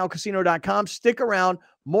 7milecasino.com. Stick around.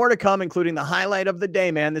 More to come, including the highlight of the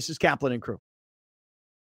day, man. This is Kaplan and Crew.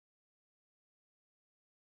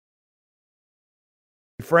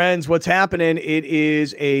 Friends, what's happening? It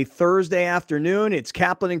is a Thursday afternoon. It's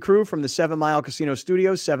Kaplan and Crew from the 7 Mile Casino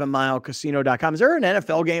Studios, 7milecasino.com. Is there an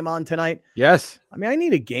NFL game on tonight? Yes. I mean, I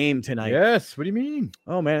need a game tonight. Yes. What do you mean?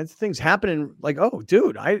 Oh, man, things happening. Like, oh,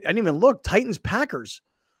 dude, I didn't even look. Titans, Packers.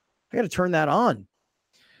 I got to turn that on.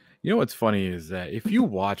 You know what's funny is that if you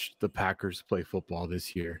watched the Packers play football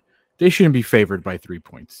this year, they shouldn't be favored by 3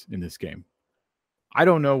 points in this game. I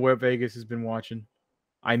don't know where Vegas has been watching.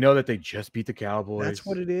 I know that they just beat the Cowboys. That's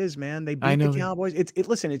what it is, man. They beat the Cowboys.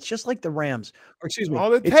 Listen, it's just like the Rams. Or excuse me.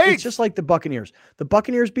 It's just like the Buccaneers. The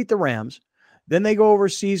Buccaneers beat the Rams. Then they go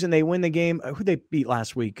overseas and they win the game. Who they beat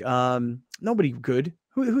last week? Nobody good.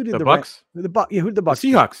 Who did the Bucks? Who did the Bucks?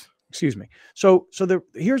 The Seahawks. Excuse me. So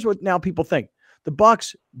here's what now people think. The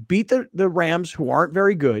Bucks beat the Rams, who aren't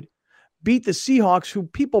very good, beat the Seahawks, who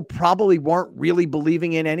people probably weren't really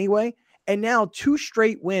believing in anyway. And now 2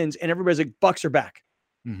 straight wins, and everybody's like, Bucks are back.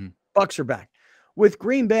 Mm-hmm. Bucks are back. With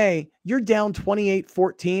Green Bay, you're down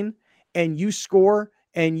 28-14, and you score,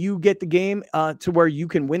 and you get the game to where you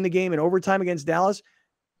can win the game in overtime against Dallas.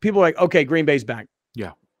 People are like, okay, Green Bay's back.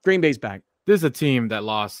 Yeah. Green Bay's back. This is a team that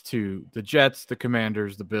lost to the Jets, the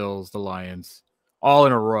Commanders, the Bills, the Lions, all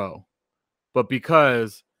in a row. But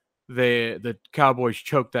because the Cowboys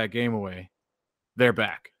choked that game away, they're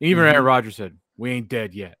back. Even Aaron Rodgers said, we ain't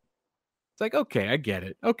dead yet. It's like, okay, I get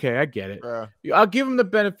it. I'll give him the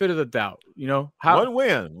benefit of the doubt. You know, one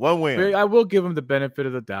win. I will give him the benefit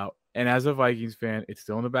of the doubt. And as a Vikings fan, it's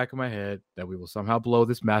still in the back of my head that we will somehow blow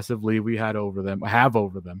this massive lead we have over them.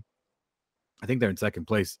 I think they're in second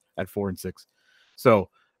place at 4-6. So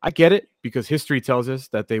I get it, because history tells us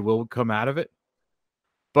that they will come out of it.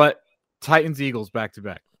 But Titans, Eagles back to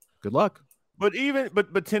back. Good luck. But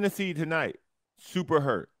Tennessee tonight, super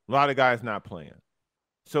hurt. A lot of guys not playing.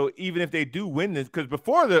 So even if they do win this, because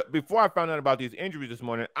before I found out about these injuries this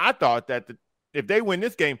morning, I thought that if they win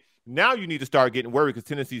this game, now you need to start getting worried, because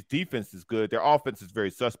Tennessee's defense is good. Their offense is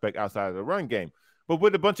very suspect outside of the run game. But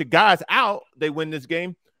with a bunch of guys out, they win this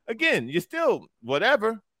game. Again, you're still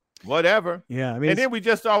whatever. Yeah, I mean, and then we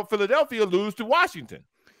just saw Philadelphia lose to Washington.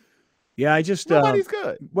 Yeah, I just nobody's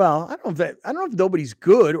good. Well, I don't know if nobody's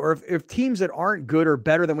good, or if teams that aren't good are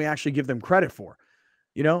better than we actually give them credit for.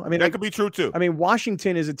 You know, I mean, that could be true too. I mean,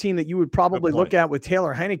 Washington is a team that you would probably look at with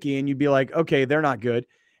Taylor Heineke, and you'd be like, okay, they're not good.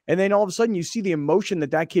 And then all of a sudden, you see the emotion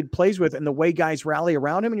that kid plays with, and the way guys rally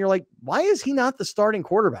around him, and you're like, why is he not the starting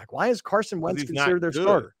quarterback? Why is Carson Wentz considered their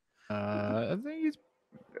starter? I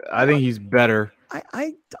think he's better.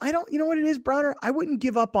 I don't. You know what it is, Browner? I wouldn't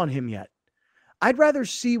give up on him yet. I'd rather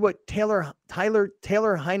see what Taylor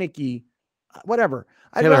Heineke, whatever.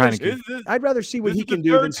 I'd rather see what he can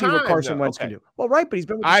do than see what Carson Wentz can do. Well, right, but he's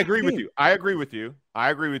been with I agree with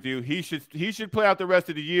you. He should play out the rest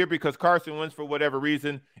of the year, because Carson Wentz, for whatever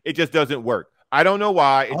reason, it just doesn't work. I don't know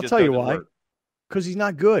why. I'll tell you why. Because he's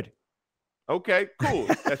not good. Okay, cool.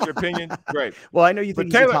 That's your opinion. Great. Well, I know you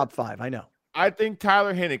think he's a top 5. I know. I think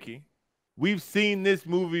Tyler Heineke, we've seen this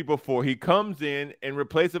movie before. He comes in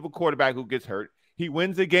replace of a quarterback who gets hurt. He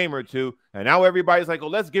wins a game or two, and now everybody's like, "Oh,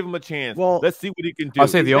 let's give him a chance. Well, let's see what he can do." I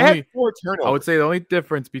would say the only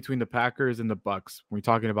difference between the Packers and the Bucks, when we're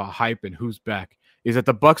talking about hype and who's back, is that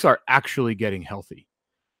the Bucks are actually getting healthy.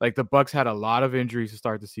 Like, the Bucks had a lot of injuries to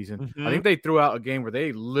start the season. Mm-hmm. I think they threw out a game where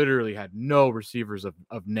they literally had no receivers of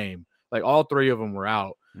name. Like, all 3 of them were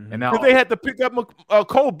out. Mm-hmm. And now they had to pick up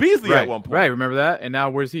Cole Beasley at one point. Right, remember that? And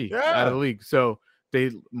now where's he? Out of the league. So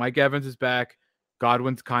Mike Evans is back.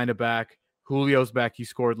 Godwin's kind of back. Julio's back. He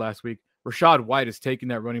scored last week. Rashad White is taking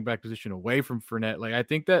that running back position away from Fournette. Like, I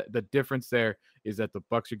think that the difference there is that the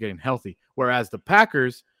Bucks are getting healthy, whereas the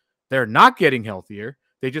Packers, they're not getting healthier.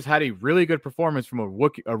 They just had a really good performance from a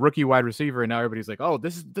rookie wide receiver, and now everybody's like, "Oh,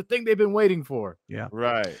 this is the thing they've been waiting for." Yeah,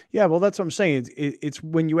 right. Yeah, well, that's what I'm saying. It's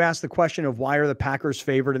when you ask the question of why are the Packers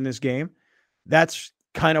favored in this game, that's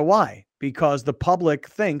kind of why, because the public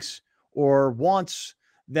thinks or wants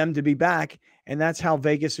them to be back. And that's how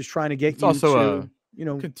Vegas is trying to get you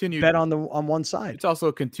to, bet on one side. It's also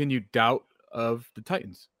a continued doubt of the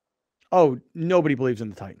Titans. Oh, nobody believes in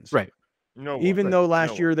the Titans. Right. Though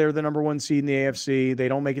last year they're the number 1 seed in the AFC, they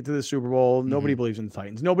don't make it to the Super Bowl. Nobody believes in the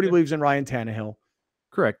Titans. Nobody believes in Ryan Tannehill.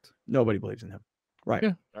 Correct. Nobody believes in him. Right.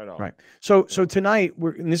 Yeah. At all. Right. So tonight,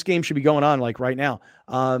 and this game should be going on like right now.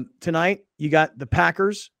 Tonight you got the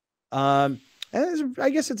Packers. And I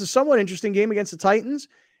guess it's a somewhat interesting game against the Titans.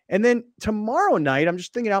 And then tomorrow night, I'm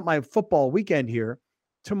just thinking out my football weekend here.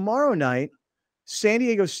 Tomorrow night, San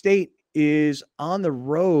Diego State is on the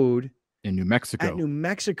road In New Mexico. at New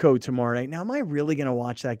Mexico tomorrow night. Now, am I really going to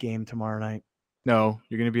watch that game tomorrow night? No,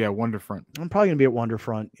 you're going to be at Wonderfront. I'm probably going to be at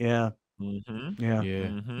Wonderfront. Yeah. Mm-hmm. Yeah. Yeah.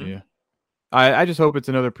 Mhm. Yeah. I just hope it's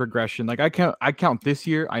another progression. Like I count this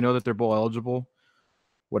year. I know that they're bowl eligible,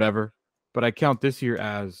 whatever, but I count this year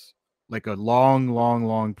as like a long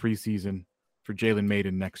preseason for Jalen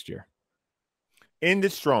Maiden next year. End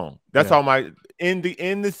it strong. That's Yeah. all my end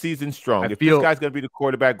the season strong. I If feel- this guy's going to be the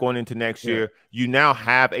quarterback going into next Yeah. year, you now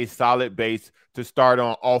have a solid base to start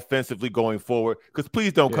on offensively going forward. Because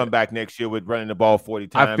please don't Yeah. come back next year with running the ball 40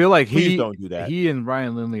 times. I feel like please don't do that. he and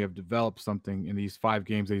Ryan Lindley have developed something in these 5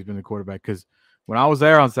 games that he's been the quarterback. Because when I was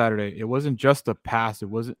there on Saturday, it wasn't just a pass. It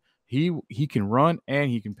wasn't he can run and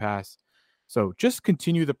he can pass. So just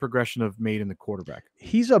continue the progression of Maiden the quarterback.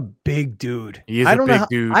 He's a big dude. He is I a don't big know how,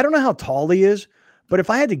 dude. I don't know how tall he is, but if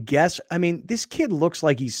I had to guess, I mean, this kid looks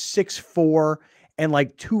like he's 6'4" and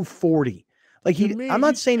like 240. Like To me, I'm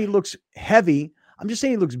not saying he looks heavy. I'm just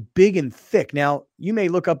saying he looks big and thick. Now, you may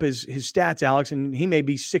look up his stats, Alex, and he may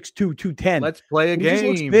be 6'2", 210. Let's play a He just game.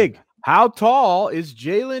 looks big. How tall is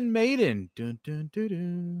Jalen Maiden? Dun, dun, dun,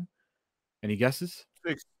 dun. Any guesses?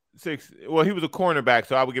 6'6". Well, he was a cornerback,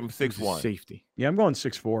 so I would give him He's a 6'1". Safety. Yeah, I'm going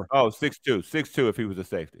 6'4". Oh, 6'2". 6'2" if he was a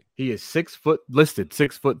safety. He is 6 foot listed,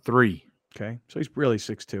 6'3". Okay, so he's really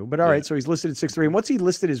 6'2". But all right, so he's listed at 6'3". And what's he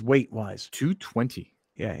listed as weight-wise? 220.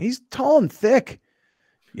 Yeah, he's tall and thick.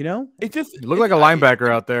 You know? It just You look like a linebacker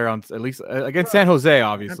out there on at least against San Jose,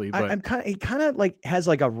 obviously. But He kind of like has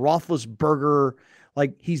like a Roethlisberger,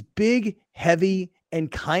 like he's big, heavy, and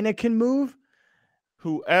kind of can move.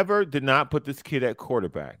 whoever did not put this kid at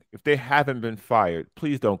quarterback, if they haven't been fired,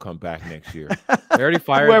 please don't come back next year. they already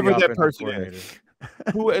fired Whoever the that offensive person coordinator. is.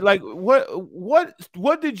 Who, like,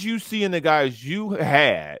 what did you see in the guys you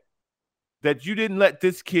had that you didn't let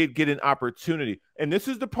this kid get an opportunity? And this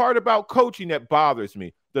is the part about coaching that bothers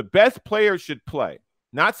me. The best players should play,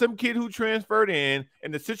 not some kid who transferred in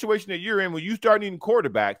the situation that you're in when you start needing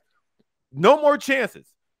quarterbacks. No more chances.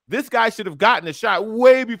 This guy should have gotten a shot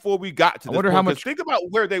way before we got to this. I wonder point, how much. think about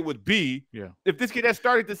where they would be if this kid had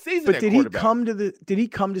started the season. But at did he quarterback.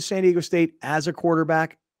 come to San Diego State as a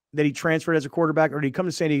quarterback? That he transferred as a quarterback, or did he come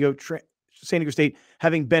to San Diego State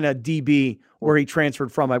having been a DB where he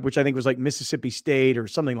transferred from, which I think was like Mississippi State or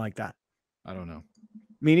something like that? I don't know.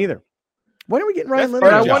 Me neither. When are we getting Ryan That's Lindley?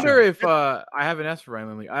 But I Josh. wonder if I have an S for Ryan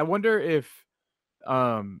Lindley. I wonder if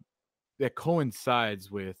that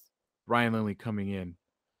coincides with Ryan Lindley coming in,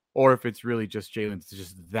 or if it's really just Jalen's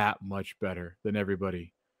just that much better than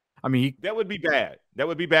everybody. I mean, That would be bad. That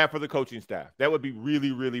would be bad for the coaching staff. That would be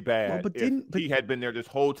really, really bad but if he had been there this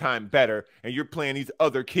whole time better, and you're playing these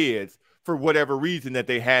other kids for whatever reason that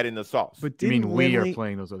they had in the sauce. But you didn't mean we Lindley, are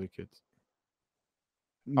playing those other kids?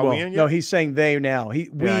 Are we well, in no, yet? he's saying they now. I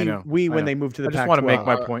know. when I know. they move to the I just Pac-12. want to make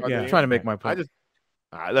my Are- point. are Yeah, they I'm in? trying to make my point.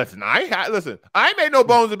 Listen. I ain't made no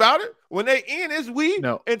bones about it. When they in, it's we.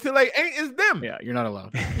 No. Until they ain't, it's them. Yeah, you're not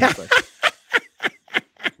allowed.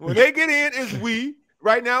 When they get in, it's we.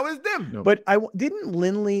 Right now, it's them. No. But didn't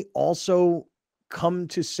Lindley also come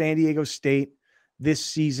to San Diego State this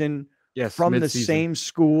season Yes, from the mid-season. same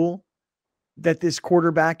school that this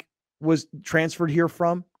quarterback was transferred here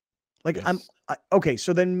from? Like, Yes. okay.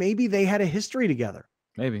 So then maybe they had a history together.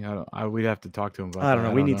 Maybe I don't. We'd have to talk to him about. I don't that.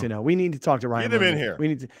 know. We need to know. We need to talk to Ryan. Get him in Lindley. here. We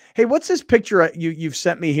need to. Hey, what's this picture you've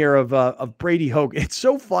sent me here of Brady Hoke? It's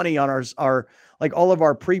so funny on our like all of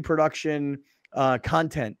our pre-production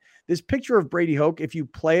content. This picture of Brady Hoke, if you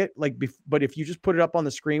play it but if you just put it up on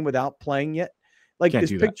the screen without playing it, like Can't this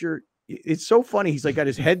do that. picture, it's so funny. He's like got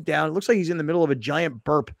his head down. It looks like he's in the middle of a giant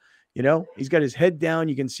burp. You know, he's got his head down.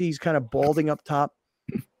 You can see he's kind of balding up top.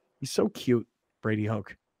 He's so cute, Brady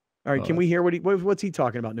Hoke. All right, can we hear what's he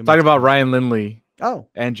talking about? New Talking Mexico? about Ryan Lindley Oh,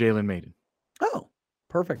 and Jalen Maiden. oh,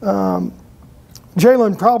 perfect.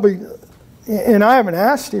 Jalen probably, and I haven't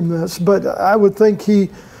asked him this, but I would think he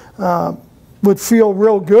would feel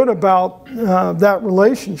real good about that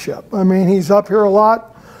relationship. I mean, he's up here a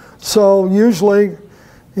lot, so usually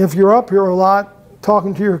if you're up here a lot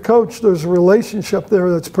talking to your coach, there's a relationship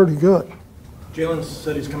there that's pretty good. Jalen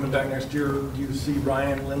said he's coming back next year. Do you see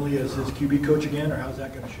Ryan Lindley as his QB coach again, or how's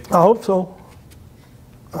that going to shake out? I hope so.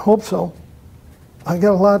 I hope so. I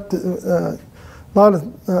got a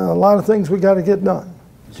lot of things we got to get done.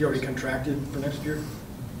 Is he already contracted for next year?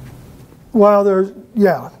 Well,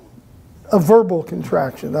 yeah. a verbal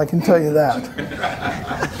contraction. I can tell you that.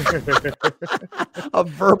 A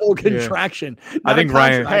verbal contraction. I think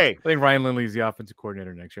Ryan Lindley's the offensive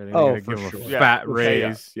coordinator next year. I think for give sure. him a fat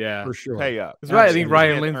raise. Yeah, for sure. Pay up. That's right. I think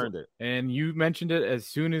Ryan Lindley Lindley, and you mentioned it as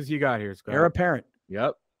soon as he got here, Scott. Heir apparent.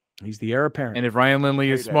 Yep. He's the heir apparent. And if Ryan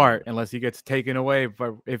Lindley is smart, unless he gets taken away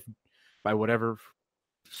by whatever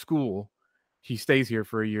school, he stays here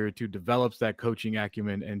for a year or two, develops that coaching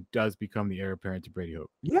acumen, and does become the heir apparent to Brady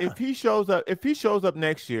Hoke. Yeah. If he shows up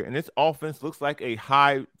next year and this offense looks like a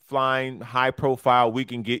high flying, high profile, we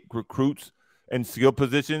can get recruits and skill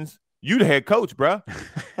positions, you the head coach, bro.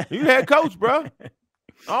 You the head coach, bro.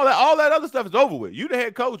 All that other stuff is over with. You the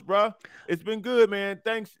head coach, bro. It's been good, man.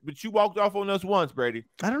 Thanks, but you walked off on us once, Brady.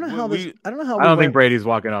 I don't know how. I don't think Brady's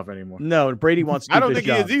walking off anymore. No, Brady wants to keep his job. I don't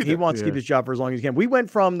think he is either. He wants to keep his job for as long as he can. We went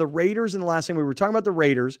from the Raiders, and the last thing we were talking about the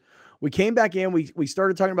Raiders. We came back in. We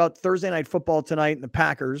started talking about Thursday night football tonight and the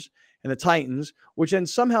Packers and the Titans, which then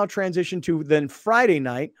somehow transitioned to then Friday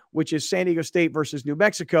night, which is San Diego State versus New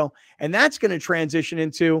Mexico. And that's going to transition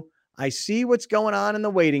into, I see what's going on in the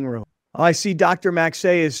waiting room. I see Dr.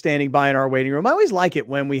 Maxey is standing by in our waiting room. I always like it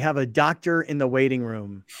when we have a doctor in the waiting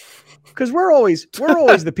room, because we're always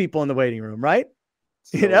the people in the waiting room, right?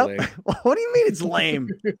 So you know, what do you mean it's lame?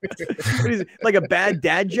 What is it, like a bad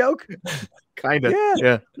dad joke? Kind of.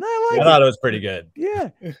 Yeah. No, I thought it was pretty good. Yeah.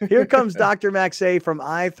 Here comes Dr. Maxey from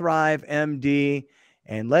iThrive MD,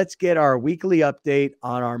 and let's get our weekly update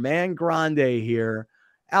on our man Grande here.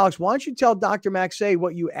 Alex, why don't you tell Dr. Maxey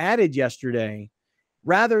what you added yesterday,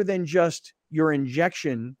 rather than just your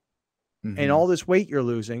injection and all this weight you're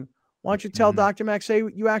losing? Why don't you tell Dr. Maxey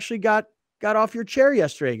you actually got off your chair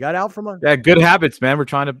yesterday, got out from good habits, man. We're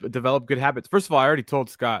trying to develop good habits. First of all, I already told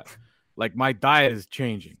Scott, like, my diet is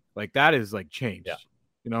changing. Like, that is like changed. Yeah.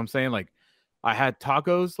 You know what I'm saying? Like, I had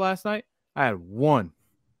tacos last night. I had one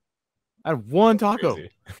taco.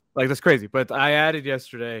 Like, that's crazy. But I added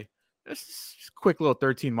yesterday just a quick little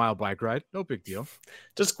 13-mile bike ride. No big deal.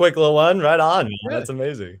 Just a quick little one. Right on. Man. That's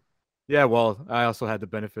amazing. Yeah, well, I also had the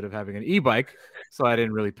benefit of having an e-bike, so I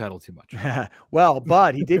didn't really pedal too much. Well,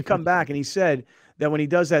 but he did come back and he said that when he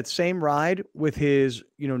does that same ride with his,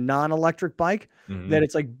 non-electric bike, that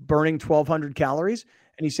it's like burning 1,200 calories.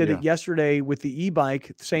 And he said that yesterday with the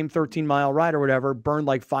e-bike, same 13-mile ride or whatever, burned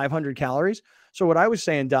like 500 calories. So what I was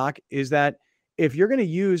saying, Doc, is that if you're going to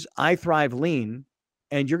use iThrive Lean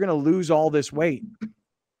and you're going to lose all this weight,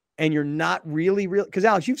 and you're not really, because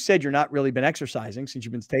Alex, you've said you're not really been exercising since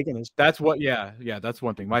you've been taking this. That's what, that's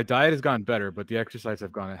one thing. My diet has gotten better, but the exercise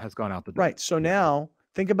has gone out the door. Right. So now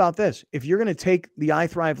think about this. If you're going to take the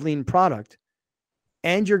iThrive Lean product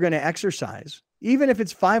and you're going to exercise, even if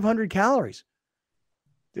it's 500 calories,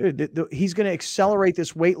 dude, he's going to accelerate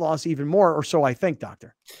this weight loss even more, or so I think,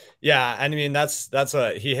 doctor. Yeah, I mean, that's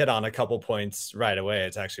what he hit on a couple points right away.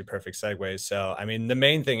 It's actually perfect segue. So, I mean, the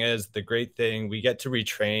main thing is the great thing, we get to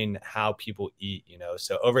retrain how people eat,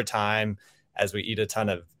 so over time, as we eat a ton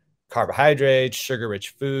of carbohydrates,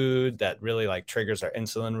 sugar-rich food that really like triggers our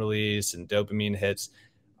insulin release and dopamine hits,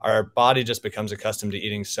 our body just becomes accustomed to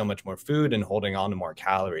eating so much more food and holding on to more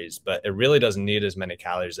calories, but it really doesn't need as many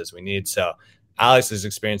calories as we need. So Alex has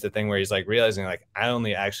experienced the thing where he's like realizing like, I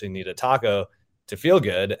only actually need a taco to feel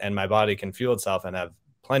good and my body can fuel itself and have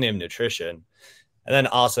plenty of nutrition. And then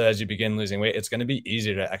also as you begin losing weight, it's going to be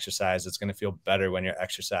easier to exercise. It's going to feel better when you're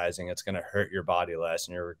exercising. It's going to hurt your body less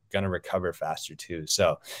and you're going to recover faster too.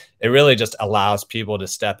 So it really just allows people to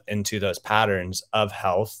step into those patterns of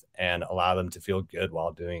health and allow them to feel good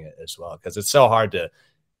while doing it as well. Because it's so hard to,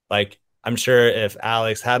 like, I'm sure if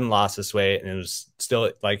Alex hadn't lost this weight and it was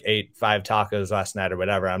still like ate 5 tacos last night or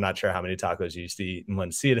whatever, I'm not sure how many tacos you used to eat in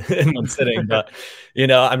one sitting, but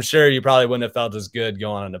I'm sure you probably wouldn't have felt as good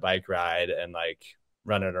going on a bike ride and like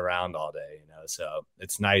running around all day, so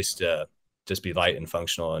it's nice to just be light and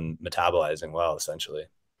functional and metabolizing well, essentially.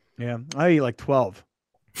 Yeah. I eat like 12.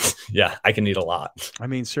 Yeah. I can eat a lot. I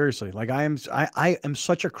mean, seriously, like I am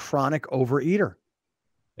such a chronic overeater.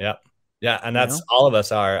 Yeah. Yeah, and that's all of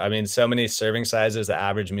us are. I mean, so many serving sizes, the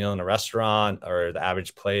average meal in a restaurant or the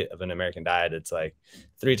average plate of an American diet, it's like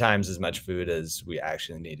 3 times as much food as we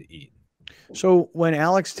actually need to eat. So when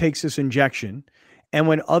Alex takes this injection and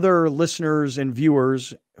when other listeners and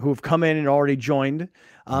viewers who have come in and already joined,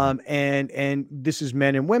 and this is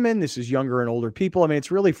men and women, this is younger and older people. I mean,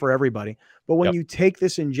 it's really for everybody. But when you take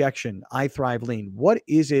this injection, iThrive Lean, what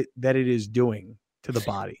is it that it is doing to the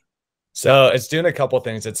body? So it's doing a couple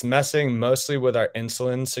things. It's messing mostly with our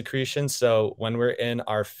insulin secretion. So when we're in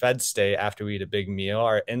our fed state after we eat a big meal,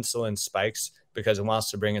 our insulin spikes because it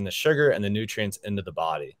wants to bring in the sugar and the nutrients into the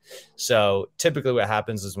body. So typically what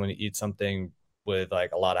happens is when you eat something with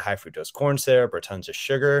like a lot of high fructose corn syrup or tons of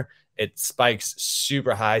sugar, it spikes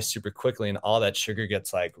super high super quickly, and all that sugar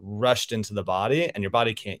gets like rushed into the body, and your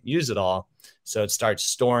body can't use it all. So it starts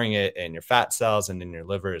storing it in your fat cells and in your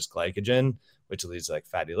liver as glycogen, which leads to like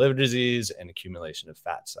fatty liver disease and accumulation of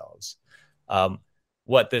fat cells.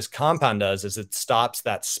 What this compound does is it stops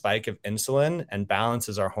that spike of insulin and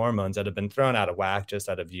balances our hormones that have been thrown out of whack just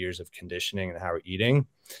out of years of conditioning and how we're eating.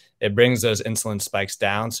 It brings those insulin spikes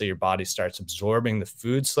down, so your body starts absorbing the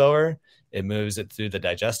food slower. It moves it through the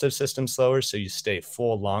digestive system slower, so you stay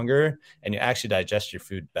full longer, and you actually digest your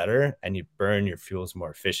food better, and you burn your fuels more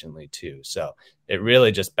efficiently too. So it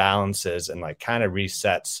really just balances and like kind of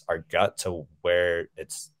resets our gut to where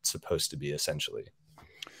it's supposed to be, essentially.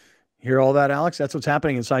 Hear all that, Alex? That's what's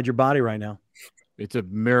happening inside your body right now. It's a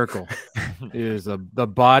miracle. The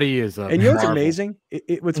body is a and you know what's marvel. amazing?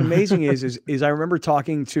 What's amazing is I remember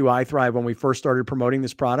talking to iThrive when we first started promoting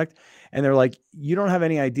this product, and they're like, you don't have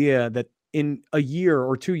any idea that in a year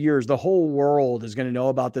or 2 years, the whole world is going to know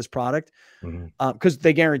about this product, because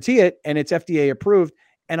they guarantee it and it's FDA approved.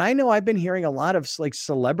 And I know I've been hearing a lot of like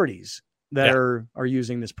celebrities that are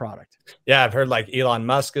using this product. Yeah, I've heard like Elon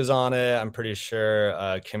Musk is on it. I'm pretty sure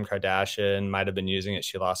Kim Kardashian might have been using it.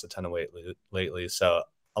 She lost a ton of weight lately. So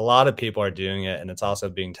a lot of people are doing it, and it's also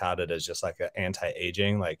being touted as just like an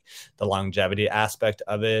anti-aging, like the longevity aspect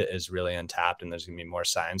of it is really untapped, and there's gonna be more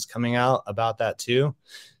science coming out about that too.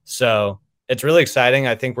 So it's really exciting.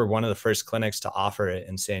 I think we're one of the first clinics to offer it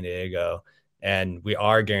in San Diego, and we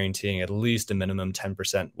are guaranteeing at least a minimum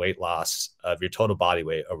 10% weight loss of your total body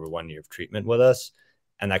weight over 1 year of treatment with us.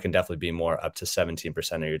 And that can definitely be more, up to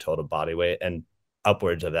 17% of your total body weight, and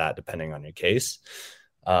upwards of that, depending on your case.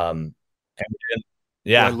 And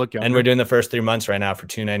we're doing the first 3 months right now for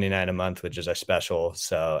 $299 a month, which is our special.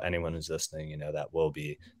 So anyone who's listening, you know, that will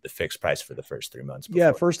be the fixed price for the first 3 months.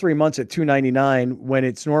 Yeah. First 3 months at $299, when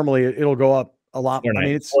it's normally, it'll go up a lot. I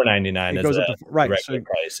mean, it's $499. It goes up to, right. So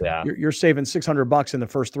price, yeah. You're saving $600 in the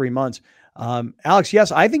first 3 months. Alex,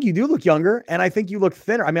 yes, I think you do look younger, and I think you look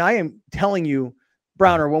thinner. I mean, I am telling you,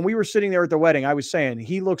 Browner, when we were sitting there at the wedding, I was saying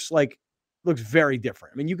he looks very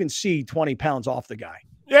different. I mean, you can see 20 pounds off the guy.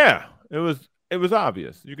 Yeah, it was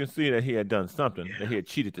obvious. You can see that he had done something, that he had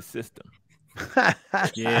cheated the system.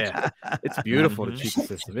 Yeah, it's beautiful to cheat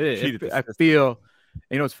the system. I feel,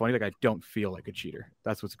 you know, it's funny. Like, I don't feel like a cheater.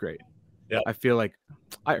 That's what's great. Yeah, I feel like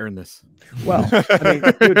I earned this. Well, I mean,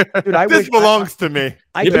 dude, I this wish belongs to me.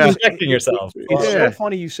 You've been protecting yourself. It's so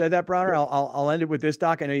funny you said that, Browner. I'll end it with this,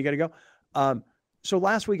 Doc. I know you got to go. So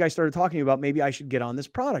last week I started talking to you about maybe I should get on this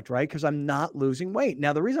product, right? Because I'm not losing weight.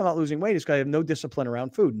 Now, the reason I'm not losing weight is because I have no discipline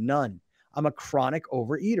around food. None. I'm a chronic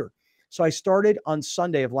overeater. So I started on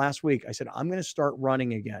Sunday of last week. I said, I'm going to start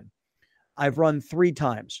running again. I've run 3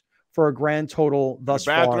 times for a grand total thus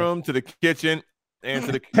far. Bathroom, to the kitchen, and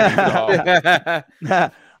to the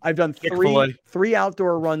I've done three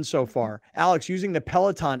outdoor runs so far. Alex, using the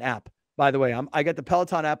Peloton app, by the way, I got the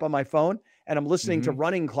Peloton app on my phone, and I'm listening to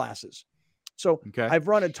running classes. So I've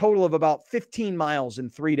run a total of about 15 miles in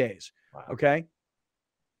 3 days. Wow. Okay.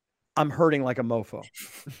 I'm hurting like a mofo.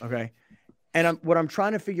 Okay. And what I'm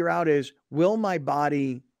trying to figure out is, will my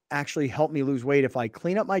body actually help me lose weight if I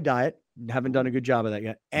clean up my diet? Haven't done a good job of that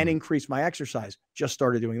yet. And increase my exercise. Just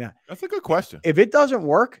started doing that. That's a good question. If it doesn't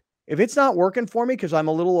work, if it's not working for me because I'm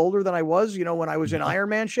a little older than I was, you know, when I was in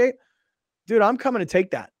Ironman shape, dude, I'm coming to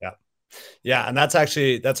take that. Yeah. Yeah. And that's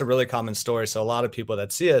a really common story. So a lot of people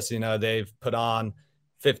that see us, you know, they've put on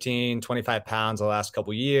 15, 25 pounds the last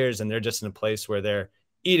couple of years, and they're just in a place where they're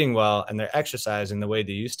eating well and they're exercising the way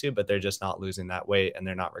they used to, but they're just not losing that weight, and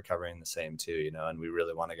they're not recovering the same too, you know, and we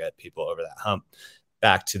really want to get people over that hump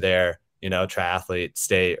back to their, you know, triathlete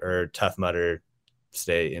state or Tough Mudder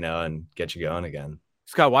state, you know, and get you going again.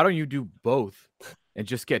 Scott, why don't you do both and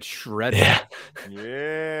just get shredded?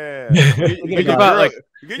 Yeah. Think about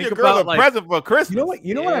get your girl a present for Christmas.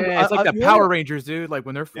 You know what? It's like the Power Rangers, dude. Like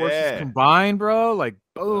when their forces combine, bro. Like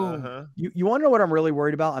boom. You want to know what I'm really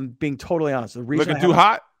worried about? I'm being totally honest. The reason looking too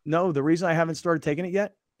hot? No, the reason I haven't started taking it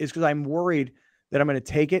yet is because I'm worried that I'm going to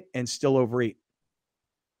take it and still overeat.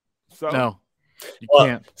 So no. You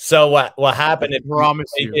can't. So what happened if you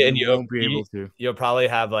won't be able to? You'll probably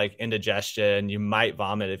have like indigestion. You might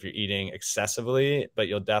vomit if you're eating excessively, but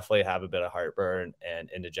you'll definitely have a bit of heartburn and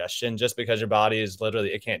indigestion just because your body is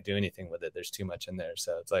literally, it can't do anything with it. There's too much in there.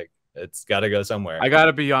 So it's like, it's got to go somewhere. I got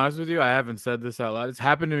to be honest with you. I haven't said this out loud. It's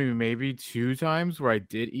happened to me maybe 2 times where I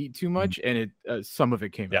did eat too much and some of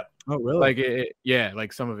it came out. Oh, really? Like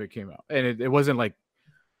like some of it came out, and it wasn't like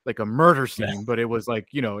a murder scene, but it was like,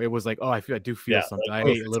 you know, it was like, oh, I do feel something. Like, I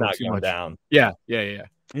ate a little too much. Down. Yeah.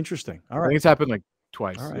 Interesting. All I right. think it's happened like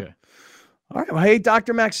twice. All right. Yeah. All right. Well, hey,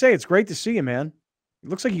 Dr. Max, it's great to see you, man. It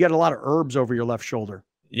looks like you got a lot of herbs over your left shoulder.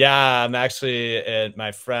 Yeah, I'm actually at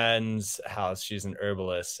my friend's house. She's an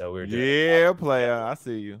herbalist, so we're doing player. I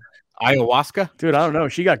see you. Ayahuasca, dude. I don't know.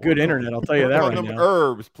 She got good internet. I'll tell you that right right now. Them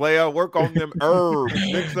herbs, player. Work on them herbs.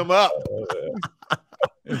 Mix them up.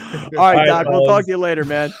 All right, Doc. We'll talk to you later,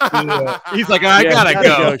 man. He's like, I gotta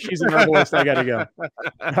go. She's an herbalist. I gotta go.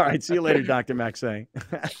 All right. See you later, Dr. Max.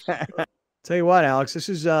 Tell you what, Alex, this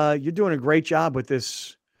is you're doing a great job with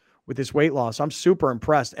this weight loss. I'm super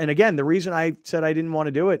impressed. And again, the reason I said I didn't want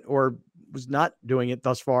to do it or was not doing it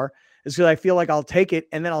thus far is because I feel like I'll take it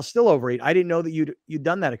and then I'll still overeat. I didn't know that you'd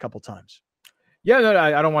done that a couple times. Yeah, no,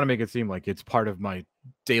 I don't want to make it seem like it's part of my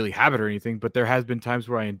daily habit or anything, but there has been times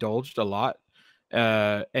where I indulged a lot.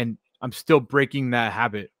 And I'm still breaking that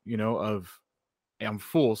habit, of I'm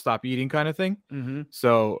full, stop eating kind of thing. Mm-hmm.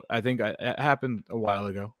 So I think it happened a while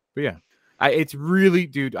ago. But yeah, it's really,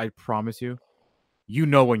 dude, I promise you,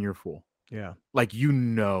 when you're full. Yeah. Like,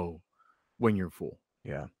 when you're full.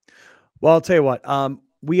 Yeah. Well, I'll tell you what,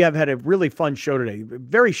 we have had a really fun show today.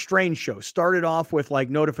 Very strange show. Started off with like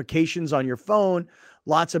notifications on your phone,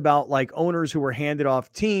 lots about like owners who were handed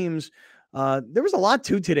off teams. There was a lot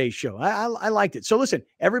to today's show. I liked it. So listen,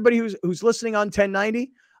 everybody who's listening on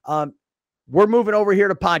 1090, we're moving over here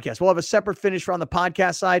to podcast. We'll have a separate finish on the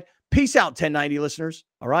podcast side. Peace out, 1090 listeners.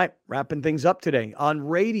 All right. Wrapping things up today on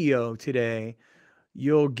radio today.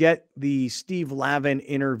 You'll get the Steve Lavin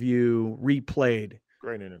interview replayed.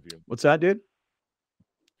 Great interview. What's that, dude?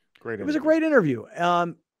 Great interview. It was a great interview.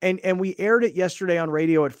 And we aired it yesterday on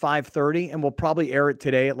radio at 5:30, and we'll probably air it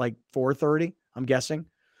today at like 4:30, I'm guessing.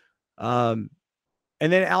 And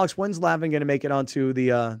then Alex, when's Lavin going to make it onto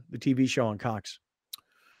the TV show on Cox?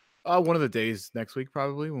 One of the days next week,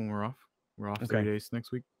 probably, when we're off. We're off 3 days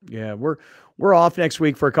next week. Yeah, we're off next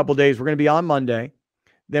week for a couple of days. We're going to be on Monday.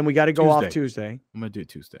 Then we got to go off Tuesday. I'm going to do it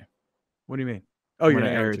Tuesday. What do you mean? Oh, you're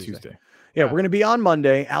going to air it Tuesday. Yeah, we're going to be on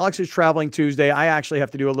Monday. Alex is traveling Tuesday. I actually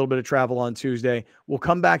have to do a little bit of travel on Tuesday. We'll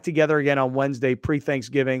come back together again on Wednesday,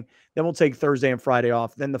 pre-Thanksgiving. Then we'll take Thursday and Friday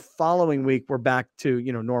off. Then the following week, we're back to,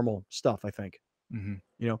 normal stuff, I think.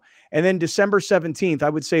 Mm-hmm. And then December 17th, I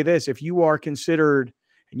would say this, if you are considered,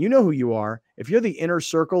 and you know who you are, if you're the inner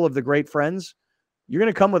circle of the great friends, you're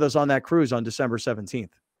going to come with us on that cruise on December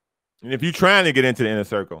 17th. And if you're trying to get into the inner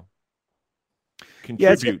circle,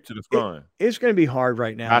 contribute to the fun. It's going to be hard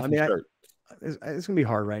right now. I mean, it's going to be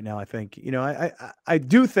hard right now, I think. I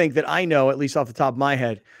do think that I know, at least off the top of my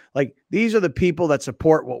head, like these are the people that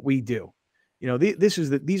support what we do. These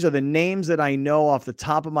are the names that I know off the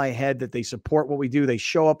top of my head that they support what we do. They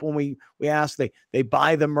show up when we ask. They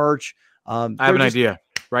buy the merch. I have an idea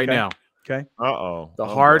right now. Okay. Uh-oh. The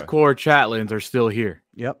hardcore chatlins are still here.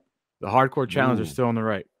 Yep. The hardcore chatlins are still on the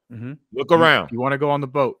right. Mm-hmm. Look around. If you want to go on the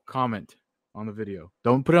boat, comment on the video.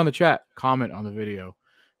 Don't put it on the chat. Comment on the video.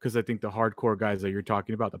 Because I think the hardcore guys that you're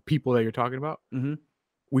talking about, the people that you're talking about,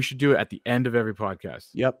 we should do it at the end of every podcast.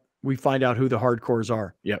 Yep. We find out who the hardcores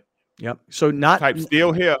are. Yep. So type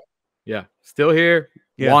still here. Yeah. Still here.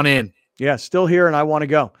 Yeah. Want in. Yeah. Still here. And I want to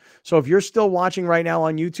go. So if you're still watching right now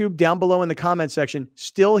on YouTube, down below in the comment section,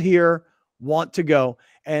 still here, want to go.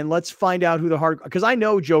 And let's find out who the because I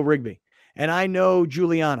know Joe Rigby and I know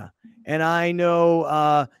Juliana and I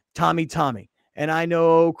know Tommy, and I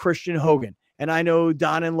know Christian Hogan. And I know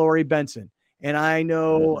Don and Lori Benson, and I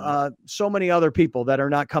know so many other people that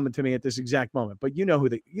are not coming to me at this exact moment. But you know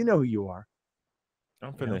who you are.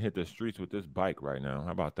 I'm finna hit the streets with this bike right now.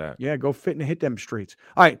 How about that? Yeah, go fit and hit them streets.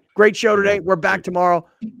 All right, great show today. We're back tomorrow.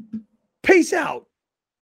 Peace out.